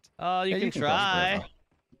 cross it? Oh, you Yeah, can can cross the try. river.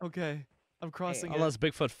 Okay, I'm crossing it. Unless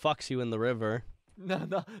Bigfoot fucks you in the river. No,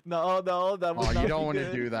 that would Oh, not you don't be want to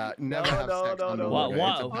good. do that. Never No, have no, sex no, no. underwater.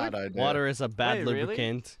 What- It's a what- bad idea. Water is a bad Wait, really?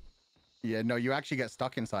 lubricant. Yeah, no, you actually get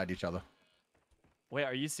stuck inside each other. Wait,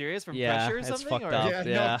 are you serious? From Yeah, pressure or it's something? fucked or? up. Yeah,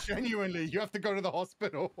 yeah. no, genuinely, you have to go to the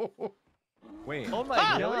hospital. Wait. Oh my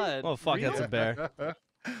Ah! god. Oh fuck, that's a bear.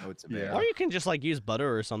 Oh, it's a bear. Yeah. Or you can just like use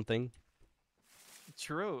butter or something.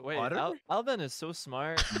 True. Wait, Butter? Alban is so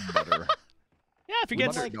smart. Butter. Yeah, if you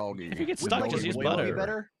get Butter doggy. if you get Would stuck, like just use oil be butter.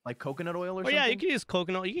 better? Like coconut oil or Oh something? yeah, you can use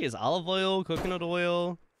coconut. You can use olive oil, coconut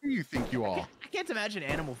oil. Who do you think you are? I can't imagine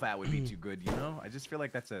animal fat would be too good, you know? I just feel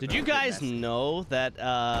like that's a. Did that's you a bit guys messy. know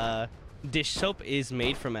that dish soap is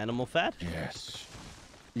made from animal fat? Yes.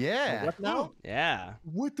 Yeah. What now? Yeah.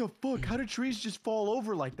 What the fuck? How do trees just fall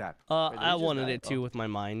over like that? I wanted it too with my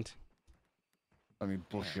mind. Let me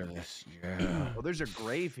butcher this. Yeah. Oh, there's a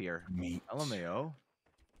grave here. Meat. LMAO.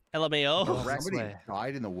 LMAO. Somebody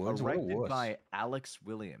died in the woods. What a Erected wuss. by Alex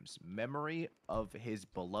Williams. Memory of his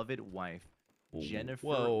beloved wife, Jennifer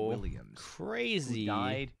Whoa. Williams. Crazy. Who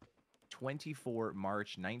died 24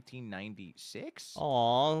 March 1996?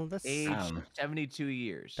 Aw, that's Age Damn. 72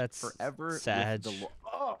 years. That's forever with sad. the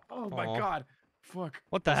oh my Aw. god. Fuck.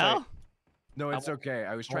 what the Sorry. hell? No, it's okay.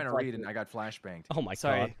 I was trying to read and I got flashbanged. Oh my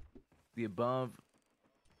Sorry. god.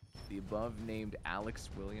 The above named Alex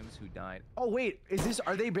Williams who died. Oh wait,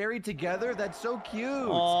 are they buried together? That's so cute.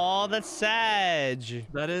 Oh, that's sad.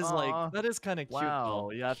 That is Aw. like that is kind of cute Wow.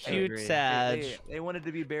 though. You have to Cute agree. sad. They wanted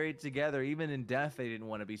to be buried together. Even in death, they didn't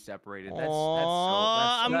want to be separated.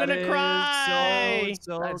 Aw, I'm That's gonna cry.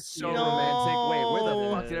 so No. romantic. Wait, where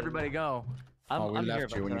the fuck did everybody go? I'm, Oh, we I'm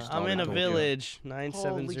left here, you when you Vanta. started. I'm in a Tokyo. village.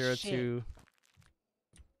 9702.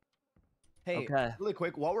 Hey, Okay. really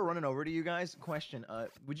quick, while we're running over to you guys, question: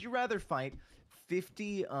 would you rather fight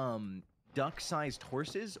 50 duck-sized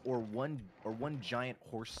horses or one giant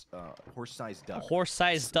horse-sized A duck?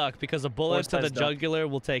 horse-sized duck, because a bullet to the Horse-sized duck. jugular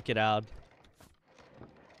will take it out.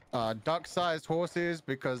 Duck-sized horses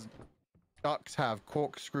because ducks have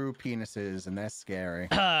corkscrew penises and they're scary.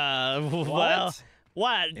 Well,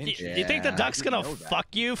 what? Do you think the Yeah, duck's I didn't gonna know that. fuck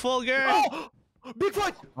you, Fulgur? Oh!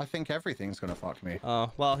 Bigfoot! I think everything's gonna fuck me.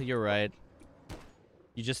 Oh, well, you're right.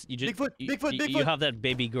 You just, Bigfoot, you, Bigfoot, you Bigfoot. have that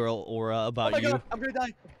baby girl aura Oh about my you. god, I'm gonna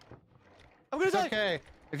die. I'm gonna It's die. okay.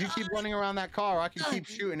 If you keep running around that car, I can keep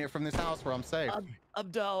shooting it from this house where I'm safe.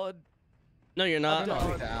 I'm down. No, you're not. down.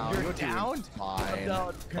 You're down. You're You're doing down? fine. I'm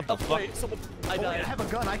down. What the fuck? Wait, someone. I Oh, wait, I died. have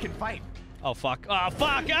a gun. I can fight. Oh fuck! Oh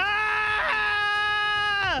fuck!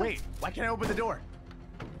 Ah! Wait, why can't I open the door?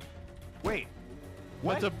 Wait.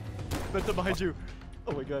 What? Vanta behind you.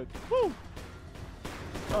 Oh my god. Woo.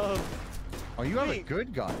 Oh, you have a Wait.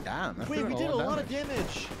 good gun. Damn. That's Wait, doing we did a lot of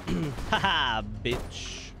damage. damage. Haha,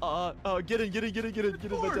 bitch. Get in,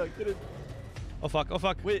 Vanta, get in. Oh fuck! Oh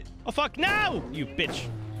fuck! Wait. Oh fuck! No! You bitch!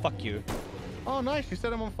 Fuck you. Oh, nice. You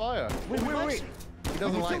set him on fire. Wait. He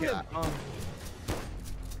doesn't like that.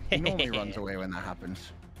 He normally runs away when that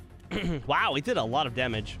happens. Wow, he did a lot of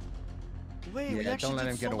damage. Wait, we Yeah, actually don't let did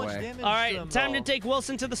him get so much away. damage. All right, to them, time to though. take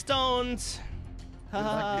Wilson to the stones. Yay.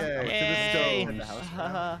 Yay. In the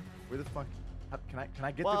house. Where the fuck? Can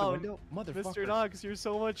I get Wow, through the window? Motherfucker. Mr. Knox, you're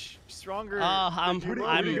so much stronger. I'm than you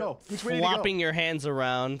where'd he I'm go? Which way did he go? flopping your hands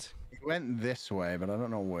around. He went this way, but I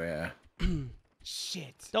don't know where.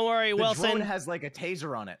 Shit. Don't worry, The Wilson. drone has like a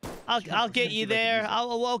taser on it. I'll get you See if I can there.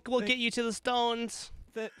 use it. We'll get you to the stones.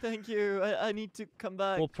 Thank you. I need to come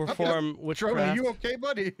back. We'll perform Drone, are witchcraft. you okay,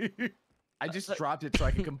 buddy? I just dropped it so I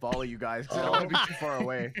can come follow you guys. 'Cause I don't want to be too far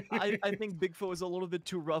away. I think Bigfoot was a little bit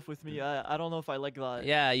too rough with me. I don't know if I like that.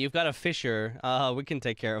 Yeah, you've got a fissure. We can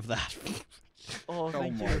take care of that. Oh, Oh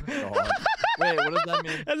thank my you. god. Wait, what does that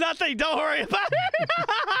mean? Nothing. Don't worry about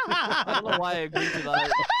I don't know it. why I agreed to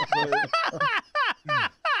that.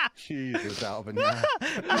 Jesus, Alban. Yeah.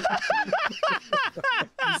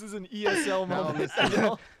 This is an ESL Now moment. this is-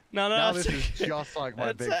 No, Now no. this is just like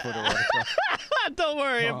my That's- Bigfoot erotica. Don't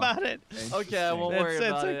worry Huh. about it. Okay, I won't worry It's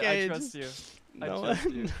about okay, it. I trust you. I No, trust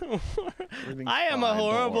you. Everything's I am a fine, don't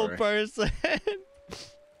horrible worry. person.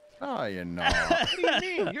 No, you're not. What do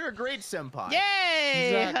you mean? You're a great senpai.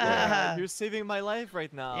 Yay! Exactly. You're saving my life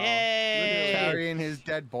right now. Yay! Carrying his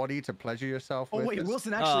dead body to pleasure yourself Oh with. wait, is-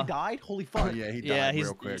 Wilson actually Oh. died? Holy Oh fuck. yeah, he died Yeah,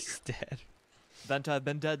 real quick. he's dead. Vanta, I've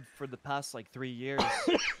been dead for the past like 3 years.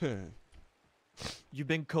 You've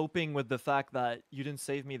been coping with the fact that you didn't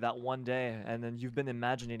save me that one day, and then you've been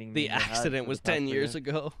imagining me The in your head accident for was the past 10 3 years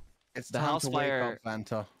ago. It's The time house to fire- wake up,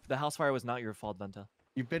 Vanta. The house fire was not your fault, Vanta.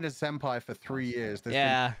 You've been a senpai for 3 years. There's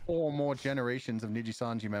Yeah. been 4 more generations of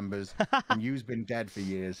NIJISANJI members, and you've been dead for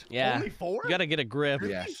years. Yeah. Only 4? You gotta get a grip.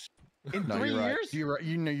 Yes. In No, 3 you're right. years? You're right.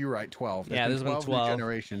 You know, you're right. 12. Yeah, there's been 12 new 12.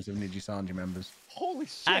 generations of NIJISANJI members. Holy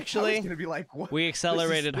shit. Actually, I was gonna be like, what? We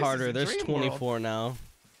accelerated this is harder. a There's dream 24 now.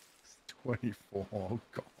 24. Oh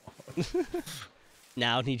god.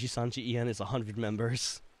 Now Nijisanji EN is 100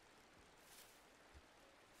 members.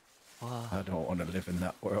 Wow. I don't want to live in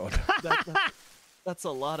that world. That's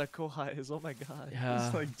a lot of kohais. Oh my god. Yeah.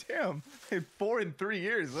 It's like, damn. 4 in 3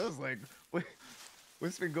 years. I was like,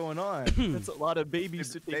 what's been going on? That's a lot of babies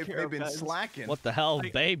to take care They've of, been guys. slacking. What the hell, I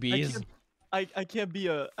babies? I can't be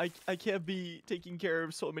I can't be taking care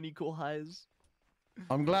of so many cool highs.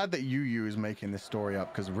 I'm glad that Yu is making this story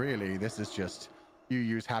up because really, this is just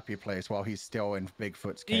Yu's happy place while he's still in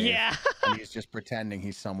Bigfoot's cave. Yeah. And he's just pretending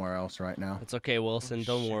he's somewhere else right now. It's okay, Wilson.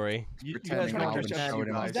 Don't worry. You Pretending guys don't Alvin understand. showed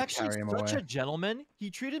him how He's to actually carry him such away. a gentleman. He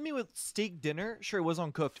treated me with steak dinner. Sure, it was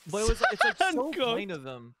uncooked, but it's like so Uncooked. kind of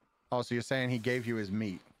him. Oh, so you're saying he gave you his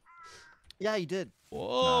meat? Yeah, he did.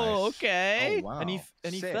 Whoa. Nice. Okay. Oh, wow. And he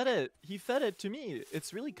Sick. fed it. He fed it to me.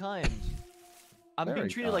 It's really kind. I'm being Very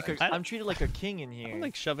treated like kind. I'm treated like a king in I here. don't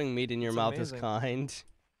think shoving meat in your It's mouth is amazing. kind.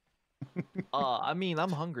 I mean,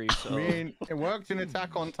 I'm hungry, so. I mean, it worked in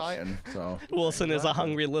Attack on Titan, so. Wilson is a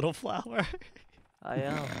hungry little flower. I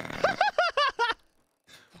am.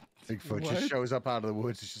 Bigfoot just shows up out of the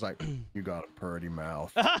woods. It's just like, you got a pretty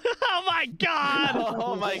mouth. Oh my god!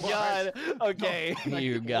 Oh my god. Okay.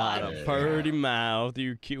 You got a pretty mouth,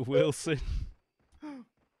 you cute Wilson.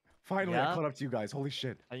 Finally, Yeah? I caught up to you guys. Holy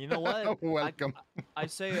shit. And you know what? Welcome. I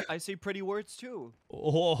say pretty words too.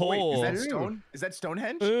 Oh, Wait, is that Ew. stone? Is that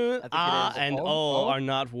Stonehenge? ah, is. and Oh, oh. are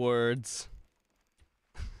not words.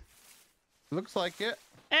 Looks like it.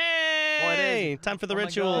 Hey! Time for the Oh my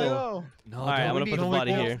ritual. God. No, All right, I'm gonna put the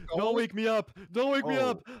body here. Don't wake me up. Don't wake me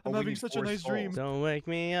Oh, up. oh, I'm we having need such a 4 nice dream. souls. Don't wake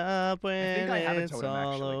me up when I have a it's totem,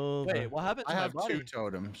 all actually. over. Wait, what happened to I my have body? 2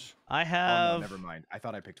 totems. I Oh, no, have. never mind. I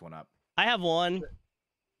thought I picked one up. I have one.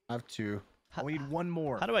 I have 2. Oh, we need one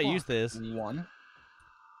more. How do I use Fuck. this? 1.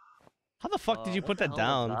 How the fuck did you What put the that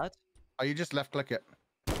hell was down? that? Oh, you just left click it.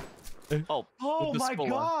 Oh, Oh the my skull one.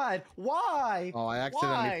 god! Why? Oh, I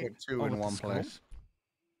accidentally Why? put 2 Oh, in with the one skull? place.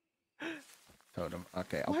 Totem.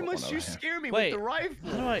 Okay, I'll Why put one must over you here. scare me Wait, with the rifle?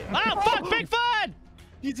 How do I? Ah, fuck, Bigfoot!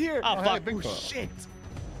 he's here. Oh, Oh, fuck. hey, Oh Bigfoot. shit!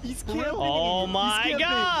 He's For real? camping. Oh my camping.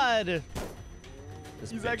 god! This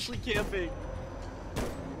He's bitch. actually camping.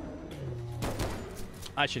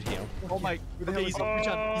 I should heal. Oh my. the hell Okay, is he's on he?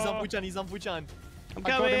 Fuchan. He's on Fuchan. He's on Fuchan. I'm I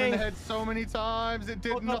got him in coming. the head so many times. It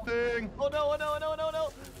did Oh, no. nothing. Oh no! Oh no! No! No! No!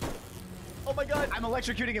 Oh my god. I'm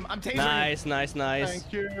electrocuting him. I'm tasering him. Nice, nice, nice.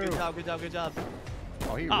 Thank you. Good job. Good job. Good job.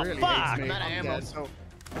 Oh, he Oh, really fuck. hates me. I'm out of I'm ammo, dead. so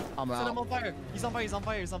I'm Set him out. on fire. He's on fire. He's on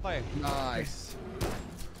fire. He's on fire. Nice.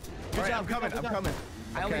 Good Alright, job. I'm good coming. job, I'm good job. coming.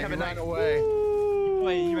 I only Okay, have he a ran knife. away.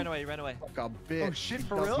 Wait, he ran away. He ran away. Like a bitch. Oh, shit, He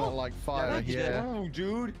for does real? not like fire. that shit. Yeah. Oh,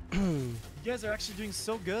 dude. You guys are actually doing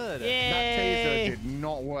so good. That Yay! taser did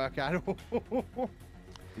not work at all.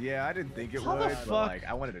 Yeah, I didn't think it How would, the but fuck? like,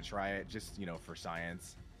 I wanted to try it just, you know, for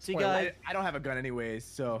science. See, Wait, guys, I don't have a gun anyways,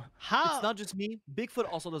 so. How? it's not just me.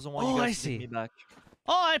 Bigfoot also doesn't want Oh, you I guys to see. take me back.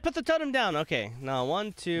 Oh, I put the totem down. Okay, now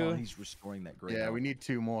 1, 2. Oh, he's restoring that great. Yeah, we need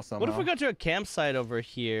 2 more somehow. What if we go to a campsite over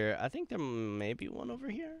here? I think there may be one over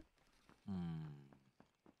here.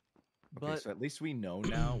 Okay, But so at least we know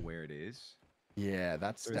now where it is. Yeah,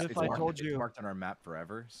 that's There's- if it's I marked- told it's you. marked on our map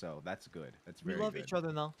forever, so that's good. That's we very love good. each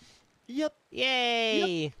other now. Yep.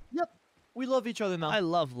 Yay! We love each other now. I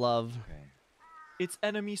love love. Okay. It's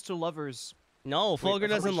enemies to lovers. No, Wait, Fulgur how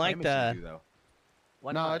doesn't much like damage did that. you do, though?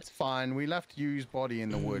 Why no, not? it's fine. We left Yu's body in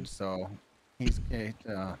the woods, so he's Did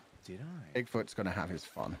I? Bigfoot's gonna have his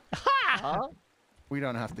fun. Huh? We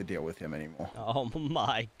don't have to deal with him anymore. Oh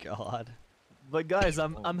my god. But guys,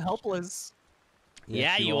 I'm Oh, helpless.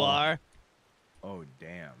 Yeah, you you are. Oh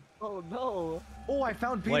damn. Oh no. Oh, I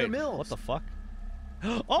found Peter Wait, Mills. what the fuck?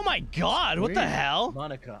 Oh my god, what the Sweet. hell?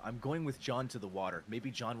 Monica, I'm going with John to the water. Maybe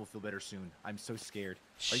John will feel better soon. I'm so scared.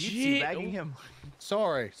 Are you Shit. teabagging him?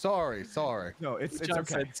 Sorry. No, it's John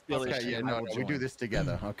okay. said steal his Okay, shit. yeah, I no, will we do join. this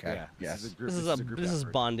together. Okay, Yeah, yes, This is a group, This is a group this is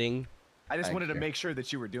effort. bonding. I just Thank wanted to you. make sure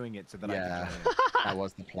that you were doing it so that Yeah. I could join in. that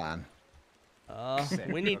was the plan. Sick.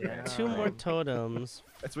 We need Okay. 2 more totems.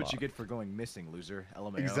 That's what you get for going missing, loser.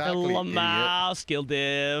 LMAO. Exactly. idiot. Lamau, skill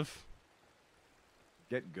div.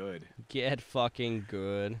 Get good. Get fucking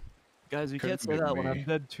good. Guys, you Couldn't can't say be that when me. I'm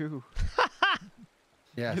dead too.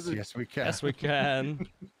 Yes, yes, we can. Yes, we can.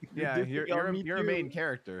 Yeah, did you're, think you're, on a, me you're a main too.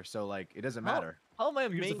 character, so like it doesn't How- matter. How am I a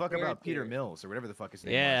Who gives main a fuck about Peter character? Mills or whatever the fuck his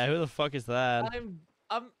name Yeah, was? who the fuck is that? I'm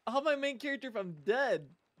how am I main character if I'm dead?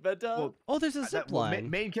 But Well, Oh, there's a That- zip well, line.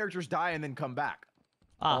 main characters die and then come back.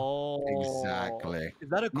 Ah, oh, Exactly. Is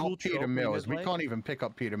that a cool Not Peter trope you Mills. guys We like? can't even pick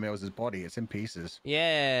up Peter Mills' body. It's in pieces.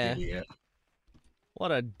 yeah. Idiot. What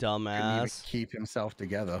a Couldn't even dumbass. keep himself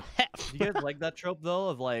together. Do you guys like that trope though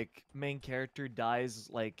of like main character dies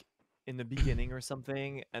like in the beginning or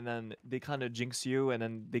something, and then they kind of jinx you, and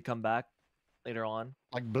then they come back later on?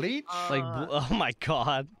 Like Bleach? Like, oh my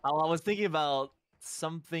god. I was thinking about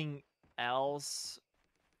something else.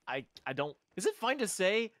 I don't. Is it fine to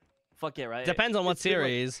say? Fuck it, right? Depends on what It's been, like,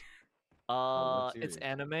 series. what It's series?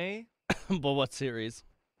 anime. But what series?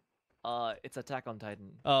 It's Attack on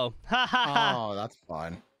Titan. Oh. Ha ha ha. Oh, that's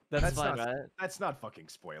fine. That's fine, not, right? That's not fucking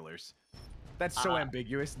spoilers. That's so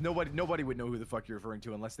ambiguous. Nobody would know who the fuck you're referring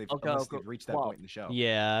to unless they've reached that point in the show.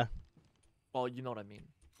 Yeah. Well, you know what I mean.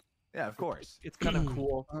 Yeah, of course. It's kind of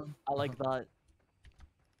cool. I like that.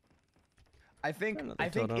 I think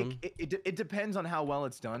it depends on how well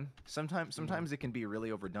it's done. Sometimes it can be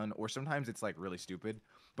really overdone, or sometimes it's like really stupid.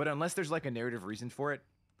 But unless there's like a narrative reason for it,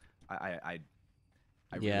 I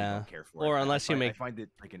really don't care for it. Or unless you make. I find it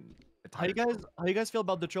like How you guys feel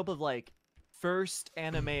about the trope of like first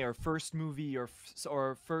anime or first movie or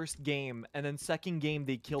first game, and then second game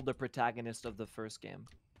they kill the protagonist of the first game?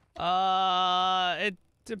 It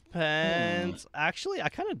depends. Actually, I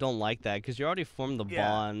kind of don't like that because you already formed the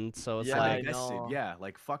bond, so it's like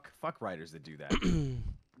like fuck writers that do that.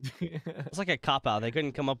 It's like a cop out. They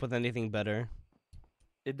couldn't come up with anything better.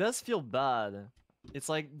 It does feel bad. It's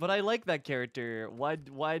like, but I like that character. Why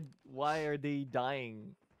are they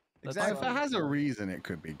dying? Exactly. If it has a reason, it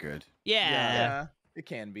could be good. Yeah, it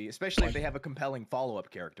can be, especially if they have a compelling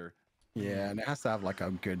follow-up character. Yeah, and it has to have like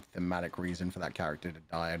a good thematic reason for that character to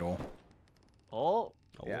die at all. Oh.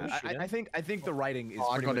 Yeah, I think the writing is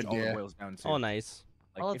pretty much all it boils down to. Oh, nice.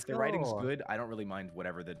 Like, if the writing's good, I don't really mind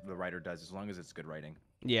whatever the writer does as long as it's good writing.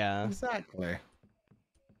 Yeah. Exactly.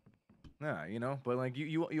 Yeah, you know, but like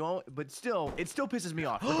you all, but still, it still pisses me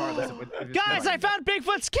off regardless of what. Guys, I found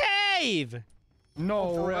Bigfoot's cave.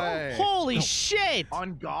 No way. Holy shit.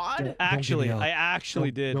 On God? Actually, I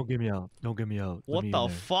actually did. Don't get me out. Don't get me out. What the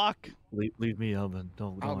fuck? Leave me, Alban.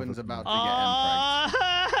 Don't. Alban's about to get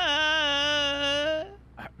impregned.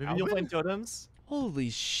 Maybe you'll find totems. Holy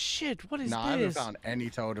shit! What is this? I haven't found any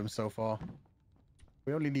totems so far.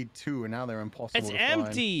 We only need 2, and now they're impossible It's to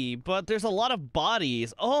empty, but there's a lot of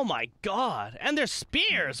bodies. Oh my god! And there's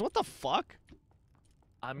spears. What the fuck?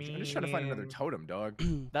 I mean, I'm just trying to find another totem, dog.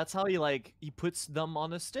 That's how he puts them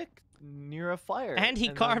on a stick near a fire. And he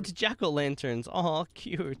carved jack-o'-lanterns. Oh,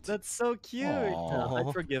 cute. That's so cute. I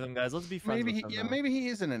forgive him, guys. Let's be friends with him. Maybe he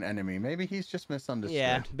isn't an enemy. Maybe he's just misunderstood.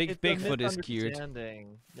 Yeah, Bigfoot is cute.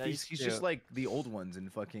 Yeah, he's just like the old ones in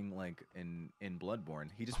fucking like in Bloodborne.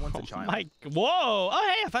 He just wants a child. Whoa!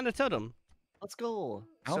 Oh hey, I found a totem. Let's go.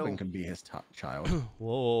 Alban can be his child.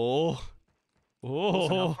 Whoa. Whoa.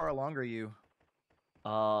 So how far along are you?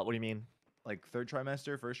 What do you mean? Like third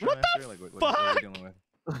trimester, first What trimester? the Like what fuck? are you dealing with?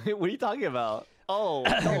 What are you talking about? Oh,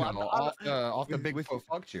 no, after Bigfoot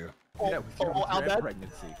fucked you. Yeah, with your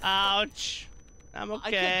pregnancy. Ouch. I'm okay.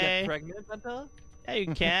 I can't get pregnant, Benta. Yeah, you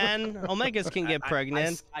can. Omegas can get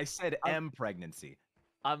pregnant. I said pregnancy.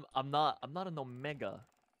 I'm not an omega.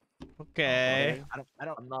 Okay. I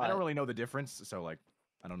don't really know the difference, so like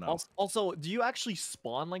I don't know. Also, do you actually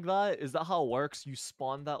spawn like that? Is that how it works? You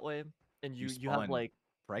spawn that way, and you have like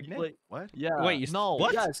pregnant? What? Yeah. Wait, no.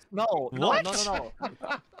 What? Yes. No. What? No.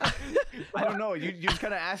 I don't know. You just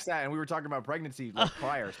kind of asked that, and we were talking about pregnancy like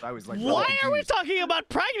prior, so I was like, why are we talking about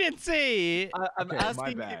pregnancy? I'm okay, asking.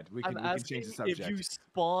 My bad. We can change the If subject. you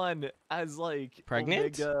spawn as like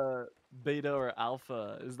pregnant, omega, beta, or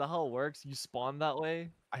alpha, is that how it works? You spawn that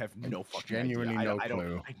way? I have no fucking genuinely idea. no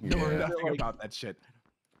clue. I know nothing about that shit.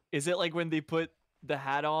 Is it like when they put the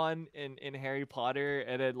hat on in Harry Potter,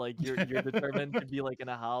 and then like you're determined to be like in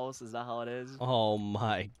a house? Is that how it is? Oh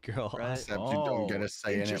my god! Right? Except you don't get a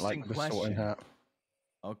say in it like the sorting hat.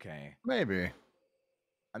 Okay. Maybe.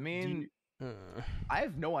 I mean, I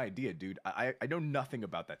have no idea, dude. I know nothing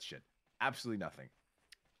about that shit. Absolutely nothing.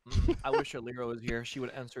 I wish Alira was here. She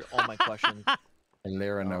would answer all my questions.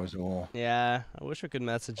 Alira knows all. Yeah, I wish we could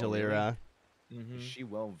message Alira. Is she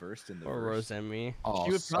well versed in the Or verse? Rosemi. Oh,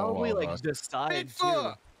 She would probably like decide too.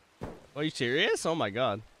 Bigfoot! Are you serious? Oh my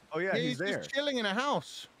god. Oh yeah, He's there. just chilling in a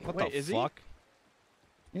house. What Wait, the is he? fuck?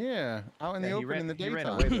 Yeah, out in the Yeah, open in the he ran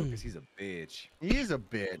daytime. away though because he's a bitch. He is a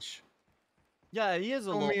bitch. Yeah, he is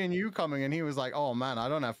a Saw little. me and you coming, and he was like, "Oh man, I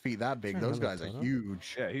don't have feet that big. Those guys are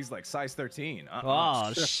huge." Yeah, he's like size 13.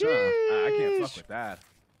 Oh shit! I can't fuck with that.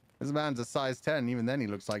 This man's a size 10. Even then, he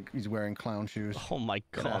looks like he's wearing clown shoes. Oh my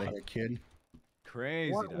Get out of god. here, kid.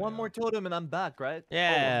 Crazy. One more totem and I'm back, right?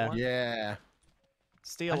 Yeah. Oh, Yeah.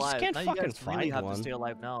 stay I just alive. can't now you fucking guys really find have one. to stay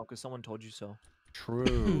alive now because someone told you so.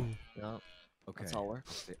 True. Yeah. Okay. That's how it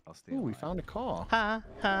works. I'll stay Ooh, we alive. found a car. Ha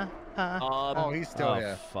ha ha. Oh, he's still Oh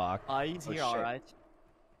here. fuck. He's Oh, here, shit. alright.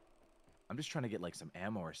 I'm just trying to get like some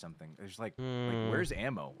ammo or something. There's like Hmm. where's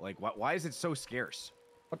ammo? Like why is it so scarce?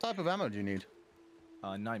 What type of ammo do you need?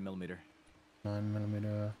 9mm.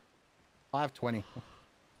 9mm. I have 20.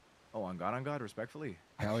 Oh, on God, respectfully.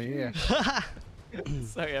 Hell yeah.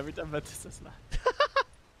 Sorry, every time Betta says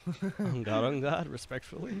that. On God,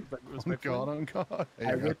 respectfully. Oh god, oh god.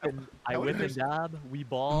 I whip and dab. We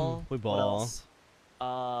ball. We What ball. else?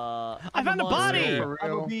 I found a body. For I'm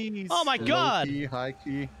real? obese. Oh my god. Low key, high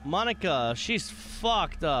key. Monica, she's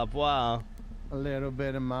fucked up. Wow. A little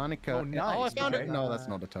bit of Monica. Oh, nice. I found it. Okay. No, that's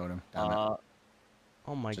not a totem. Damn it.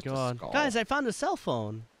 Oh my Just a god. skull. Guys, I found a cell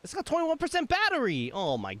phone. It's got 21% battery.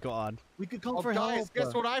 Oh my god. We could call Oh, for guys, help.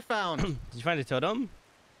 guess what I found? Did you find a totem?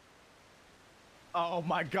 Oh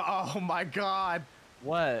my god. Oh my god.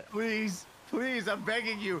 What? Please. Please, I'm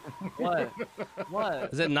begging you. What? What?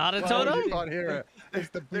 Is it not a Oh, totem? you can't hear it. It's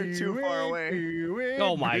the They're too far away.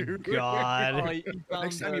 Oh my Oh, god. he found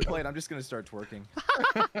Next time you play it, I'm just gonna start twerking.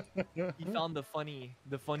 he found the funny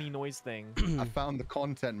noise thing. I found the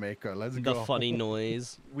content maker. Let's The go. funny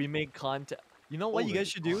noise. We make content. You know what you guys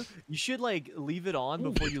should do? You should like leave it on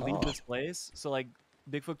before you leave this place. So like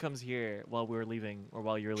Bigfoot comes here while we're leaving or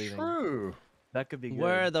while you're leaving. True. That could be good.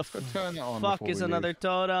 Where the Could turn it on fuck before is we another leave.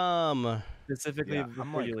 totem? Specifically Yeah, I'm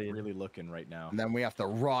before like you leave. really looking right now. And then we have to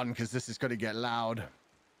run because this is going to get loud.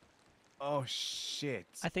 Oh shit.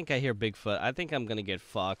 I think I hear Bigfoot. I think I'm gonna get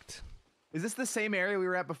fucked. Is this the same area we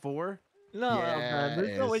were at before? No, man,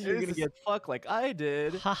 there's no way Yes. you're gonna This get fucked like I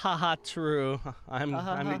did. Ha ha ha, true. I'm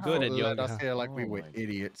good at Let us yoga. here like we Oh were my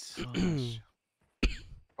idiots. Gosh.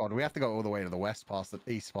 God, we have to go all the way to the west, past the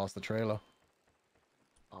east, past the trailer.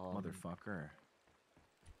 Motherfucker.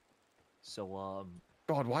 So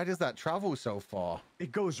God, why does that travel so far?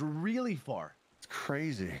 It goes really far. It's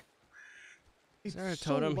crazy. Is there a It's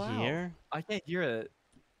so totem loud. here? I can't hear it.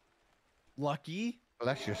 Lucky.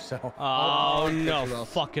 Bless yourself. Oh no well.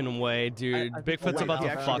 fucking way, dude. I- Bigfoot's Wait, about he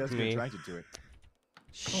to actually fuck does get me. attracted to it.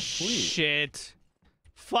 sweet. Shit.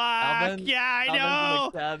 Fuck. Alban- Yeah, I Alban's in know.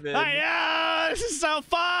 the cabin. I know. This is so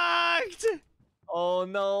fucked. Oh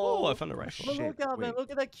no! Oh, I found a rifle. But Shit, look out, man! wait.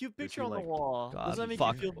 Look at that cute Does picture he, on the like- wall. God, Does that make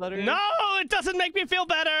fuck. you feel better? No, it doesn't make me feel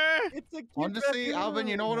better. It's a cute Honestly, raccoon. Alban,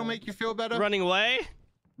 you know what'll make you feel better? Running away?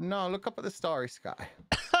 No, look up at the starry sky.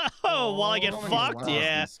 Oh, while I get How many fucked? stars in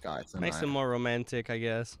Yeah. the sky Makes tonight? it more romantic, I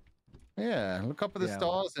guess. Yeah, look up at the Yeah.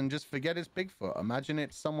 stars and just forget it's Bigfoot. Imagine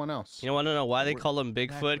it's someone else. You want to know why they We're- call him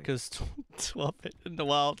Bigfoot? exactly. Because 12 in the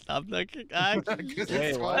wild. I'm looking. I... 'Cause Wait,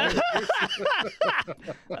 it's what? fine.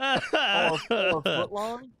 A foot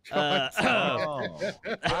long? Oh.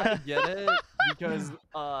 I get it because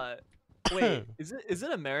wait, is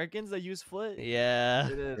it Americans that use foot? yeah.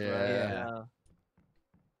 It is, right? Yeah. Yeah.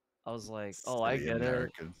 I was like, oh, I Silly get it.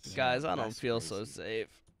 Americans. Guys, I don't That's feel so crazy. safe.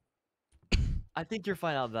 I think you're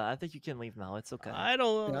fine out that. I think you can leave now. It's okay. I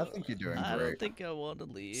don't. Yeah, I think you're doing I don't great. think I want to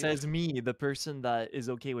leave. Says me, the person that is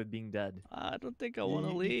okay with being dead. I don't think I want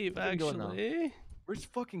to you leave, can go now. actually. Where's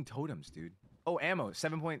fucking totems, dude? Oh, ammo.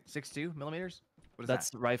 7.62 millimeters. What is That's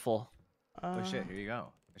that? the rifle. Oh shit! Here you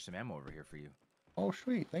go. There's some ammo over here for you. Oh,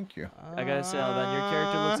 sweet. Thank you. I gotta say, Alban, your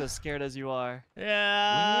character looks as scared as you are.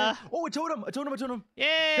 Yeah. Oh, a totem! A totem! A totem!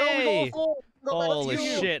 Yay! Holy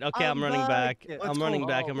you. shit. Okay, I'm running back. Let's I'm go. running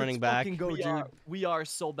back. I'm Let's running back. fucking go, we, dude. we are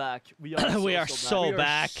so back. We are We are so back.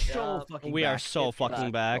 back. So Yeah. fucking We are back. so It's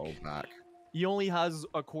fucking back. Go back. He only has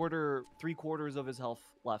a quarter, 3/4 of his health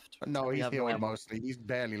left. No, We he's have no healed ammo. mostly. He's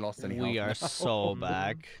barely lost any We are health now. so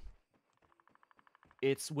back.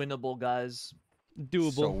 It's winnable, guys.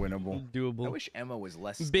 Doable. So winnable. I Doable. wish ammo was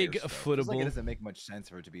less Big scarce, though. Feels like footable. it doesn't make much sense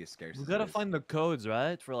for it to be as scarce. We as gotta it is. find the codes,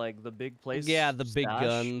 right? For like the big place. Yeah, the big stash.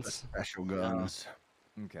 guns. Special guns.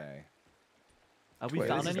 Okay. Have we Wait,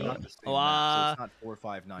 found this is any? not- Not the same Oh, map, so it's not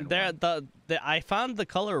 459. There, I found the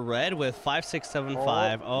color red with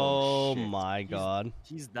 5675. Oh, shit. my god.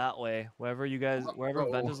 He's that way. Wherever you guys, wherever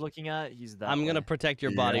Uh-oh. Vent is looking at, he's that. I'm gonna way. protect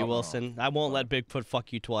your body, Yeah. Wilson. I won't let Bigfoot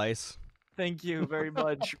fuck you twice. Thank you very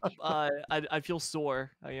much. I feel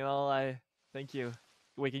sore. You know, thank you.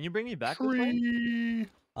 Wait, can you bring me back? This way? Tree.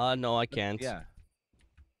 No, I can't. Yeah.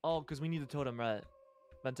 Oh, because we need the totem, right?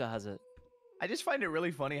 Venta has it. I just find it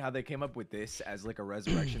really funny how they came up with this as like a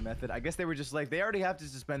resurrection method. I guess they were just like, they already have to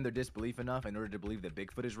suspend their disbelief enough in order to believe that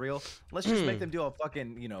Bigfoot is real. Let's just make them do a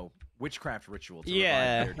fucking, witchcraft ritual to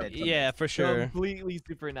Yeah, revive their dead yeah, for sure. Completely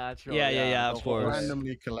supernatural. Yeah, the of whole- course.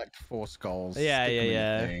 Randomly collect 4 skulls. Yeah, stick 'em in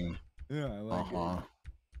yeah. a thing. Yeah, I like Uh-huh. it.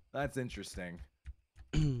 That's interesting.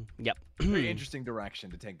 Yep. Very interesting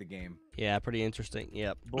direction to take the game. Yeah, pretty interesting.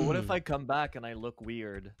 Yep. But what if I come back and I look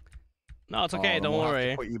weird? No, it's Oh, okay. then Don't we'll have to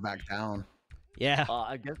worry. Put you back down. Yeah.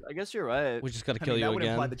 I guess you're right. We just gotta I kill mean, that you would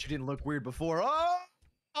imply again. that you didn't look weird before.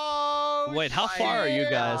 Oh! Wait, how far are you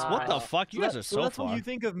guys? What the yeah. fuck? You guys are so that's what far. you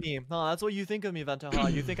think of me. No, that's what you think of me,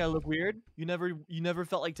 Ventaha. You think I look weird? You never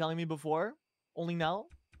felt like telling me before? Only now?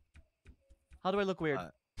 How do I look weird?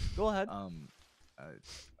 Go ahead.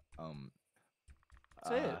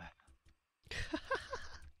 Say it.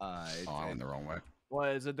 Oh, I went the wrong way. What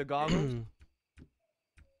is it? The goggles?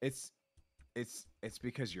 It's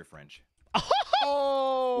because you're French.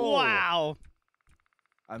 Oh! Wow.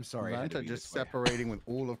 I'm sorry. I had to Vanta be just this way. separating with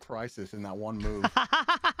all of Crisis in that one move.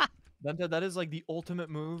 Venta, that is like the ultimate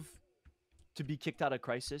move to be kicked out of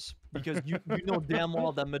Crisis because you know damn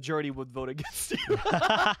well that majority would vote against you.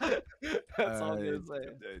 That's all I'm gonna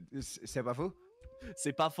say. C'est pas faux?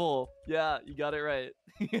 C'est pas faux. Yeah, you got it right.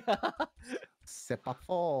 C'est pas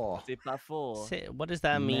fort. C'est pas faux. What does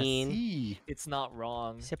that mean? Merci. It's not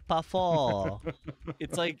wrong. C'est pas fort.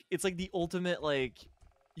 It's like the ultimate like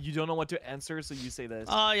you don't know what to answer, so you say this.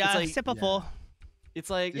 Oh yeah, It's like, c'est pas fort. It's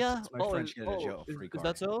like, It's- yeah. it's my French get out of jail is, free is card.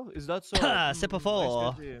 that so? Is that so? C'est pas Nice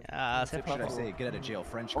fort. to see you. Yeah, C'est c'est pas Should I fort. say get out of jail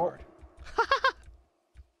French card? Oh,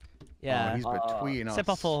 Yeah. he's between us. C'est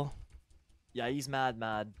pas fort. Yeah, he's mad.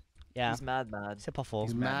 Yeah. He's mad. C'est pas fort.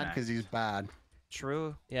 He's mad because he's bad.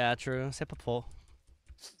 True. Yeah, true. C'est pas fort.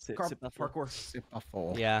 C'est pas fort. Parkour. C'est pas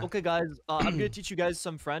fort. Yeah. Okay, guys. I'm gonna teach you guys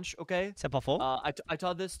some French. Okay. C'est pas fort. I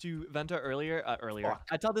taught this to Venta earlier. Fuck.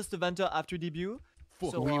 I taught this to Venta after debut.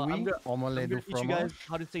 So Oui, oui. I'm Omelette gonna du teach you guys fromage.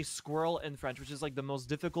 how to say squirrel in French, which is like the most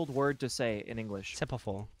difficult word to say in English. C'est pas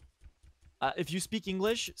fort. If you speak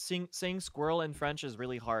English, saying squirrel in French is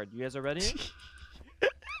really hard. You guys are ready?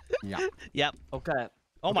 Yeah. Yep. Okay.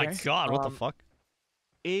 Oh my Okay. god, what the Um, fuck?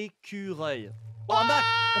 Écureuil. Oh, I'm back.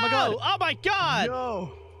 Oh my god. Oh my god!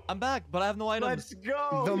 No. I'm back, but I have no items. Let's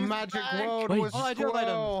go. The he's magic back. world Wait. was Oh, I do have items.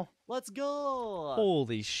 squirrel. Let's go.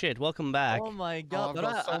 Holy shit, welcome back. Oh my Oh, god. I've but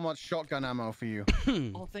got I- so much shotgun ammo for you.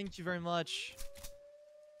 Oh, thank you very much.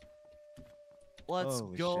 Let's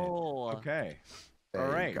Holy shit. go. Okay. There All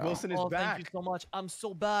you right. go. Wilson is Oh, back. thank you so much. I'm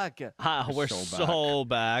so back. Ah, we're so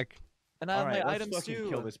back. back. And I All have right, my let's items fucking too.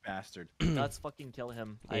 kill this bastard. Let's fucking kill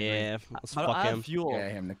him. I agree. Yeah, let's I fuck have him. fuel. Yeah,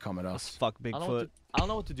 him to come at Let's us. fuck I don't, know Bigfoot. I don't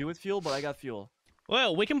know what to do with fuel, but I got fuel.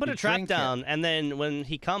 Well, we can put You a trap drink it. down, and then when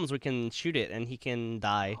he comes, we can shoot it, and he can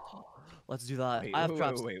die. Let's do that. Wait, I have wait,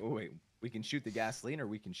 traps. wait. We can shoot the gasoline or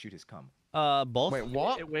we can shoot his cum. Both? Wait,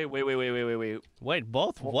 what? Wait. Wait,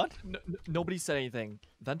 both? What? Nobody said anything.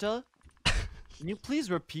 Venta, can you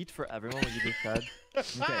please repeat for everyone what you just said?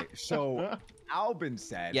 Okay, so Alban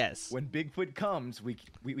said Yes. when Bigfoot comes, we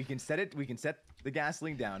can set it. We can set the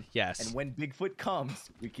gasoline down. Yes. And when Bigfoot comes,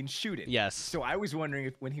 we can shoot it. Yes. So I was wondering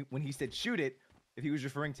if when he said shoot it, if he was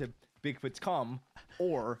referring to Bigfoot's cum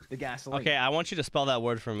or the gasoline. Okay, I want you to spell that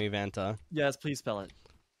word for me, Vanta. Yes, please spell it.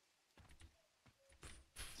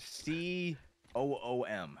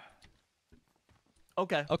 COOM.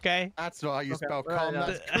 Okay. Okay. That's not how you spell right, calm. yeah.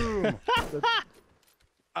 That's coom.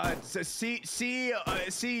 So C.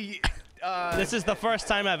 This is the first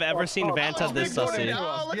time I've ever seen Vanta this sussy.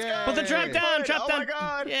 Put the trap down, trap Oh down. my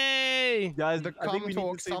god. Yay! Guys, The I think we need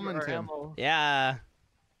talk to save summoned our him. ammo. Yeah.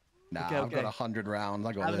 Nah, Okay, I've okay. got 100 rounds. I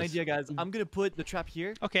I got have an this. idea, guys. I'm gonna put the trap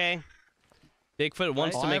here. Okay. Bigfoot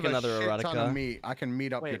wants Oh, to I make have another a shit ton of erotica. meat. I can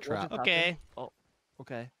meet up Wait, your what trap. just Okay. happened? Oh,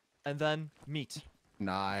 okay. And then meat.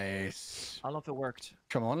 Nice. I don't know if it worked.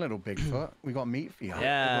 Come on, little Bigfoot. We got meat for you.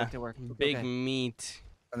 Yeah. It worked. Okay, Big okay. meat.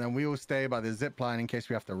 And then we will stay by the zip line in case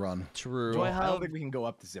we have to run. True. Do I I don't have think we can go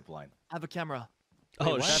up the zip line. I have a camera?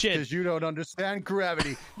 Oh That's shit. because you don't understand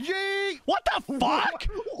gravity. Yeet! What the fuck?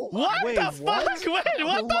 What Wait, the what? fuck? Wait,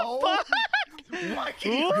 what the fuck? Why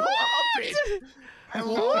can you go up it?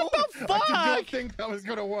 What the I did not fuck? think that was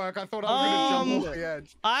gonna work. I thought I was gonna jump off the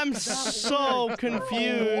edge. I'm so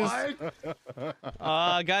confused.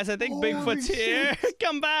 Guys, I think Holy Bigfoot's here.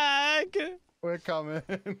 Come back. We're coming.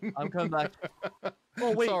 I'm coming back.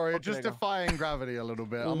 Oh wait. Sorry, okay, just there you go. defying gravity a little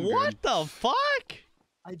bit. I'm What the fuck?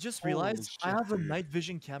 I just Holy realized I shit, have a dude. night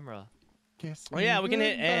vision camera. Good. Oh yeah, we can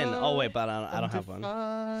hit N. Oh wait, but I don't have one.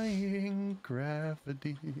 Defying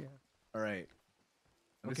gravity. All right.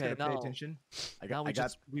 I'm just Okay, gonna pay now- attention. Now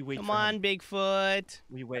we wait Come for him. on, Bigfoot.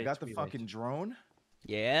 We wait. I got the we fucking wait. drone.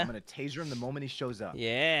 Yeah. I'm gonna taser him the moment he shows up.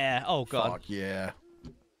 Yeah. Oh god. Fuck yeah.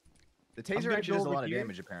 The I'm taser gonna actually go does a over lot of here.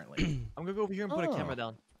 damage, apparently. I'm gonna go over here and put a Oh. camera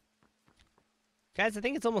down. Guys, I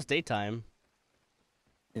think it's almost daytime.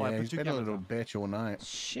 Oh, I Yeah, put he's two been a cameras little on. bitch all night.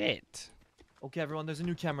 Shit. Okay, everyone, there's a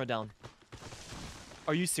new camera down.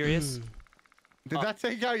 Are you serious? Did that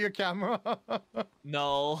take out your camera?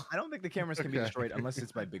 No. I don't think the cameras can be Okay. destroyed unless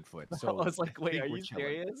it's by Bigfoot. I So was like, wait, think are we're you chilling.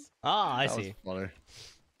 serious? Ah, I That was see. funny.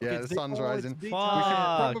 Yeah, Okay, the it's sun's big- oh, it's rising. big We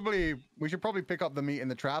time. Fuck. should probably pick up the meat in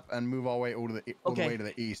the trap and move our way all the Okay. way to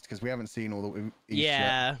the east because we haven't seen all the east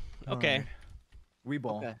yet. Yeah. Okay. Alright. We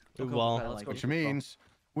ball. Okay. We okay, will. okay, I like Which it. means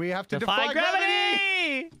we have to Defy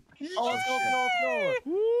gravity! Oh, let's go, let's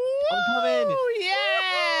go. Woo! coming. Yeah!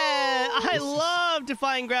 I love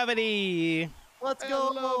defying gravity. Let's I go.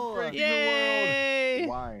 love breaking Yay!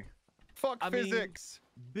 Why? Fuck I mean, physics.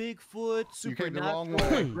 Bigfoot, You came the wrong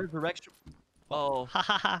supernatural, way. resurrection. Oh, Ha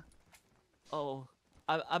ha ha. oh.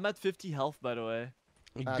 I'm at 50 health, by the way.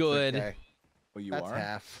 That's Good. okay. Oh, you That's are?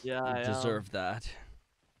 half. Yeah, I You am. deserve that.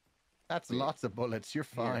 That's lots of bullets. You're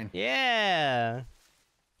fine. Yeah.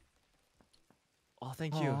 Oh,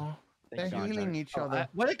 thank you. Aw, they're Thank you. healing each other.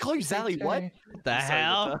 What did I call you, Sally? What? Okay. The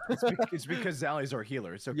hell? It's because Sally's our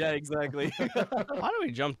healer. It's okay. Yeah, exactly. How do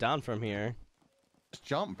we jump down from here? Just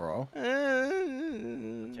jump, bro.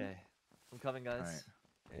 Okay, I'm coming, guys.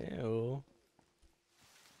 Ew.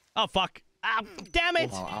 Oh fuck! Ah, damn it!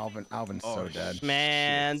 Oh, Alvin's Oh, so dead.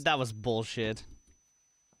 Man, that was bullshit.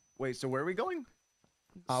 Wait, so where are we going?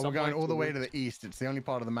 We're Somewhere going all the to- way to the east. It's the only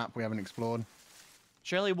part of the map we haven't explored.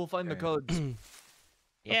 Surely we'll find the Okay. codes.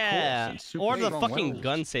 Yeah, it's super or the strong fucking wells.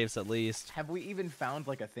 gun safes at least. Have we even found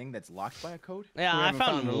like a thing that's locked by a code? Yeah, We I haven't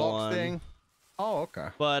found the locks one, thing. Oh, okay.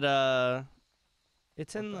 but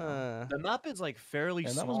it's in the. The map is like fairly Yeah,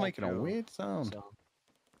 small. that was making a too, weird sound. so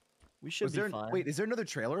we should Was be there, fine. wait, is there another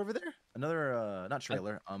trailer over there? Another, not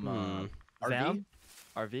trailer, RV? Van?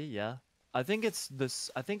 RV, yeah. I think it's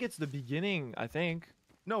this. I think it's the beginning. I think.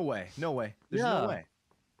 No way, no way. There's Yeah. no way.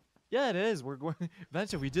 Yeah, it is. We're going.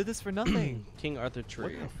 Venture, we did this for nothing. King Arthur What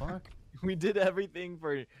tree. the fuck? We did everything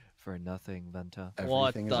for nothing, Venta.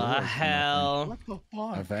 What Everything is the always for nothing. hell? What the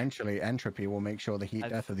fuck? Eventually, entropy will make sure the heat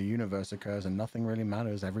I've- death of the universe occurs and nothing really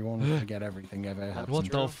matters. Everyone will forget everything ever happened. What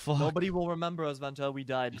the fuck? Nobody will remember us, Venta. We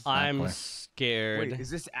died. I'm Exactly. scared. Wait, is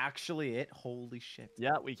this actually it? Holy shit.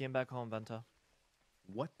 Yeah, we came back home, Venta.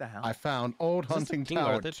 What the hell? I found Old Is this the Hunting King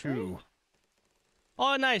Tower Arthur tree? 2.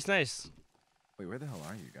 Oh, nice, nice. Wait, where the hell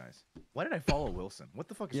are you guys? Why did I follow Wilson? What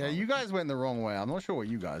the fuck is Yeah, wrong you with guys went the wrong way. I'm not sure what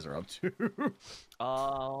you guys are up to.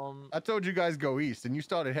 I told you guys go east, and you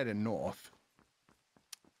started heading north.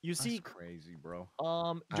 You That's see, crazy, bro.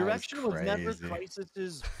 direction was never crazy.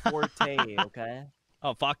 Crysis's forte. Okay.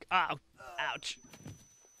 Oh fuck! Ow! Ouch!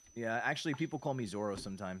 Yeah, actually, people call me Zoro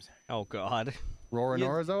sometimes. Oh god! Roaring Yes.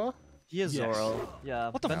 Orozoa? He is Yes. Zoro. Yeah.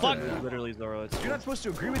 What the Venta fuck? is literally Zoro. It's You're not supposed to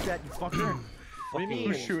agree with that, you fucker. What do you mean?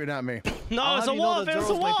 Who's shooting at me? No, How it's do a you know wolf! that It's a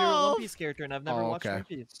Zoro's my favorite One wolf! Piece character, and I've never Oh, watched okay. One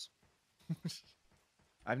Piece.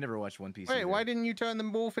 I've never watched One Piece. Wait, either. why didn't you turn the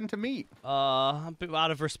wolf into meat? A bit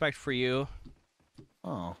out of respect for you.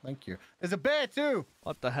 Oh, thank you. There's a bear too.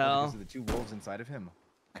 What the Oh, hell? because of the two wolves inside of him.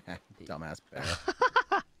 Dumbass bear.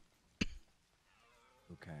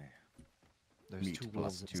 Okay. There's Meat two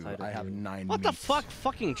plus wolves 2. inside of I have you. 9 What the meats. fuck?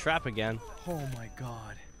 Fucking trap again. Oh my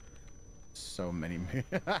god. So many meat.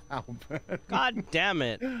 Albert. God damn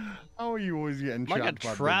it! How are you always getting Like a trapped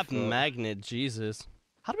by trap Bigfoot? magnet. Jesus.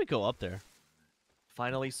 How do we go up there?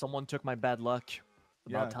 Finally, someone took my bad luck.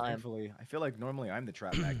 Yeah, About time. thankfully. I feel like normally I'm the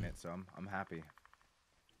trap magnet, so I'm happy.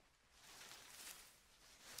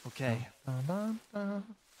 Okay.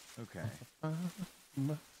 Okay.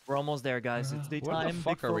 We're almost there, guys. It's daytime.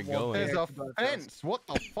 fuck are we Bigfoot won't going? dare There's a to drive past. fence. What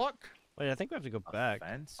the fuck? Wait, I think we have to go back.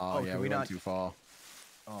 Fence? Oh, yeah, can we we went not? too far.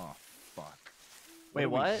 Oh, fuck. Wait, do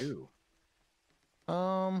we what? do?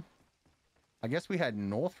 I guess we head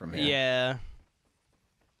north from here. Yeah.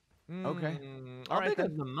 Okay. I'll Alright pick up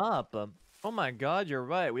then. the map. Oh my god, you're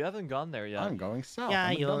right. We haven't gone there yet. I'm going south. Yeah,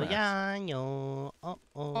 I'm a yo, dumbass. yeah, yo. Oh,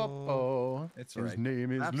 oh. Uh-oh. It's His alright.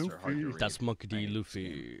 name is Maps are hard to Luffy. read. That's Monkey D. Right.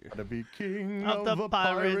 Luffy. Gotta be king Of the a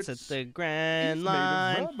pirates at pirates. the He's Grand made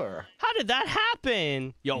Line. of rubber. How did that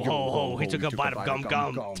happen? Yo, ho, ho, he took a bite of gum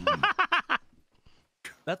gum.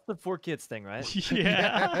 That's the 4 kids thing, right?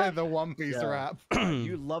 Yeah. The One Piece Yeah. rap.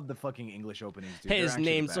 You love the fucking English openings, dude. They're His actually the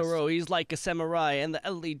name's best. Zoro. He's like a samurai, and the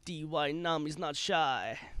L-A-D-Y Nami's not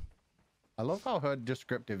shy. I love how her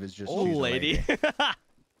descriptive is just Old she's a lady.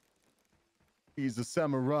 He's a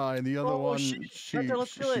samurai, and the other Oh, one, shit. Hunter,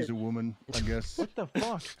 let's kill she's it. a woman, I guess. What the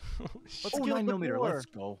fuck? Let's Oh, kill 9 the millimeter. boar. Let's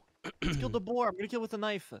go. Let's kill the boar. I'm gonna kill with a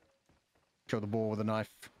knife. Kill the boar with a knife.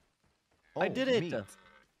 I Oh, did it. meat.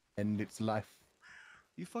 End its life.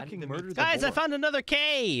 You need fucking the meat. murdered the Guys, I boar. found another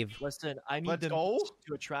cave. Listen, I need Let's them go.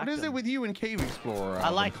 to attract What is it them. with you and Cave Explorer? I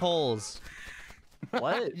Alvin? like holes.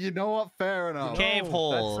 What? You know what? Fair enough. Cave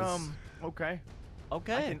holes. That's, okay.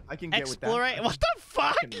 Okay. I can get with that. Explorate. What the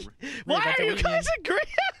fuck? Fucking- Why that's are what you we guys agreeing?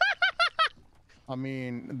 I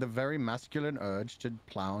mean, the very masculine urge to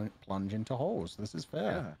plunge into holes. This is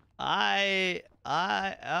fair. Yeah.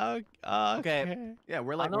 Okay. Yeah,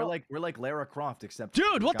 we're I like know- we're like Lara Croft, except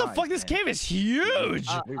Dude, what the guys, fuck? This man. cave is huge.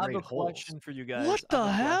 I We have raid a holes. question for you guys. What I have the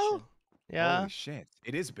a hell? question. Yeah. Holy shit,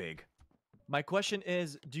 it is big. My question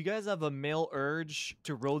is, do you guys have a male urge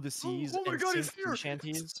to row the seas oh my and God, sing he's here. sea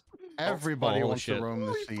shanties? Everybody wants to bullshit. roam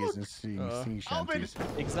the seas and see sea Alvin. shanties.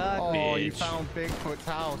 Exactly. Oh, you Bitch. found Bigfoot's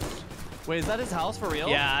house. Wait, is that his house for real?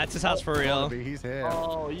 Yeah, it's his house for real. Bobby, he's here.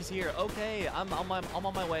 Oh, he's here. Okay, I'm on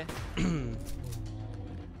my way.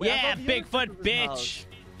 Wait, I Yeah, thought the other Bigfoot dude was in the bitch. house.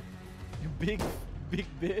 Big Big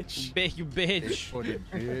bitch. Big bitch. Footed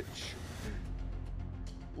bitch.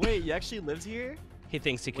 Wait, he actually lives here? He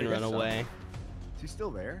thinks he can Wait, run that's away. Is he still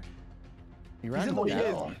there? He He's ran in the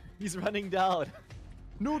down. way. He's running down.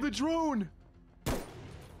 No, the drone.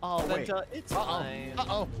 Oh, wait. Venta, it's fine.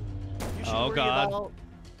 Uh-oh. You should Oh, worry God. about-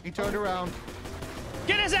 He turned around.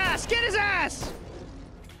 Get his ass! Get his ass!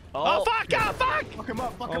 Oh, Oh, fuck! Oh, fuck! Fuck him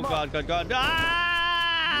up. Fuck Oh, him up. God, God, God.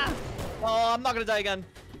 Ah! Oh, I'm not gonna die again.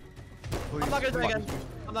 Please, I'm not gonna die please. again.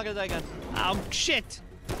 I'm not gonna die again. Oh, shit!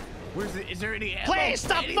 Where's the? Is there any ammo? Please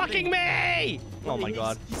stop Anything? fucking me! Oh, my He's-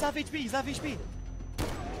 God. He's half HP. He's half HP.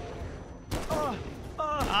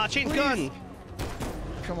 Ah, chain Please. gun!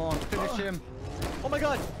 Come on, finish him. Oh my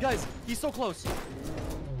God, guys, he's so close.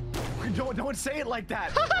 Don't say it like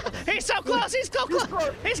that. He's so close! He's so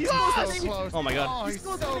close! He's So close! close. Oh, my God. Oh, he's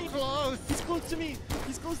so close. He's close to me.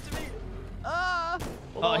 He's close to me. Ah!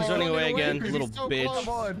 Oh, he's running away again, because little he's so bitch. close.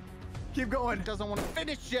 Come on. Keep going. He doesn't want to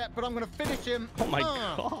finish yet, but I'm going to finish him. Oh, my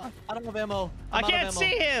God. I don't have ammo. I I'm out of can't ammo.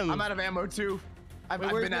 see him! I'm out of ammo too. I've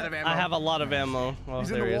where's been out the- of ammo. I have a lot of ammo. Oh, He's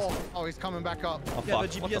in there the he is. wall. Oh, he's coming back up. Oh, Yeah, fuck.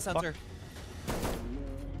 the What GPS fuck? sensor.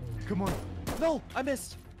 Come on. No, I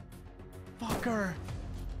missed. Fucker.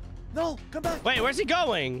 No, come back. Wait, where's he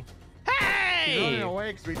going? He's running Hey!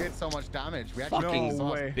 away because we did so much damage. We actually Fucking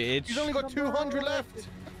lost. way. bitch. He's only got 200 left.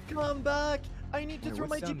 Come back. I need to Wait, throw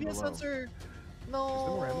my what's down GPS below? sensor. Is No. there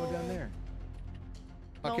more ammo down there?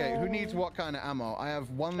 Okay, who No. needs what kind of ammo? I have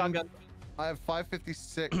one. Shotgun. I have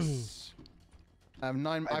 556. I have 10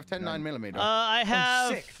 9mm. I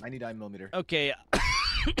have. Oh, sick. I need 9mm. Okay.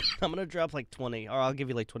 I'm gonna drop like 20, or I'll give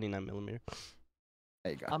you like 29mm.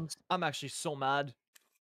 There you go. I'm actually so mad.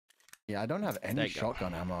 Yeah, I don't have There any you go.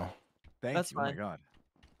 shotgun ammo. Thank That's you. Oh my fine. god.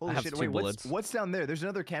 Holy have shit. 2 Wait, bullets. what's down there? There's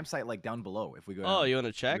another campsite like down below if we go Oh, down. you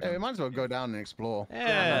wanna check? Yeah, we might as well go down and explore.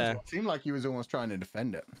 Yeah. Seemed like he was almost trying to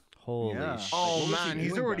defend it. Holy Yeah. shit. Oh What was he man,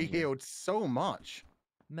 he's doing already down here? healed so much.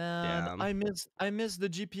 Man, Yeah. I miss the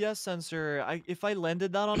GPS sensor. If I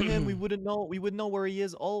landed that on him, we would know where he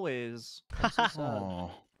is always. I'm so sad.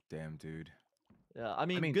 Oh. Damn, dude. Yeah, I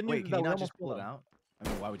mean, I mean, good wait, news can that you we not almost just pull it pulled him. out? I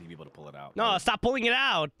mean, why would he be able to pull it out? No, stop pulling it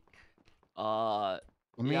out. I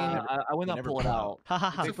mean, Yeah, I would not never pull it pull out. Ha ha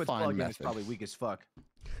ha. It's a Bigfoot's fine plug in is method. probably weak as fuck.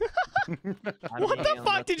 What the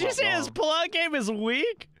fuck? Did you say his pullout game is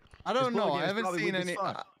weak? I don't His know. pull-out I game is haven't probably seen weak as any.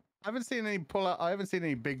 fuck. I haven't seen any pull-out. I haven't seen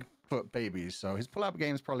any Bigfoot babies, so his pull-out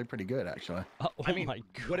game is probably pretty good, actually. Oh, I mean, my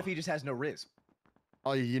god. what if he just has no Riz?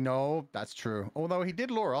 Oh, you know, that's true. Although he did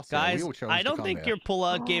lure us, Guys, we all chose I to don't come think here. your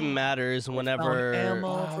pullout game matters whenever.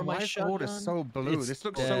 ammo. for my why is the water shotgun? so blue? It's This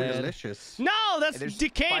looks so dead. delicious. No, that's Hey, there's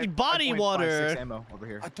decayed body 5.56 water. ammo over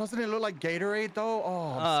here. Doesn't it look like Gatorade though?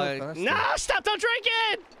 Oh, I'm so thirsty. No, stop! Don't drink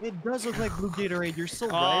it! It does look like blue Gatorade. You're so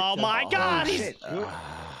right. Oh my god! He's, Shit.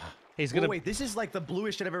 he's Oh, gonna. wait, this is like the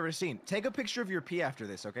bluest shit I've ever seen. Take a picture of your pee after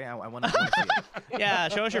this, okay? I want to see it. Yeah,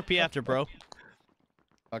 show us your pee after, bro.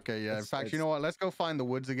 Okay, yeah. In It's- fact, you it's- know what? Let's go find the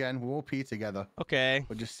woods again. We'll all pee together. Okay.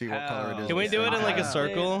 We'll just see what color it is. Can we do it in like a Yeah.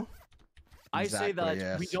 circle? I say Exactly,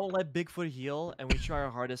 that we yes. don't let Bigfoot heal, and we try our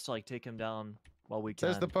hardest to like take him down while we can.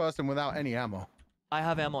 Says the person without any ammo. I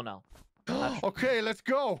have ammo now. Okay, let's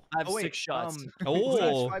go. I have Oh, wait, 6 shots.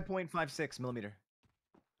 Oh. 5.56mm.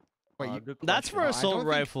 Wait, Good That's for question. assault don't think-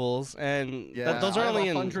 rifles, and yeah, those are I have only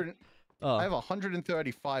in. 100. I have Oh.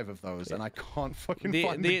 135 of those, and I can't fucking The,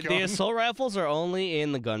 find the, the the gun. assault rifles are only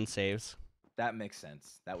in the gun saves. That makes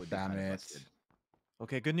sense. That would be Damn kind of it. busted.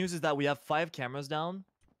 Okay, good news is that we have 5 cameras down.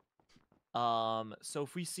 So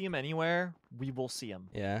if we see him anywhere, we will see him.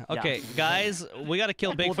 Yeah. Yeah. Okay, guys, we gotta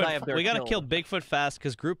kill People die if Bigfoot. they're We gotta kill killed. Bigfoot fast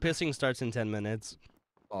because group pissing starts in 10 minutes.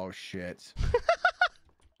 Oh shit.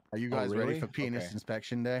 Are you guys ready really? for penis Okay.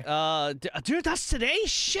 inspection day? Dude, that's today.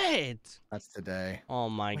 Shit. That's today. Oh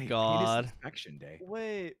my Wait, penis god. inspection day.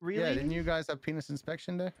 Wait, really? Yeah, didn't you guys have penis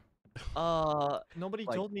inspection day? Nobody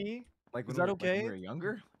Like- told me. Like Is when that we were, like, when okay? we were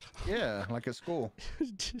younger? Yeah, like at school.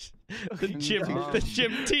 the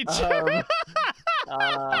gym teacher. Is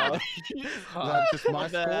that just my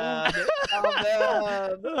school?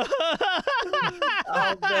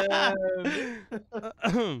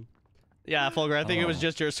 Yeah, Fulger, I think it was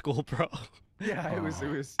just your school, bro. Yeah, it was.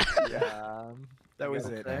 Yeah, that was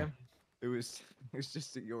it. Okay. It was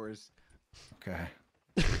just yours. Okay.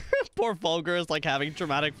 Poor Fulger is like having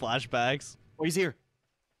traumatic flashbacks. Oh, he's here.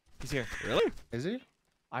 He's here. Really? Is he?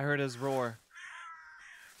 I heard his roar.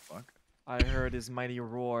 Fuck. I heard his mighty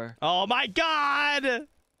roar. Oh my god!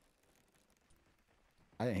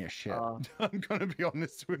 I didn't hear shit. Uh, I'm gonna be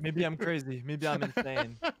honest with Maybe you. I'm crazy. Maybe I'm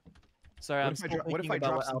insane. Sorry, I'm What if I, still what if thinking I about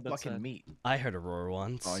drop what some Alban fucking said. meat? I heard a roar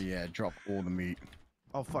once. Oh yeah, drop all the meat.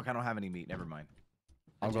 Oh fuck, I don't have any meat. Never mind.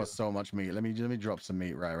 I've got so much meat. Let me drop some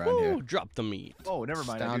meat right around here. Ooh, drop the meat. Oh, never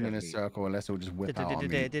mind. Stand in a circle, unless it'll just whip out on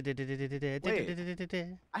me.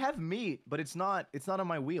 I have meat, but it's not on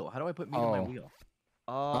my wheel. How do I put meat on my wheel?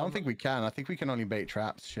 I don't think we can. I think we can only bait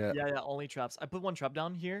traps. Shit. Yeah, only traps. I put one trap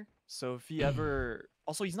down here, so if he ever...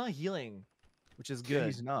 Also, he's not healing, which is good. Yeah,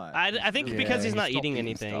 he's not. I think because he's not stopped eating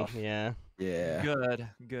anything. stuff. Yeah. Yeah.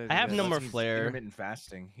 Good. I have no more He's flare. intermittent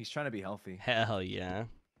fasting. He's trying to be healthy. Hell yeah.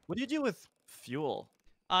 What do you do with fuel?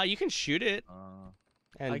 You can shoot it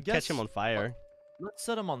and I catch him guess- on fire. Let's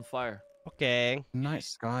set him on fire. Okay. Night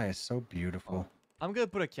sky is so beautiful. I'm gonna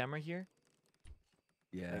put a camera here.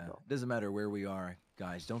 Yeah. Doesn't matter where we are,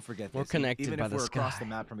 guys. Don't forget this. We're connected Even by if the we're across sky. the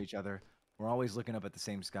map from each other, we're always looking up at the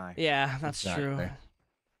same sky. Yeah, that's true. Exactly.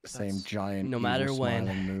 The same giant. no evil matter when.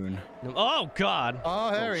 smiling Moon. No, oh God.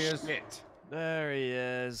 Oh, there he is. Shit. There he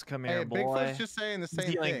is. Come here, Hey, boy. Bigfoot's just saying the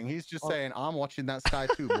same healing. thing. He's just saying, I'm watching that sky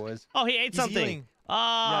too, boys. Oh, he ate He's something. healing.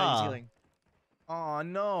 Ah. Yeah, he's healing. Oh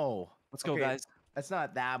no. Let's go, Okay, guys. That's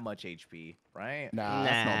not that much HP, right? Nah,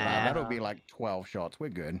 that's not bad. Nah. That'll be like 12 shots. We're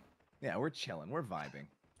good. Yeah, we're chilling. We're vibing.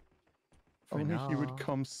 Only he would now.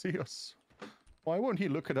 come see us. Why won't he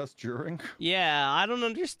look at us during? Yeah, I don't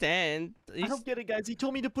understand. I don't get it, guys. He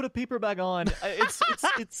told me to put a paper bag on.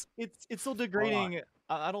 It's so degrading.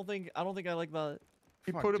 I don't think I like that.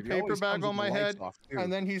 He Fuck, put a dude, he paper always bag comes on with my the lights head, off, too.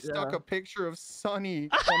 and then he stuck Yeah. a picture of Sunny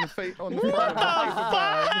on the front of the paper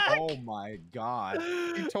bag. Oh my god.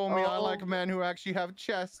 He told me I like men who actually have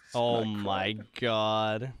chests. Oh And I my cried.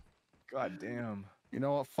 God. God damn. You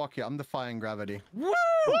know what? Fuck it. I'm defying gravity. Woo!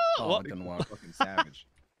 Oh, What? it didn't work. Fucking savage.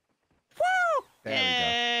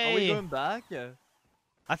 There Are we Yay! going back? Yeah.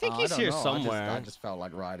 I think I he's don't here know. somewhere. I just felt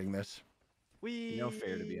like riding this. No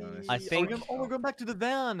fair, to be honest. I think- we're going back to the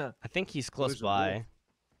van. I think he's close There's a by. wolf.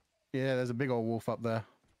 Yeah, there's a big old wolf up there.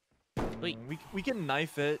 Wait. We can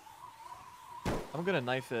knife it. I'm gonna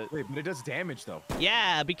knife it. Wait, but it does damage though.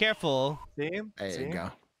 Yeah, be careful. See? There See? you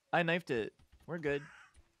go. I knifed it. We're good.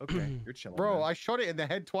 Okay, you're chilling. Bro, man. I shot it in the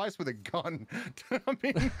head twice with a gun. I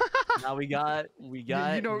mean, Now we got.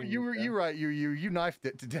 you know, you right, you knifed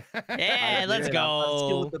it to death. Yeah, let's I'm skilled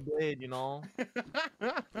go. with the blade, you know.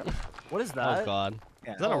 What is Oh that? God.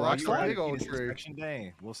 Yeah. Is that a rock you slide? were Big old at tree. inspection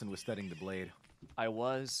day. Wilson was studying the blade. I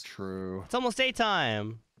was. True. It's almost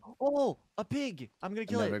daytime. Oh, a pig! I'm gonna I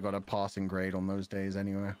kill never it. got a passing grade on those days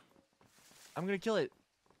anyway. I'm gonna kill it.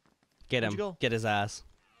 Get Where'd him. you go? Get his ass.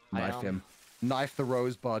 Knife him. Knife the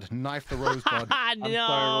rosebud. Knife the rosebud. I'm sorry,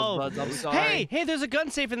 No. Rosebuds. I'm sorry. Hey, there's a gun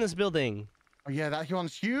safe in this building. Oh yeah, that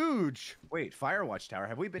one's huge. Wait, Firewatch Tower.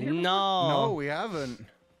 Have we been here? No. No, we haven't.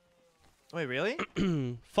 Wait, really?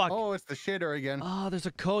 Fuck. Oh, it's the shitter again. Oh, there's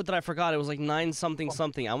a code that I forgot. It was like 9 something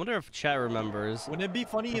something. I wonder if chat remembers. Wouldn't it be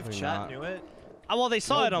funny if Probably chat not. knew it? Oh, well, they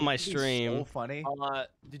saw it on my It'd be stream. So funny.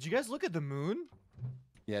 Did you guys look at the moon?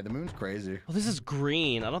 Yeah, the moon's crazy. Oh, this is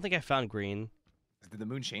green. I don't think I found green. Did the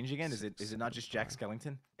moon change again? Is it not just Jack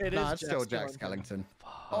Skellington? It Nah, is it's still Jack Skellington.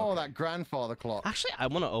 Oh, that grandfather clock. Actually, I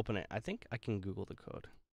want to open it. I think I can Google the code.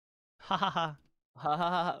 Ha ha ha. Ha ha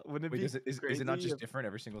ha. Wouldn't it Wait, be is it not crazy just if- different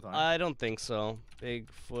every single time? I don't think so.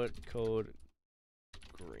 Bigfoot code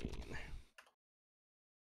green.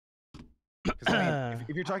 'Cause, I mean,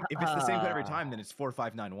 if you're talking, if it's the same code every time, then it's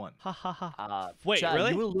 4591. Ha ha ha. Wait, Wait,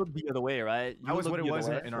 really? You will look the other way, right? You That will was look what it the was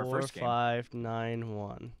other way. in our first game.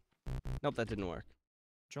 4591. Nope, that didn't work.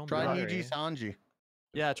 Drone Try battery. NIJISANJI.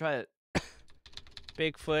 Yeah, try it.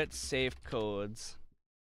 Bigfoot safe codes.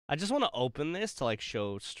 I just want to open this to like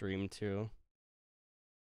show stream too.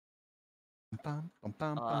 Bum, bum,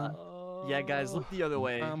 bum, bum. Yeah, guys, look the other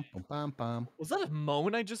way. Bum, bum, bum, bum. Was that a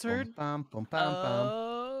moan I just heard? Bum, bum, bum,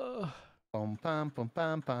 bum. Bum, bum, bum,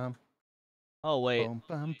 bum, bum. Oh wait. Bum,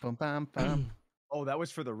 bum, bum, bum, bum. Oh, that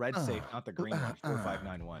was for the red safe, not the green one.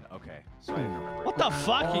 4591. Okay, so I didn't remember. What the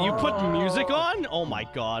fuck? You put music on? Oh my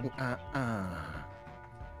god.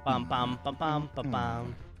 Bum bum bum bum bum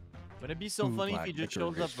bum. Would it be so funny if he just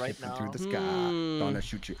shows up right now? Through the sky, gonna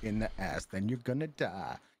shoot you in the ass, then you're gonna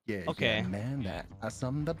die. Yeah, Okay. yeah, man,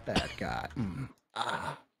 I'm the bad guy.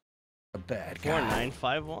 The bad guy.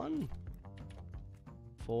 4951.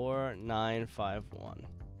 4951.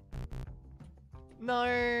 No.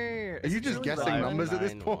 Are you just guessing numbers at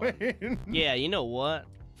this point? Yeah, you know what?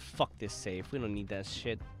 Fuck this safe. We don't need that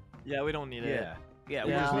shit. Yeah, we don't need it. Yeah, Yeah.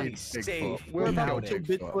 we're Need really Bigfoot. safe. We're We're about about to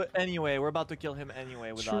kill Bigfoot. Bigfoot anyway. We're about to kill him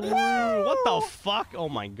anyway without it. What the fuck? Oh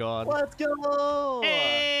my god. Let's go.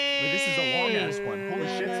 Hey! Wait, this is a long-ass one. Holy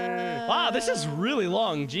shit. Wow, this is really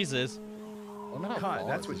long. Jesus. Wonder how God, far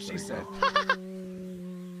that's this what is she gonna said. go.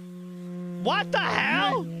 What the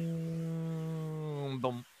hell?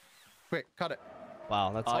 Boom. Quick, cut it.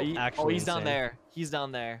 Wow, that's actually he's down insane. there. He's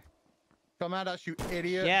down there. Come at us, you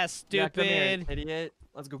idiot. Yeah, Yeah, come here, stupid. idiot.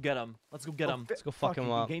 Let's go get him. Let's go get him. Let's go fuck him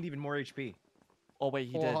you up. gained even more HP. Oh wait,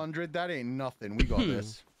 he did. 400, that ain't nothing. We got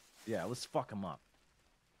this. Yeah, let's fuck him up.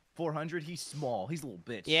 400, he's small. He's a little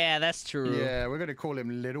bitch. Yeah, that's true. Yeah, we're gonna call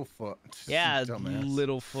him Littlefoot. Yeah, Dumbass.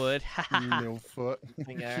 Littlefoot. Littlefoot.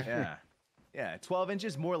 Yeah. Yeah, 12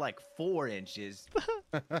 inches, more like 4 inches.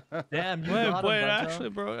 Damn, you Wait, got him, wait, Bento. actually,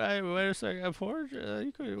 bro. Hey, wait a second.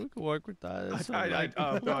 We could work with that. It's not like-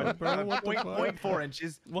 bro, what the fuck? 0.4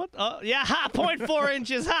 inches. What? Yeah, ha, 0.4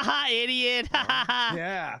 inches. Haha, idiot. Haha.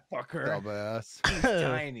 Yeah, fucker. Dumbass. He's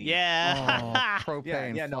tiny. Yeah. Oh,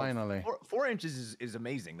 propane, no, finally. 4 inches is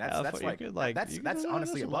amazing. That's Yeah, that's you like, could, that's you could-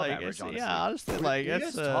 honestly that's above like, average. it's- Honestly. Yeah, honestly, like are you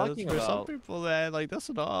it's guys talking for some about? people that like that's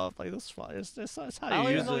enough. Like that's fine. That's how I don't you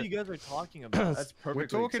even use know what it. you guys are talking about. That's perfectly We're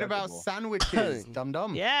talking about acceptable. sandwiches, dum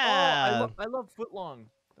dum. Yeah. I love footlong.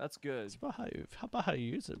 That's good. It's about how about how you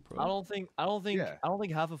use it, bro? I don't think Yeah.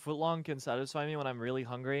 half a footlong can satisfy me when I'm really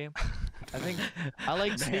hungry. I think I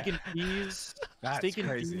like steak and cheese. That's Steak and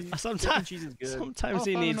crazy. cheese. Sometimes, steak and cheese is good. sometimes Oh,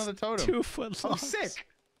 he found needs another totem. 2 foot Oh, long. sick.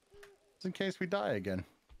 Just in case we die again.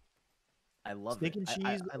 I love Steak it. and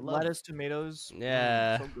I cheese, love lettuce, tomatoes.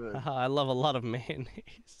 Yeah. So good. I love a lot of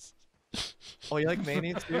mayonnaise. Oh, you like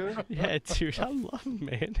mayonnaise too? Yeah, dude, I love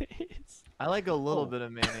mayonnaise. I like a little bit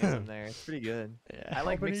of mayonnaise in there. It's pretty good. Yeah. I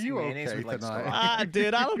like Alban, are mixing you mayonnaise okay with like tonight? straw.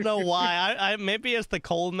 Dude, I don't know why. I maybe it's the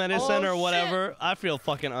cold medicine Oh, or shit. whatever. I feel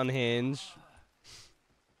fucking unhinged.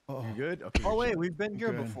 Oh, You good? Okay. Oh you're wait, chill. we've been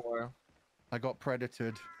here Good. before. I got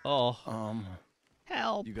predated. Oh,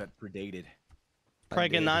 help. You got predated. I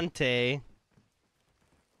did. Pregnante.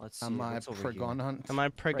 Let's see. Am I what's over here. pregnant? Am I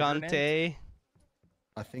pregante?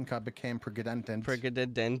 I think I became pregnant.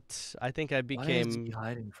 Pregnant. I think I Why is he became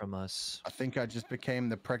hiding from us? I think I just became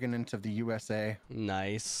the pregnant of the USA.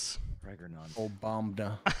 nice. Pregnant.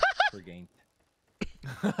 Obama. Pregnant.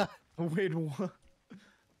 Wait, what?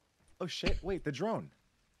 Oh shit! Wait, the drone.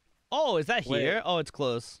 Oh, is that Wait. here? Oh, it's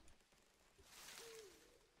close.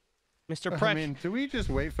 Mr. I Preg. mean, do we just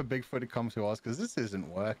wait for Bigfoot to come to us? Because this isn't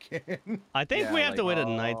working. I think Yeah, we have to like- wait at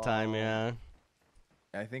nighttime, yeah.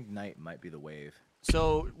 I think night might be the wave.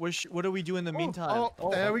 So, what do we do in the meantime?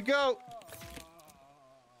 Oh, there we go.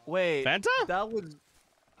 Wait, Fanta? that was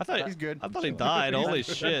I thought He's good. I thought he died. Holy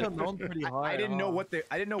that's shit. known pretty hard. I didn't know huh? what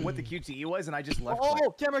the QTE was, and I just left. Oh,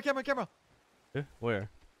 like, camera! Where?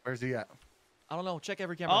 Where's he at? I don't know. Check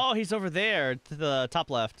every camera. Oh, he's over there to the top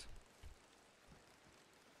left.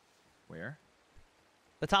 where?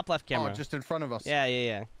 The top left camera. Oh, just in front of us.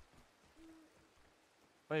 Yeah.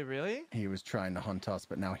 Wait, really? He was trying to hunt us,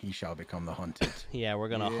 but now he shall become the hunted. Yeah, we're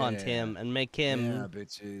gonna hunt Yeah. him and make him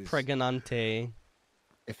bitches. pregnante.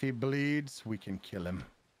 If he bleeds, we can kill him.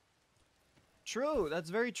 True. That's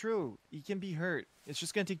very true. He can be hurt. It's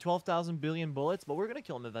just gonna take 12,000 billion bullets, but we're gonna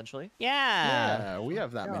kill him eventually. Yeah. Yeah, we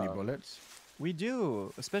have that many Yeah. bullets. We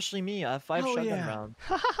do, especially me. I have 5 Hell shotgun yeah. rounds.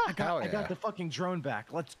 I Hell yeah. got the fucking drone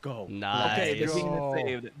back. Let's go. Nice. Okay, the Nice. game Go. is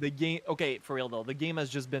saved. The game. Okay, for real though, the game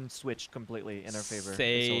has just been switched completely in our favor. It's over.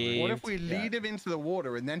 Saved. What if we Yeah. lead him into the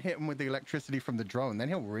water and then hit him with the electricity from the drone? Then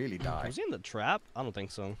he'll really die. Was he in the trap? I don't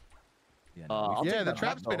think so. Yeah, I'll Yeah, take the that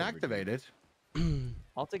trap's been over. activated.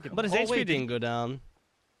 I'll take it. But his Oh, HP wait, didn't go down.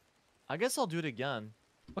 I guess I'll do it again.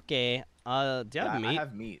 Okay. Do you have I meat?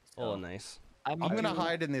 have meat. Oh, so- nice. I'm gonna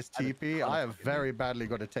hide in this I have a teepee. ton of I have fucking very badly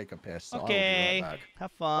got to take a piss. So Okay. I'll be right back.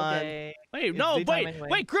 Have fun. Okay. Wait, It's no, daytime wait, anyway.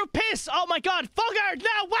 wait, group piss! Oh my god, Fogart!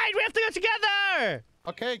 No, wait, we have to go together!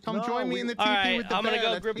 Okay, come No, join me we- in the teepee Alright, with the I'm gonna bear.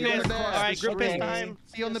 go Let's group be on piss. the bear. Alright, group piss Okay. time.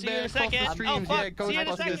 See you on the See you in bear a across the second. streams. Oh, Yeah, fuck. it goes See you in a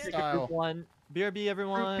Buster second. style. Group 1. BRB,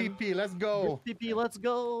 everyone. Group PP, let's go. Group PP, let's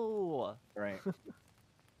go. Right.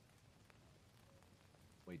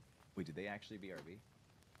 Wait, did they actually BRB?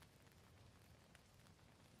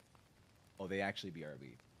 Oh, they actually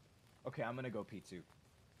BRB. Okay, I'm gonna go P2.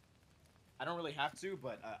 I don't really have to,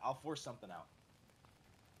 but I'll force something out.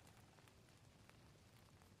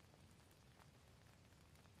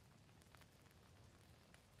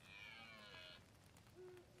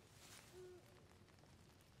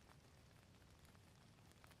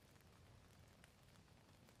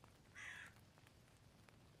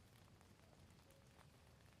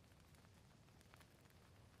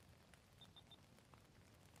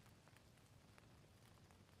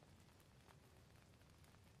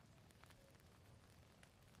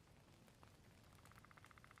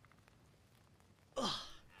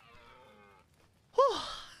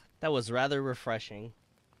 That was rather refreshing.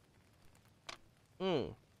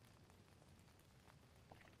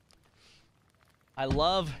 I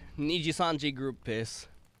love NIJISANJI group piss.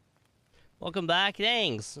 Welcome back.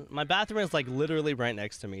 Thanks. My bathroom is like literally right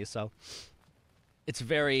next to me, so it's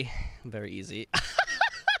very, very easy.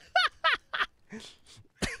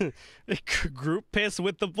 Group piss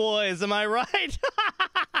with the boys, am I right?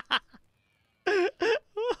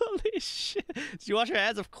 Holy shit. Did you wash your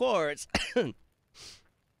hands? Of course.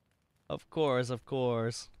 Of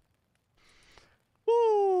course.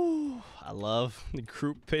 Woo! I love the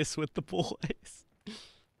group piss with the boys.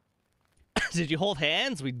 Did you hold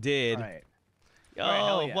hands? We did. All right. Oh,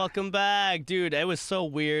 Alright, yeah. welcome back, dude. It was so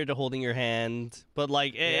weird holding your hand, but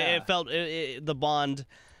like it felt the bond.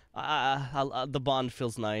 The bond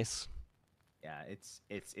feels nice. Yeah,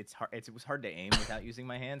 it's hard. It was hard to aim without using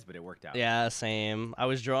my hands, but it worked out. Yeah, same. I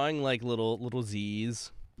was drawing like little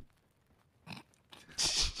Z's.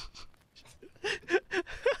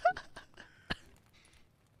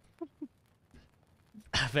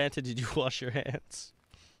 Vanta, did you wash your hands?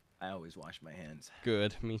 I always wash my hands.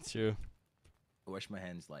 Good, me too. I wash my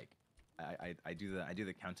hands like I do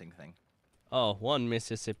the counting thing. Oh, 1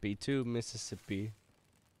 Mississippi, 2 Mississippi.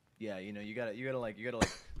 Yeah, you know, you gotta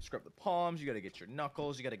scrub the palms, you gotta get your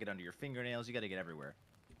knuckles, you gotta get under your fingernails, you gotta get everywhere.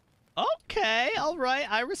 Okay, all right,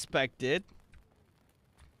 I respect it.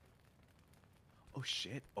 Oh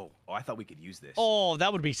shit! Oh, I thought we could use this. Oh,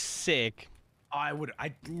 that would be sick. I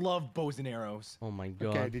love bows and arrows. Oh my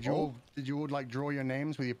god. Okay, did you all like draw your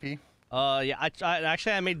names with your P? Yeah,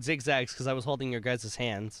 I made zigzags because I was holding your guys'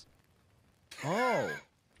 hands. Oh.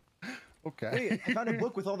 Okay. Wait, I found a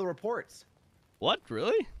book with all the reports. What?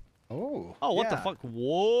 Really? Oh. Oh, what the Yeah. fuck?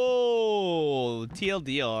 Whoa!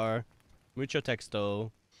 TLDR. Mucho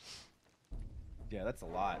texto. Yeah, that's a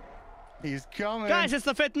lot. He's coming. Guys, it's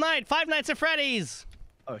the 5th night! 5 Nights at Freddy's!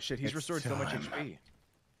 Oh shit, he's It's restored so much time. HP.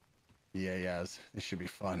 Yeah, yes. This should be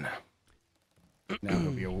fun. Now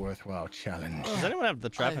it'll be a worthwhile challenge. Does anyone have the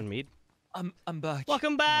trap and meat? I'm back.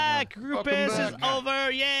 Welcome back! Welcome Groupus is back.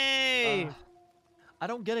 over! Yay! I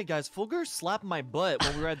don't get it, guys. Fulgur slapped my butt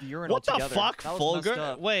when we were at the urinal What the together. fuck, That was messed Fulgur?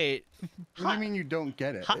 up. Wait. What do you mean you don't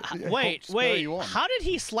get it? It Wait, helps spur wait. you on. How did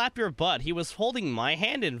he slap your butt? He was holding my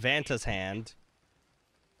hand in Vanta's hand.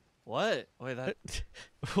 What? Wait, that.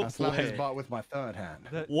 I slapped his Wait. butt with my third hand.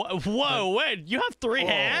 Whoa, wait. You have 3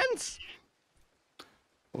 hands?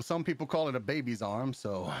 Well, some people call it a baby's arm,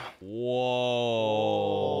 so.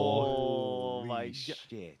 Whoa. Oh my god.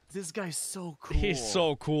 Shit. This guy's so cool. He's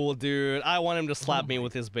so cool, dude. I want him to slap me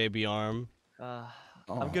with his baby arm. Oh.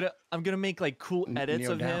 I'm gonna make like cool edits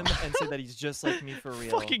kneel of him down. and say that he's just like me for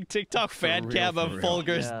real. Fucking TikTok fan real, cam for of real.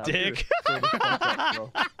 Fulgur's Yeah. dick.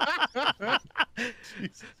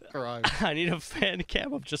 Jesus Christ. I need a fan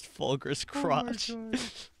cam of just Fulgur's crotch.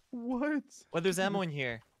 What? Well, there's ammo in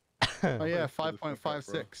here. Oh yeah,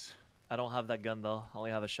 5.56. I don't have that gun though. I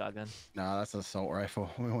only have a shotgun. Nah, that's an assault rifle.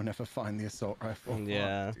 We will never find the assault rifle.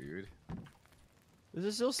 Yeah. Dude. This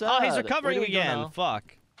is so sad. Oh, he's Where recovering do we go again. now?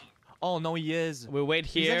 Fuck. Oh no, he is. We wait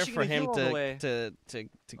here actually for gonna him heal all the way. to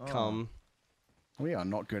come. We are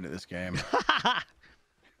not good at this game.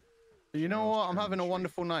 You know what? I'm having a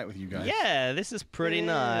wonderful night with you guys. Yeah, this is pretty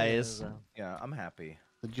nice. Yeah, I'm happy.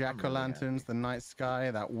 The jack-o'-lanterns, the night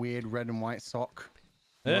sky, that weird red and white sock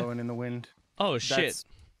Eh? blowing in the wind. Oh shit. That's-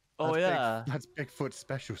 Oh yeah. That's Bigfoot's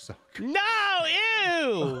special sock. No!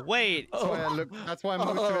 Ew! Wait. That's why, that's why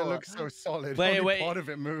most of it looks so solid. Wait, Only wait. part of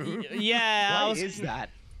it moved. Yeah, I Why was... is that?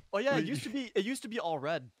 Oh yeah. It used to be all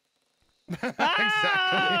red. Exactly.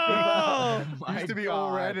 Oh! It used to be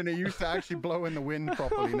all red and it used to actually blow in the wind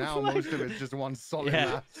properly. Now most of it's just one solid Yeah.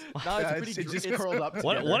 mass. No, Yeah, it's pretty. it just it's- curled up.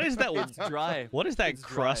 What is that? It's dry. What is that It's dry.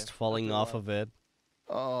 crust falling After a off while. of it?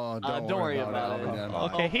 Oh, don't don't worry worry about it. it.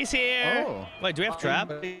 Alban. Okay, he's here. Oh. Wait, do we have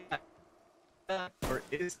trap? Or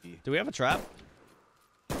is he? Do we have a trap?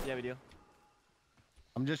 Yeah, we do.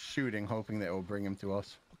 I'm just shooting, hoping that it will bring him to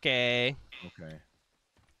us. Okay. Okay.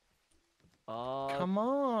 Come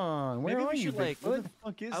on, where maybe are we you, should, like, Bigfoot? the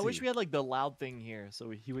fuck is I wish we had like the loud thing here, so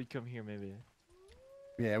he would come here maybe.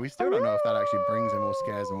 Yeah, we still don't know if that actually brings him or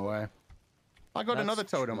scares him away. I got That's another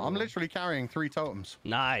totem. I'm true. literally carrying 3 totems.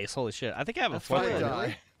 Nice. Holy shit. I think I have a That's If I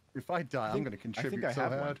Really? fourth. die, I'm think- gonna contribute I so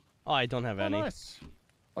have one. hard. Oh, I don't have Oh, any. nice.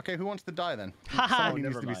 Okay, who wants to die then? Haha. Someone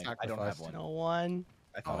needs Never to be mind, I don't have sacrificed. one. No one.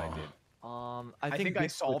 I thought I Oh. did. I I think I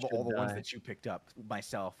Bigfoot solved all should the ones die. that you picked up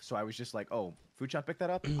myself, so I was just like, "Oh, Fuchan picked that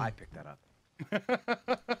up. I picked that up." I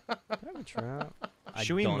have a trap. I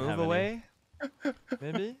Should we don't move have any. away?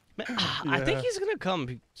 Maybe. I think he's gonna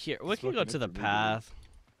come here. We can go to the path.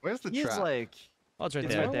 Where's the He's trap? like, Oh, it's right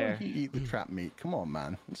It's there. right there. Why won't he eat the trap meat? Come on,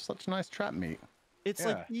 man. It's such nice trap meat. it's Yeah.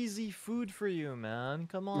 like easy food for you, man.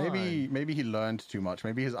 Come on. Maybe he learned too much.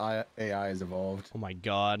 Maybe his AI has evolved. Oh my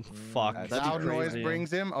god. Fuck. that's- That'd be Loud noise crazy.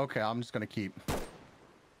 brings him. Okay, I'm just gonna keep.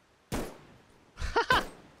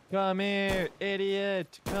 Come here,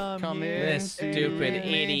 idiot. Come Come here. in. This stupid Idiot.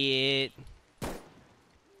 idiot.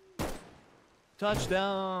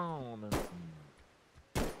 Touchdown.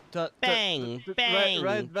 Bang, bang,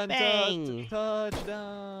 Right vent, bang.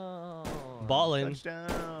 touchdown. Ballin'.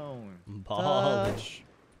 Touchdown. Ballin'. Touch.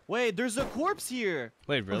 Wait, there's a corpse here.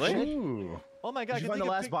 Wait, really? Ooh. Oh my god, Did you I can find the take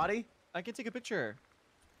a last body? I can take a picture.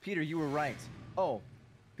 Peter, you were right. Oh,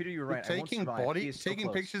 Peter, you were right. I won't Taking survive. He is so taking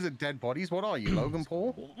close. pictures of dead bodies. What are you, Logan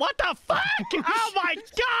Paul? What the fuck? Oh my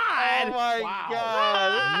god! Oh my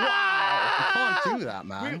god! Wow! You can't do that,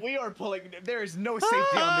 man. We are pulling. There is no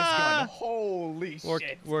safety on this gun. Holy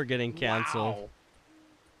shit! We're getting canceled.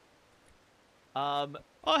 Wow.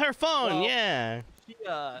 Oh, her phone. Well, Yeah.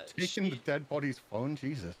 Taking the dead body's phone,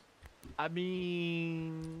 Jesus. I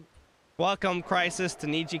mean, Welcome, Crisis, to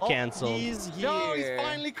Niji canceled. He's here. No, he's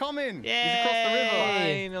finally coming. Yay! He's across the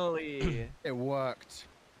river. Finally. It worked.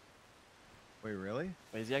 Wait, really?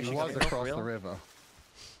 Wait, is He he actually was coming across for the real? river.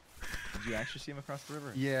 Did you actually see him across the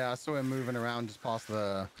river? Yeah, I saw him moving around just past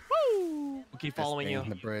the. We'll keep following you.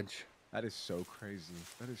 The bridge. That is so crazy.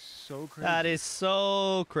 That is so crazy. That is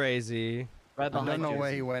so crazy. Right I don't behind know you.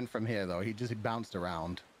 where he went from here though. He just bounced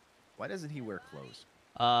around. Why doesn't he wear clothes?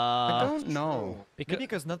 I don't know. Maybe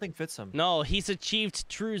because nothing fits him. No, he's achieved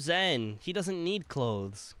true Zen. He doesn't need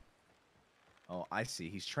clothes. Oh, I see.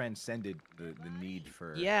 He's transcended the need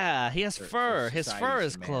for. Yeah, he has for fur. His fur society's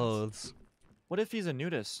is demands. clothes. What if he's a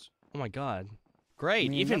nudist? Oh my god. Great,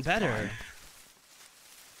 mean, even that's better.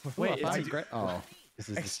 Wait, is he... Oh, this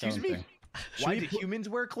is the Excuse stone me? thing. Why do humans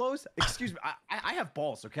wear clothes? Excuse me. I have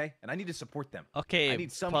balls, okay, and I need to support them. Okay, I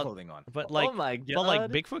need some but, clothing on. But like, oh my god. but like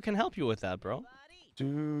Bigfoot can help you with that, bro.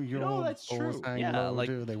 Do your know, that's balls true. hang Yeah, low? like-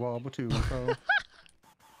 Do they wobble to and fro?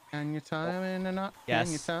 Can you tie them in a knot? Can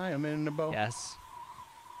you Yes. tie them in a bow? Yes.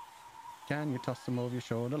 Can you toss them over your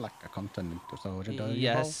shoulder like a continental soldier? Do your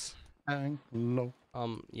Yes. balls hang low?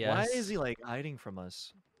 Yes. Why is he like hiding from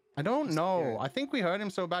us? I don't know. scared. I think we hurt him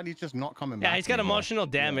so bad he's just not coming back. Yeah, he's got anymore. emotional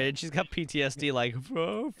damage. He's got PTSD. Like,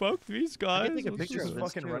 oh, fuck these guys. take a What's picture this?" He's of this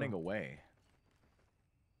fucking too. running away.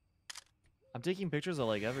 I'm taking pictures of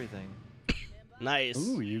like everything. Nice.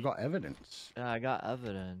 Ooh, you got evidence. Yeah, I got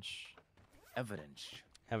evidence. Evidence.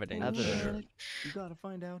 Evidence. Evidence. You gotta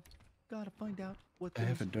find out. Gotta find out what this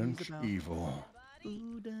Evidence is about. evil.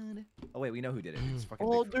 Who done it? Oh wait, we know who did it. It's fucking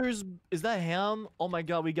Oh, Bigfoot. is that ham? Oh my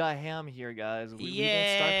god, we got ham here, guys. We didn't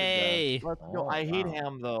Yay! start the Let's go. Oh, I hate wow.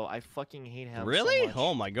 ham though. I fucking hate ham. so Really? much.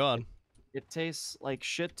 Oh my god. It tastes like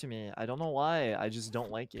shit to me. I don't know why. I just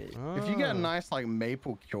don't like it. If you get a Oh. nice like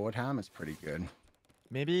maple cured ham, it's pretty good.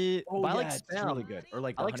 Maybe. Oh, but I yeah, like it's spam. really good. Or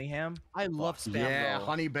like I the like honey ham. I love spam. Yeah, though.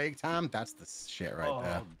 honey baked ham. That's the shit right Oh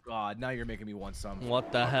there. god, now you're making me want some.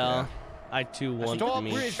 What the hell? I too want Stop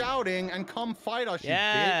meat. shouting and come fight us,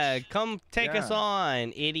 Yeah, you bitch. come take us Yeah.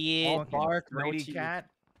 on, idiot. All bark, no Brady teeth. cat.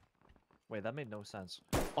 Wait, that made no sense.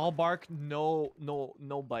 All bark, no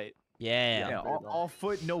bite. Yeah. Yeah, all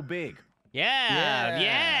foot, no big. Yeah. Yeah.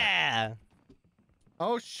 Yeah.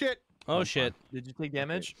 Oh shit. Oh shit. Did you take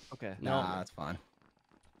damage? Okay. Nah, that's fine.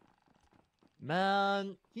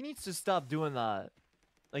 Man, he needs to stop doing that.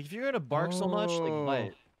 Like, if you're gonna bark so much, like,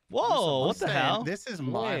 bite. Whoa, I'm what the saying, hell? This is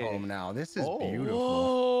my Wait. home now. This is Oh. beautiful.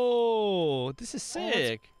 Whoa, this is Oh, that's-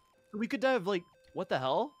 sick. We could dive, like, what the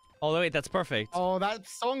hell? Oh wait, that's perfect. Oh, that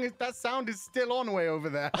sound is still on way over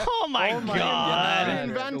there. Oh my Oh my god. God. The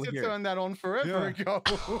inventor Over here. turned that on forever ago.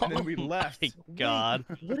 And then we left. My god.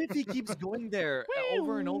 What if he keeps going there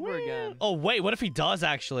over and over again? Oh wait, what if he does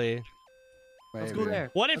actually? Let's go Maybe.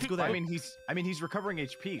 there. What if Let's go there. I mean, he's recovering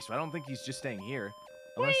HP, so I don't think he's just staying here.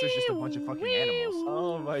 Unless there's just a bunch of fucking animals.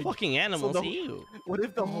 Oh my. Fucking animals, the- ew. What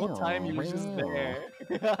if the whole time he was just there?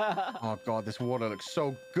 Oh god, this water looks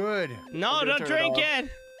so good. No, I'm gonna don't turn it drink off. it.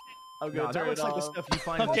 I'm No, gonna that turn looks it like the off. stuff you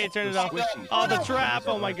find. Okay, in turn it the off. squishies. Oh, the No. trap.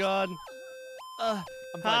 Oh my god. I'm fine.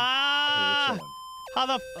 Ah! Okay, we're chilling. How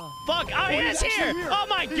the fuck? Oh, he is he's here. actually Oh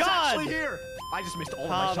my He's god. actually here. I just missed all of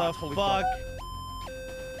How my the shots. Holy fuck?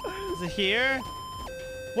 Is it here?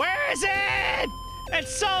 Where is it?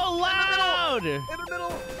 It's so loud. In the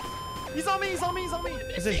middle. He's on me. He's on me. He's on me.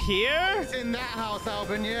 Is it here? It's in that house,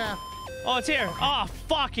 Alban, yeah. Oh, it's here. Oh,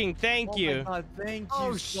 fucking thank Oh you. my god, thank you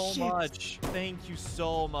Oh, so shit. much. Thank you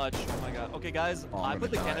so much. Oh my god. Okay, guys, Oh, I I'm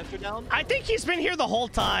put the gonna die. canister down. I think he's been here the whole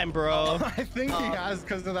time, bro. I think he has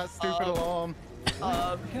because of that stupid alarm. Can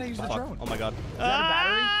I use the Fuck. drone? Oh my god. that a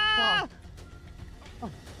battery? Ah!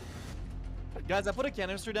 Guys, I put a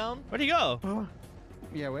canister down. Where'd he go?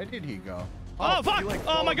 Yeah, where did he go? Oh, fuck. you, like,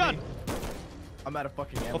 Oh my followed god. me. I'm out of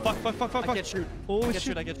fucking ammo. Oh, fuck, fuck, fuck, fuck, I fuck. can't shoot. Oh, I can't shit.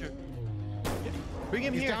 shoot. I can't shoot. Bring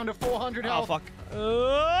him He's here. down to 400 Oh, health. fuck.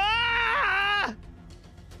 Ah!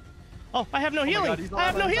 Oh, I have no my healing. God, he's I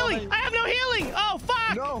have on no me, he's on healing. me. I have no healing. Oh,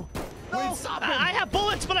 fuck. No. No, stop him. I have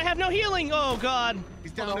bullets, but I have no healing. Oh god.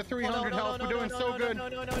 He's down to 300 health. We're doing so good.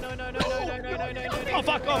 Oh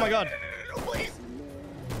fuck. Oh my god. Please.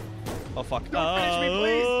 Oh fuck. Don't finish me,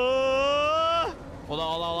 please. Hold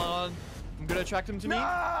on. I'm gonna attract him to me.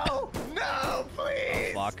 No,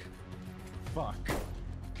 please. Fuck. Fuck.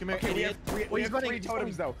 Come here, Okay, idiot. we have 3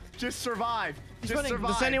 totems though. Just survive. Just running.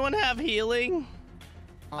 survive. Does anyone have healing?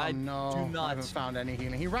 Oh I no, do not. I haven't found any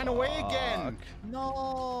healing. He ran away again.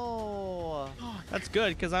 No. That's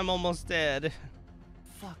good, because I'm almost dead.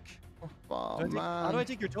 Fuck. Oh How do I man.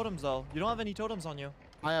 take your totems though? You don't have any totems on you.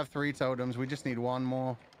 I have 3 totems. We just need 1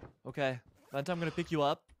 more. Okay. Venta, I'm gonna pick you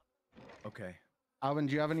up. Okay. Alban,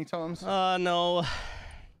 do you have any totems? No.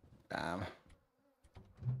 Damn.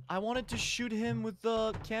 I wanted to shoot him with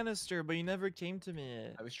the canister, but he never came to me.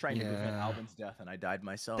 I was trying to prevent Yeah. Alban's death, and I died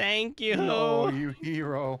myself. Thank you. No, you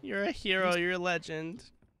hero. You're a hero. You're a legend.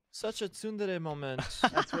 Such a tsundere moment.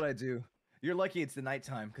 That's what I do. You're lucky it's the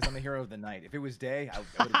nighttime, because I'm a hero of the night. If it was day, I would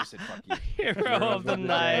have just said fuck you. Hero of the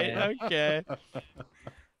night. Okay.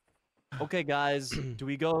 Okay, guys, do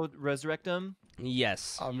we go resurrect him?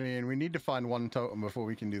 Yes. I mean, we need to find 1 totem before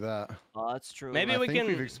we can do that. Oh, that's true. Maybe I we think can.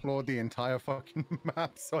 we've explored the entire fucking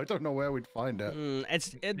map, so I don't know where we'd find it.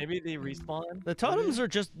 Maybe they respawn. The totems are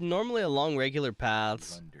just normally along regular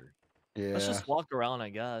paths. Thunder. Yeah. Let's just walk around, I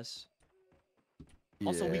guess.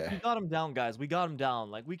 Also, we got him down, guys. We got him down.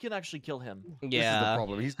 Like, we can actually kill him. This is the Yeah.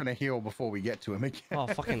 problem. He's gonna heal before we get to him again. Oh,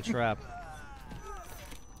 fucking trap.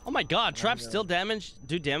 Oh my god, traps still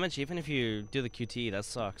do damage even if you do the QT. That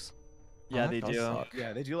sucks. Yeah, Oh, they that does do. suck.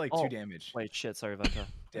 Yeah, they do like Oh, 2 damage. Wait, shit. Sorry, Venta.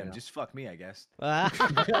 Damn, Yeah. just fuck me, I guess.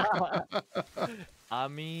 I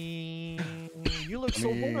mean, you look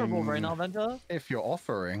so vulnerable right now, Venta. If you're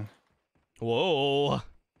offering, Whoa.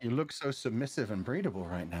 you look so submissive and breedable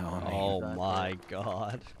right now. I mean, Oh Exactly. my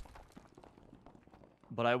god.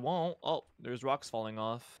 But I won't. Oh, there's rocks falling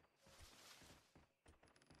off.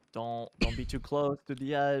 Don't be too close to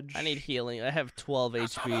the edge. I need healing. I have 12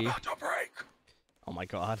 HP. Don't break. Oh my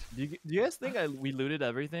god. Do you guys think we looted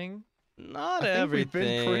everything? Not I think everything.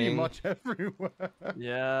 we've been pretty much everywhere.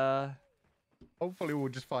 Yeah. Hopefully, we'll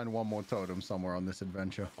just find 1 more totem somewhere on this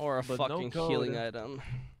adventure. Or a But no fucking code. healing item.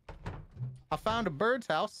 I found a bird's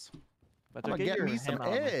house. But I'm gonna get me some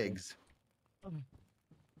eggs.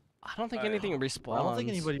 I don't think anything respawns. I don't think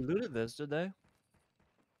anybody looted this, did they?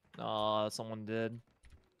 Oh, someone did.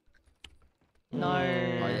 No.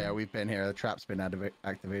 Oh yeah, we've been here. The trap's been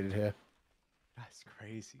activated here. That's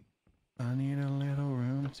crazy. I need a little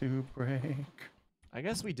room to break. I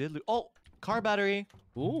guess we did loot. Oh, car battery.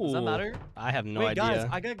 Ooh. Does that matter? I have no Wait, idea. guys,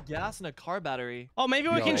 I got gas in a car battery. Oh, maybe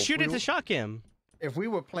we Yo, can shoot we it to will- shock him. If we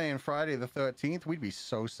were playing Friday the 13th, we'd be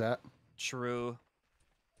so set. True.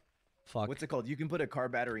 Fuck. What's it called? You can put a car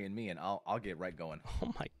battery in me, and I'll get right going.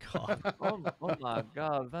 Oh my god. Oh my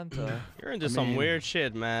god, Venta. You're into some mean- weird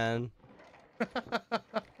shit, man.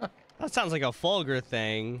 That sounds like a vulgar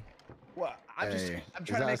thing. What? I'm Hey, I'm is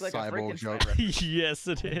trying to that make a like a cyborg Frankenstein joke? reference. Yes,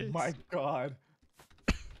 it is. My God.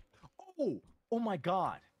 Oh my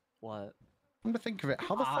God. What? Come to think of it,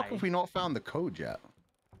 how the fuck have we not found the code yet?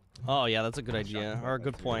 Oh yeah, that's a good idea, or a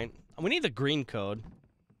good point. We need the green code.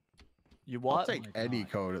 You I'll what? take any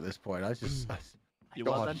code at this point. I just... You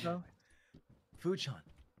God. what, Venta? Fuchan.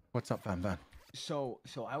 What's up, Van Van? So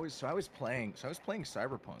I was playing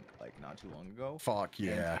Cyberpunk like not too long ago. Fuck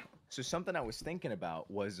yeah. So something I was thinking about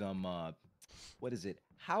was what is it?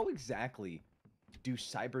 How exactly do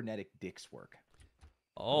cybernetic dicks work?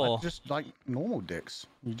 Oh, Just like normal dicks.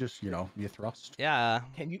 You just, you thrust. yeah.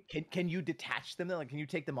 Can you detach them? Like, can you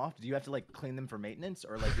take them off? Do you have to like clean them for maintenance,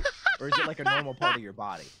 or like, or is it like a normal part of your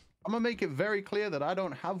body? I'm gonna make it very clear that I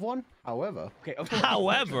don't have one. However, Okay. Of course,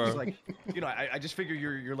 However. just like, I just figure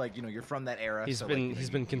you're like, you're from that era. He's so, been- like, he's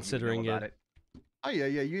you been know considering about it. oh yeah,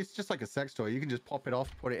 it's just like a sex toy. You can just pop it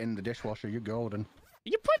off, put it in the dishwasher. You're golden.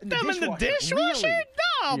 You put In the them in the dishwasher? dishwasher? Really?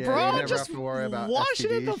 No, Yeah, you bro. never Just have to worry about wash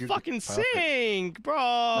it in STDs, the you're fucking just perfect. sink, bro.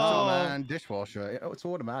 Oh man, dishwasher. It's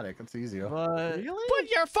automatic. It's easier. But Put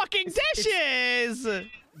your fucking dishes.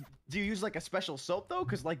 Do you use like a special soap though?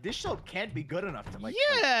 Because like dish soap can't be good enough to like.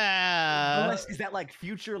 Yeah. Unless, is that like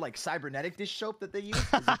future like cybernetic dish soap that they use? Is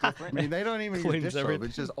it I different? mean, they don't even use Cleans dish soap. everything.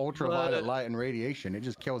 It's just ultraviolet light and radiation. It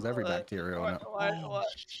just kills every bacteria on it. Oh,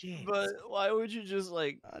 shit. But why would you just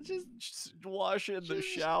like just wash it in the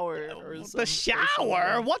shower or something? The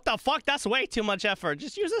shower? What the fuck? That's way too much effort.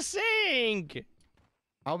 Just use a sink.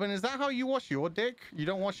 Alvin, is that how you wash your dick? You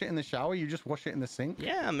don't wash it in the shower. You just wash it in the sink.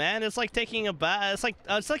 Yeah, man. It's like taking a bath.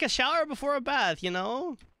 It's like a shower before a bath, you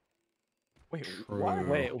know? Wait, True. what?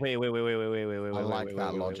 Wait. I like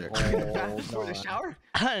that logic. Bath before the shower?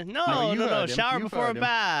 No, you no. heard him. Shower You before heard him.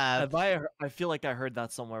 bath. I feel like I heard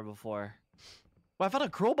that somewhere before. Well, I found a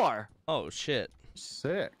crowbar. Oh shit.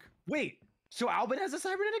 Sick. Wait, so Alban has a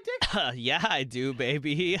cybernetic dick? Yeah, I do,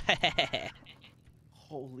 baby.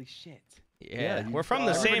 Holy shit. Yeah, you- we're from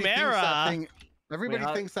the everybody same thinks that era. thing- Everybody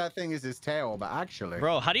how- thinks that thing is his tail, but actually,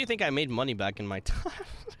 Bro, how do you think I made money back in my time?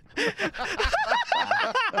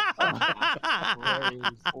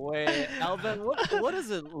 Wait, Alvin, what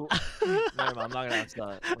is it? Never mind, I'm not gonna ask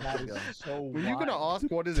that. I'm not gonna go. So were you gonna ask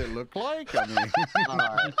what does it look like? I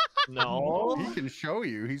mean, No. he can show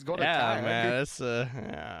you. He's got a Yeah, tag. man. That's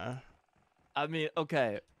yeah. I mean,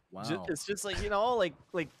 okay. Wow. It's just like, you know, like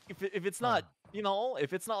if it's not, you know,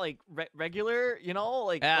 if it's not like regular, you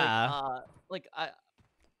know, Yeah.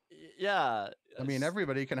 yeah. I mean,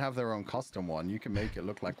 everybody can have their own custom one. You can make it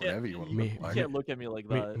look like whatever you want to Me- look You like. can't look at me like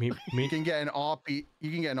that. You can get an RP.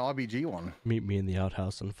 You can get an RBG one. Meet me in the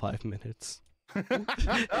outhouse in 5 minutes. Is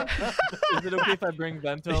it okay if I bring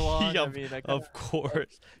Vento along? Yeah, I mean, Of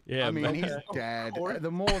course. Yeah, I mean, man. he's dead.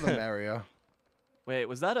 The more, the merrier. Wait,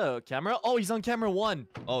 was that a camera? Oh, he's on camera 1.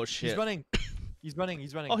 Oh shit. He's running.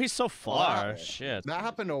 He's running. Oh, he's so far. Wow. Shit. That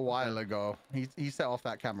happened a while ago. He set off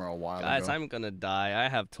that camera a while Guys, ago. I'm gonna die. I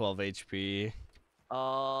have 12 HP.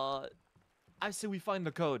 I say we find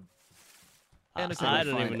the code. I And I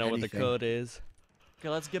don't find even know what the anything. code is. Okay,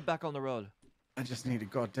 let's get back on the road. I just need a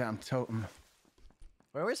goddamn totem.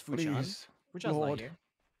 Where's Fuchan? Please, Fuchan's not Lord. here.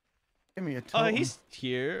 give me a Oh, totem. he's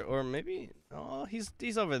here, or maybe. Oh, he's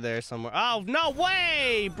over there somewhere. Oh no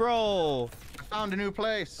way, bro! I found a new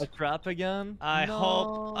place. A trap again? I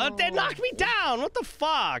hope. Oh, they knocked me down. What the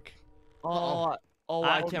fuck? Oh,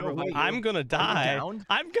 I can't revive you. I'm gonna die. downed?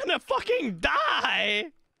 I'm gonna fucking die.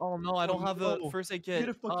 Oh no, I don't have a no. first aid kit. Get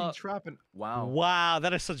a fucking trap and wow. Wow,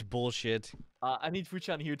 that is such bullshit. I need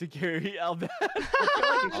Fuchan here to carry Alban. I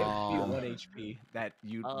feel like it should be Um, 1 HP that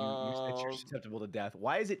you said you're susceptible to death.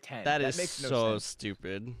 Why is it 10? That is makes no so sense.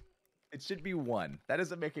 stupid. It should be 1. That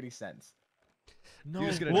doesn't make any sense. No. You're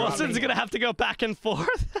just gonna drop Wilson's me. gonna have to go back and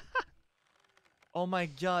forth. Oh my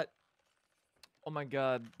god. Oh my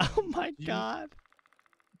god. Oh my You- god.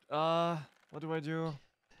 What do I do?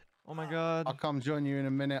 Oh my god. I'll come join you in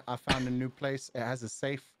a minute. I found a new place. It has a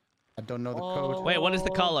safe. I don't know the code. Wait, what is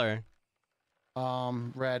the Oh. color?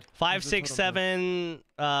 Red 5, the 6, totem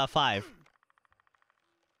 7, 5.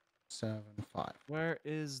 7 5. Where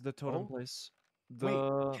is the totem Oh. place? Wait,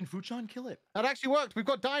 can Fuchan kill it? That actually worked. We've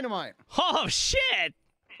got dynamite. Oh shit!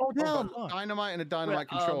 Oh damn! Dynamite and a dynamite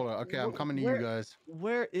Wait, controller. Okay, I'm wh- coming to where- you guys.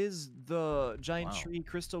 Where is the giant Wow. tree,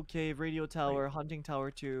 crystal cave, radio tower, hunting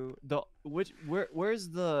tower 2? Where's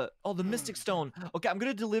the the mystic stone? Okay, I'm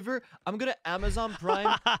gonna Amazon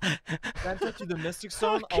Prime Vento to the mystic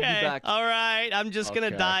stone. I'll be Okay, back. all right. I'm just gonna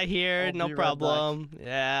Okay. die here. I'll No be right back. problem.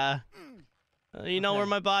 Yeah. You know where Okay.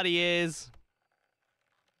 my body is.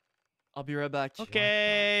 I'll be right back.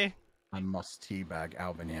 Okay. I must teabag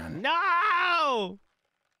Albanian. No!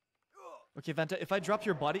 Okay, Vento, if I drop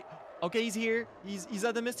your body, okay, he's here. He's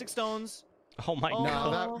at the mystic stones. Oh my Oh.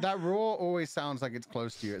 god. No, that roar always sounds like it's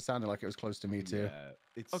close to you. It sounded like it was close to me too. Yeah,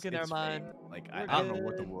 it's Okay, never it's mind. fake. Like We're I don't know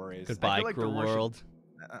what the good. roar is. I Goodbye, feel like the cruel roar should- world.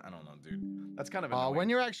 I don't know, dude. That's kind of annoying. When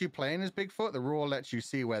you're actually playing as Bigfoot, the roar lets you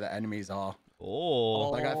see where the enemies are. Oh,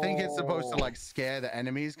 Like I think it's supposed to like scare the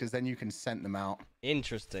enemies because then you can scent them out.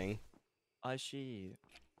 interesting. I see.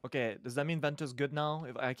 Okay, does that mean Vento's good now?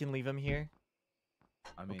 If I can leave him here?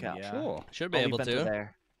 I mean, Okay, yeah. Sure. Should be I'll leave able Vento to.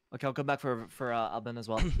 there. Okay, I'll come back for Alban as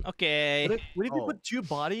well. Okay. What if we Oh. put 2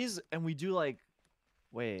 bodies and we do like,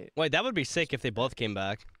 wait, Wait, that would be sick if they both came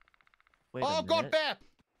back. wait. Oh a god, minute. bear!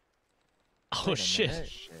 Oh Wait a shit.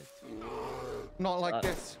 minute. Not like Uh,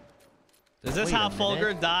 this. Is this Wait a how minute.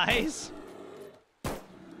 Fulgur dies?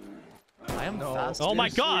 I am No. fast. Oh my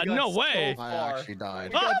Seriously, god, we got no so way. I far. actually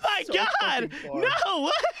died. Oh my so god! fucking far. No!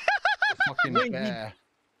 What? Fucking Wait, bear.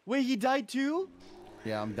 Wait, he died too?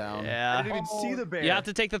 Yeah, I'm down. I Yeah. didn't even see the bear. You have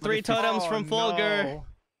to take the But 3 if you- totems from Fulgur. no.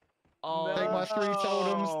 Oh, Take my 3 No.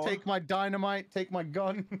 totems, take my dynamite, take my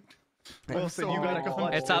gun. Wilson, you gotta Oh.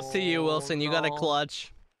 clutch. It's up to you, Wilson. You gotta no.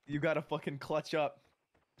 clutch. You gotta fucking clutch up.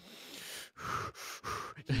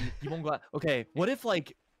 he won't go. Okay, what if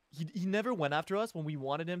like he never went after us when we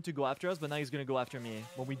wanted him to go after us, but now he's gonna go after me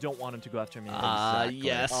when we don't want him to go after me. Exactly.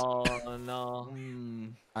 Yes. Oh no.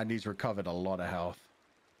 And he's recovered a lot of health.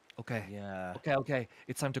 Okay. Yeah. Okay.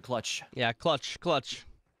 It's time to clutch. Yeah, clutch.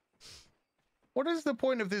 What is the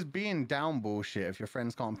point of this being down bullshit if your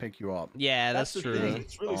friends can't pick you up? Yeah, that's the true. thing,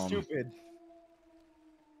 It's really Um, stupid.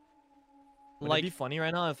 Would it be funny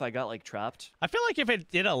right now if I got like trapped? I feel like if it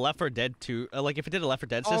did a Left 4 Dead 2, like if it did a Left 4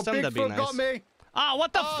 Dead system, that'd be Bigfoot nice. got me. Oh,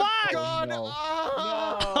 what the fuck? God. No.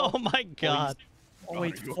 Oh my god. Oh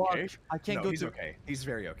wait, Are you fuck! okay? I can't No, go he's through. okay. He's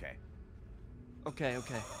very okay. Okay,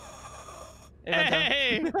 okay.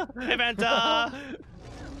 Hey, hey, Vanta.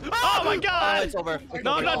 Oh my god. it's over.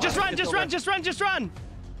 No, no, It's just over. run, just run, just run, just run.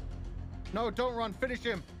 No, don't run. Finish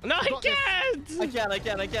him. No, I Got this. can't.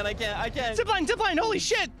 I can't. Zip line, holy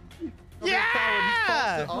shit. Okay, coward, he's Yeah.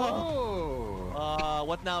 faster. Oh.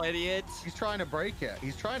 What now, idiot? He's trying to break it.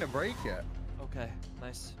 He's trying to break it. Okay,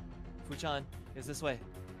 nice. Fuchan is this way.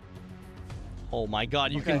 Oh my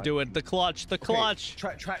god, you can Okay. do it. The clutch, the clutch.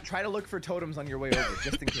 Try to look for totems on your way over,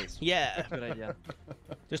 just in case. Yeah, Good idea.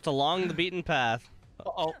 just along the beaten path.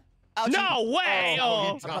 Uh-oh. No way!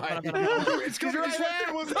 Oh, he died. It's coming right there.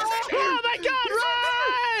 oh my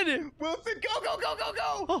god, run! Wilson, go!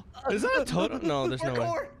 Oh, is that a totem? No, there's no way.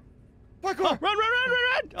 Parkour! Oh,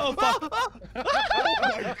 run! Oh fuck! Oh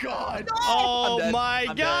my god! Oh I'm dead. my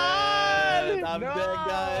I'm god! dead. I'm dead,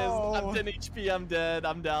 guys. I'm No. 10 HP. I'm dead.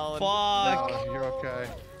 I'm down. Fuck! Oh, you're okay.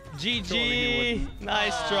 GG!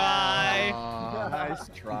 Nice try! Nice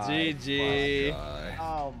try. GG!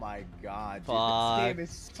 Oh my god. Dude, Fuck. this game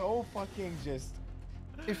is so fucking just.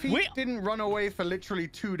 If he didn't run away for literally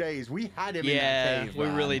 2 days, we had him in Yeah, that cave, we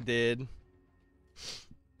man. really did.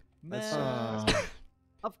 Man.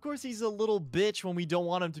 Of course he's a little bitch when we don't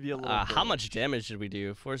want him to be a little bitch. How much damage did we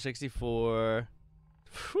do? 464.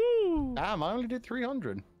 Whew. Damn, I only did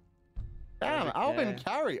 300. Damn, Okay. Alban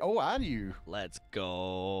carry. Oh, and you. Let's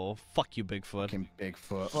go. Fuck you, Bigfoot. Fucking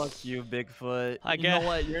Bigfoot. Fuck you, Bigfoot. I You guess- know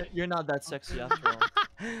what? You're not that sexy after all.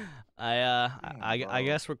 I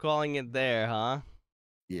guess we're calling it there, huh?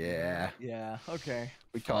 Yeah. Yeah. Okay.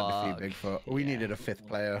 We can't Fuck, defeat Bigfoot. We yeah. needed a 5th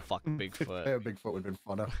player. Fuck Fifth Bigfoot. player Bigfoot would have been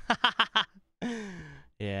funner.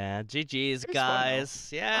 Yeah, GG's, It was fun, guys.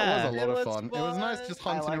 That Yeah. was a lot It of was fun. It was nice fun. just I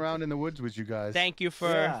hunting liked around in the woods with you guys. Thank you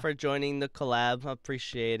for joining the collab.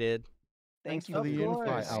 Appreciate it. Thank you for the of invite,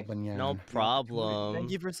 course. Alban. Yeah. No problem.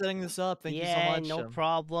 Thank you for setting this up. Thank yeah, you so much. no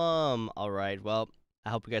problem. All right. Well, I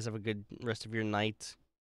hope you guys have a good rest of your night.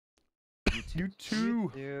 You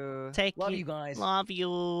too. Dude. Take Love it- you guys. Love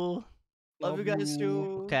you. Love you guys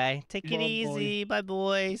too. Okay. Take it Bye, boy. easy. Bye,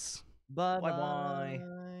 boys. Bye Bye-bye.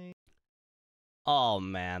 bye. Oh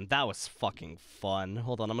man, that was fucking fun.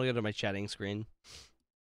 Hold on, I'm gonna go to my chatting screen.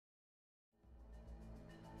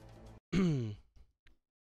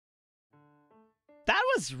 That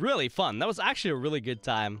was really fun. That was actually a really good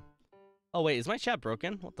time. Oh wait, is my chat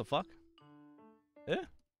broken? What the fuck? Eh?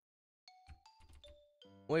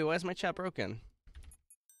 Wait, why is my chat broken?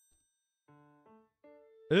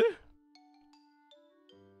 Eh?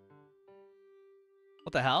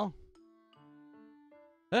 What the hell?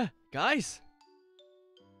 Guys?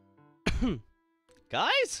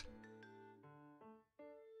 Guys?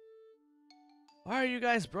 Why are you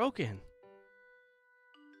guys broken?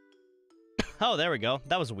 Oh, there we go.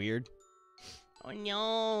 That was weird. Oh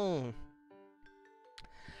no.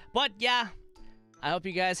 But yeah, I hope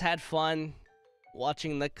you guys had fun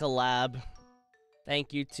watching the collab.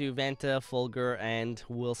 Thank you to Vanta, Fulgur, and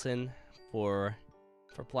Wilson for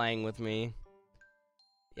playing with me.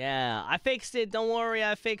 Yeah, I fixed it. Don't worry,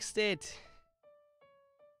 I fixed it.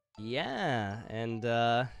 Yeah, and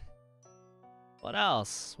what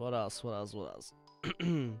else?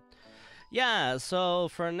 Yeah, so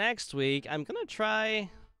for next week, I'm gonna try.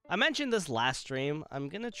 I mentioned this last stream. I'm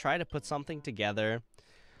gonna try to put something together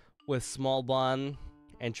with Small Bun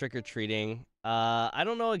and Trick or Treating. I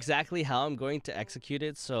don't know exactly how I'm going to execute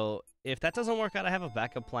it, so if that doesn't work out, I have a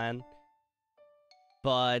backup plan.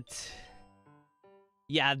 But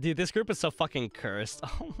yeah, dude, this group is so fucking cursed.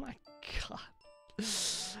 Oh my god.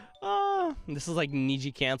 Oh, this is like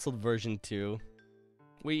Niji canceled version 2.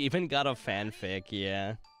 We even got a fanfic,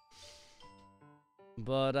 yeah.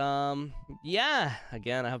 But yeah,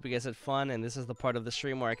 again, I hope you guys had fun, and this is the part of the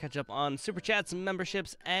stream where I catch up on super chats,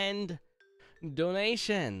 memberships, and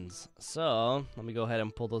donations. So let me go ahead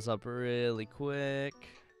and pull those up really quick.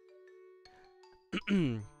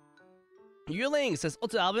 Yuling says,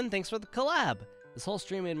 "Otu Alban, thanks for the collab. This whole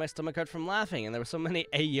stream made my stomach hurt from laughing, and there were so many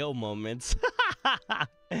ayo moments."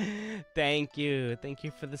 Thank you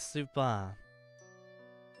for the super.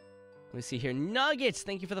 Let me see here. Nuggets,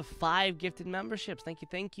 thank you for the 5 gifted memberships.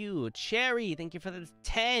 Thank you. Cherry, thank you for the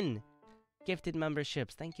 10 gifted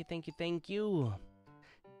memberships. Thank you.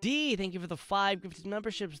 D, thank you for the 5 gifted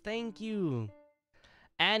memberships. Thank you.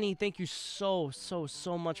 Annie, thank you so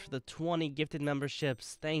much for the 20 gifted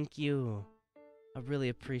memberships. Thank you. I really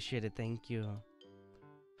appreciate it. Thank you.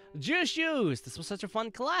 Juice, this was such a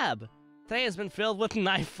fun collab. Today has been filled with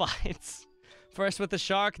knife fights. First with the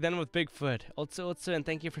shark, then with Bigfoot. Otsu, and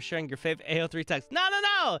thank you for sharing your fave AO3 text. No!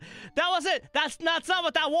 That wasn't. That's not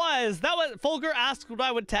what that was. That was Fulgur asked when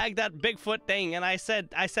I would tag that Bigfoot thing, and I said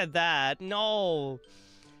that. No.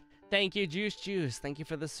 Thank you, Juice. Thank you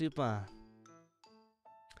for the super.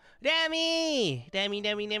 Demi.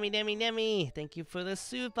 Thank you for the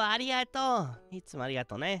super. Arigato. Itsumo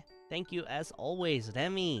arigato ne. Thank you as always,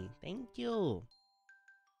 Demi. Thank you.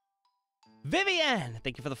 Vivian,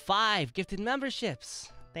 thank you for the 5 gifted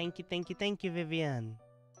memberships. Thank you, Vivian.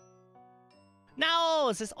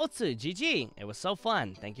 Now, says Otsu, GG. It was so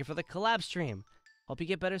fun. Thank you for the collab stream. Hope you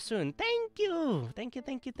get better soon. Thank you. Thank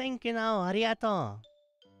you now. Arigato.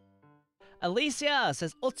 Alicia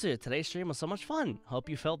says, Otsu, today's stream was so much fun. Hope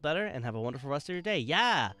you felt better and have a wonderful rest of your day.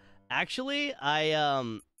 Yeah, actually,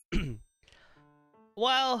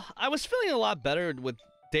 well, I was feeling a lot better with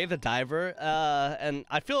Dave the Diver, and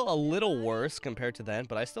I feel a little worse compared to then,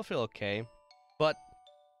 but I still feel okay. But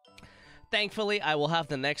thankfully, I will have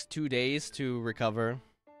the next 2 days to recover.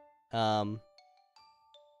 Oh,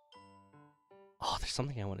 there's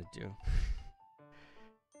something I want to do.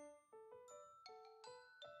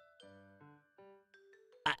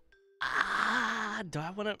 Do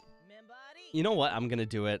I want to? You know what? I'm gonna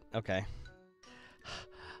do it. Okay.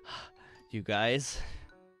 You guys,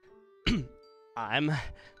 I'm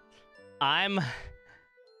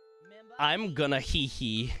gonna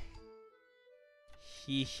hee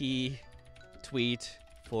tweet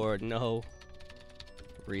for no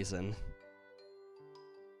reason.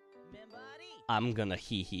 I'm gonna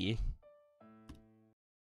hee.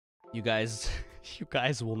 You guys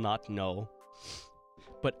will not know,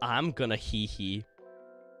 but I'm gonna hee. Hee.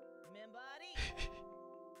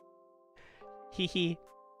 Hee.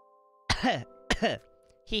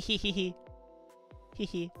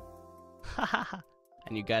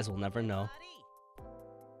 And you guys will never know.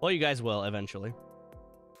 Well, you guys will eventually.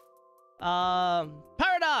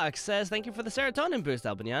 Paradox says, thank you for the serotonin boost,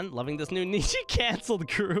 Alban. Loving this new Niji canceled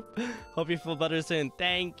group. Hope you feel better soon.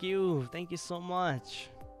 Thank you so much.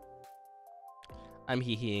 I'm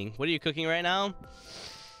hee-heeing. What are you cooking right now?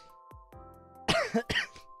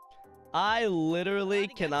 I literally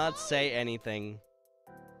cannot say anything.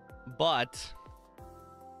 But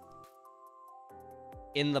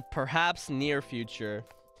in the perhaps near future,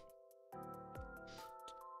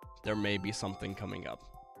 there may be something coming up.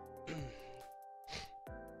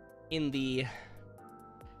 In the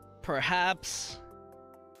perhaps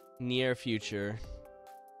near future,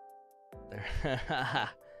 there.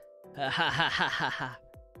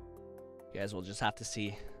 You guys will just have to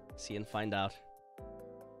see and find out.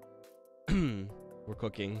 We're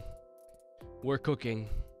cooking.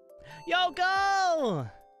 Yoko!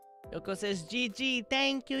 Yoko says, GG,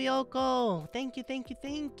 thank you, Yoko. Thank you.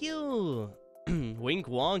 Wink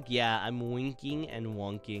wonk, yeah, I'm winking and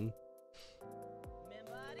wonking.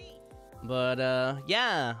 But,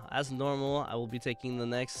 yeah, as normal, I will be taking the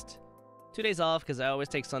next 2 days off, because I always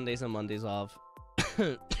take Sundays and Mondays off.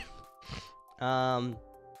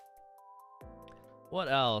 What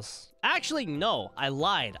else? Actually, no, I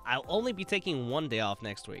lied. I'll only be taking 1 day off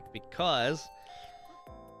next week, because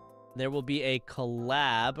there will be a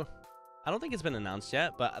collab. I don't think it's been announced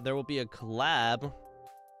yet, but there will be a collab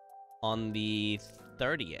on the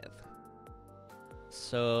 30th.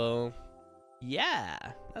 So, yeah,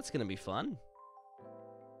 that's gonna be fun.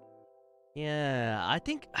 Yeah, I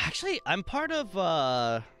think, actually, I'm part of,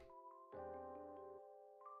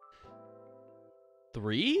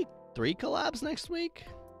 three collabs next week?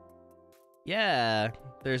 Yeah,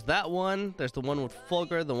 there's that one, there's the one with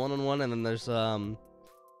Fulgur, the one-on-one, and then there's another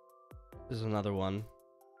one.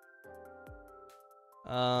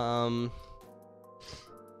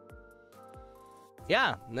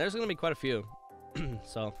 Yeah, there's gonna be quite a few.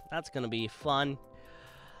 So, that's gonna be fun.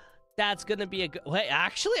 That's gonna be a good... Wait,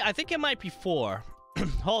 actually, I think it might be 4.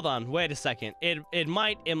 Hold on, wait a second. It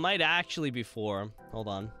might actually be 4. Hold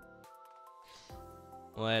on.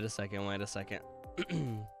 Wait a second.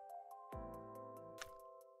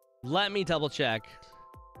 Let me double check.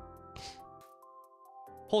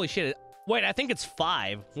 Holy shit. Wait, I think it's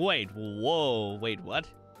 5. Wait, whoa. Wait, what?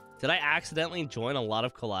 Did I accidentally join a lot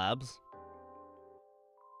of collabs?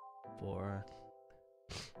 4.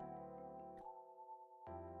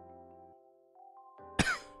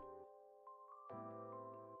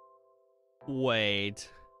 Wait.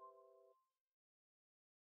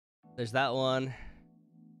 There's that one.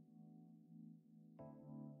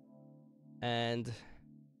 And...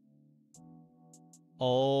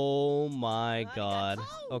 oh my god.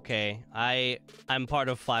 Okay, I'm part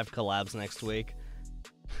of 5 collabs next week.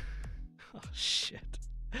 Oh shit.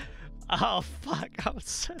 Oh fuck, I'm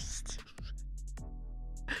so stupid.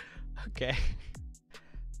 Okay.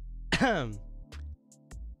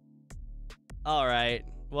 All right.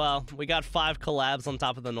 Well, we got 5 collabs on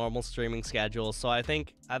top of the normal streaming schedule, so I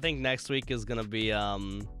think next week is gonna be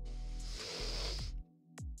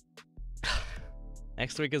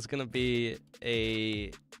next week is gonna be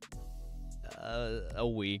a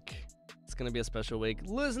week. It's gonna be a special week.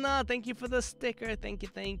 Luzna, thank you for the sticker. Thank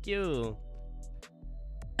you.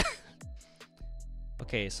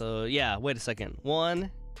 Okay, so yeah, wait a second.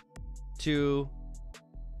 1, 2,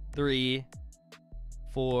 3,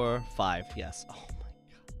 4, 5. Yes. Oh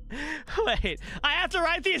my god. Wait, I have to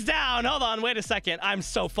write these down. Hold on, wait a second. I'm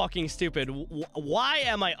so fucking stupid. Why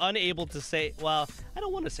am I unable to say? Well, I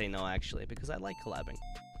don't want to say no actually because I like collabing.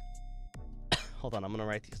 Hold on, I'm gonna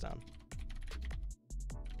write these down.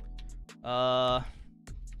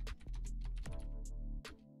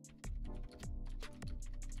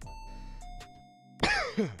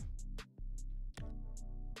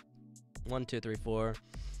 1, 2, 3, 4.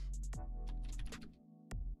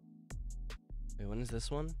 Wait, when is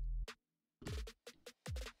this one?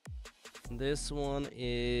 This one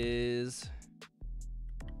is...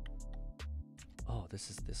 Oh, this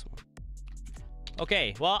is this one.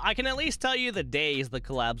 Okay, well, I can at least tell you the days the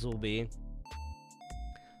collabs will be.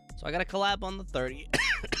 So I got a collab on the 30th,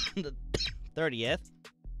 the 30th,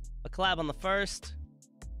 a collab on the 1st,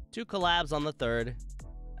 2 collabs on the 3rd,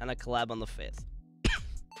 and a collab on the 5th.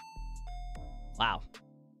 Wow.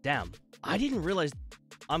 Damn. I didn't realize...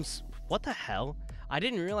 What the hell? I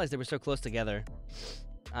didn't realize they were so close together.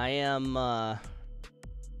 I am... I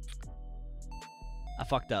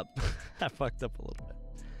fucked up. I fucked up a little bit.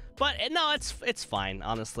 But no, it's fine,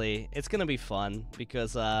 honestly. It's gonna be fun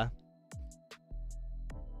because, like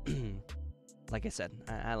I said,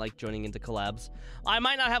 I like joining into collabs. I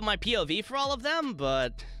might not have my POV for all of them,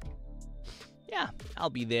 but yeah, I'll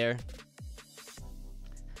be there.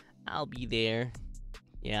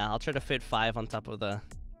 Yeah, I'll try to fit 5 on top of the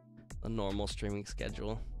normal streaming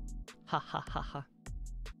schedule. Ha ha ha ha.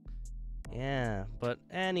 Yeah, but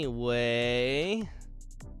anyway,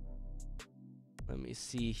 let me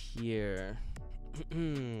see here.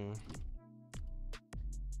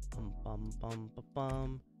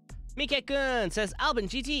 Mike-kun says, Alban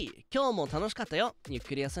GT, 今日も楽しかったよ。ゆっ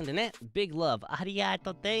くり休んでね。Big love. ありが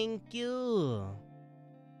とう。Thank you.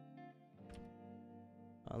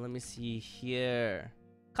 Let me see here.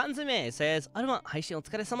 缶詰 says, アルバン配信お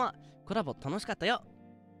疲れ様。コラボ楽しかったよ。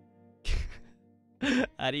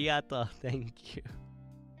ありがとう。Thank you.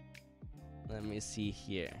 Let me see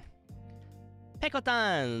here. ペコ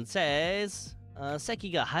タン says,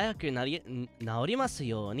 咳が早く治ります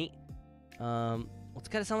ように。お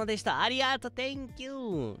疲れ様でした。ありがとう。Thank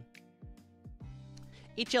you.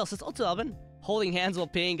 Ichel says, Otsu Alban, holding hands while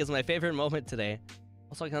peeing is my favorite moment today.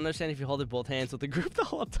 Also, I can understand if you hold both hands with the group the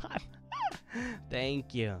whole time.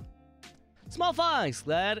 Thank you. Small Fox,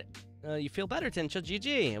 glad you feel better, Tencho.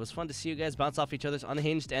 GG. It was fun to see you guys bounce off each other's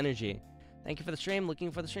unhinged energy. Thank you for the stream.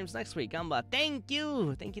 Looking for the streams next week. Gamba. Thank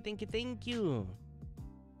you. Thank you.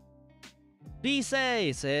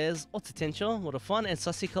 Bisei says, Otsu Tencho, what a fun and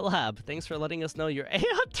sussy collab. Thanks for letting us know your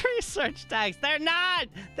AO3 search tags. They're not!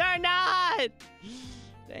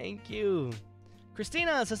 Thank you.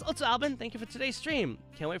 Christina says, Otsu Alban, thank you for today's stream.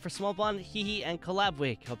 Can't wait for Small Bond, Hee and Collab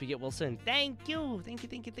Week. Hope you get well soon. Thank you.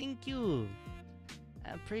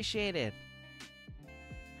 I appreciate it.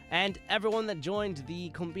 And everyone that joined the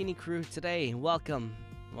Konbini crew today, welcome.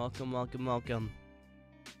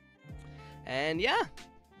 And yeah,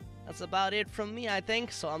 that's about it from me, I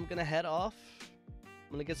think. So I'm gonna head off.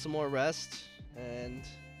 I'm gonna get some more rest. And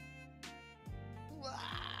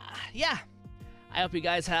yeah, I hope you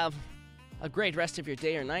guys have a great rest of your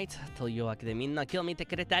day or night. Thank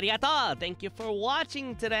you for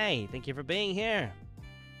watching today. Thank you for being here.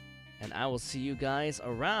 And I will see you guys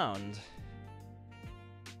around.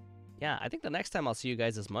 Yeah, I think the next time I'll see you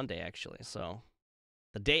guys is Monday, actually. So,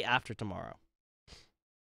 the day after tomorrow.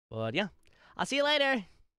 But yeah, I'll see you later.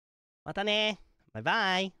 Mata ne.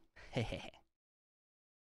 Bye-bye.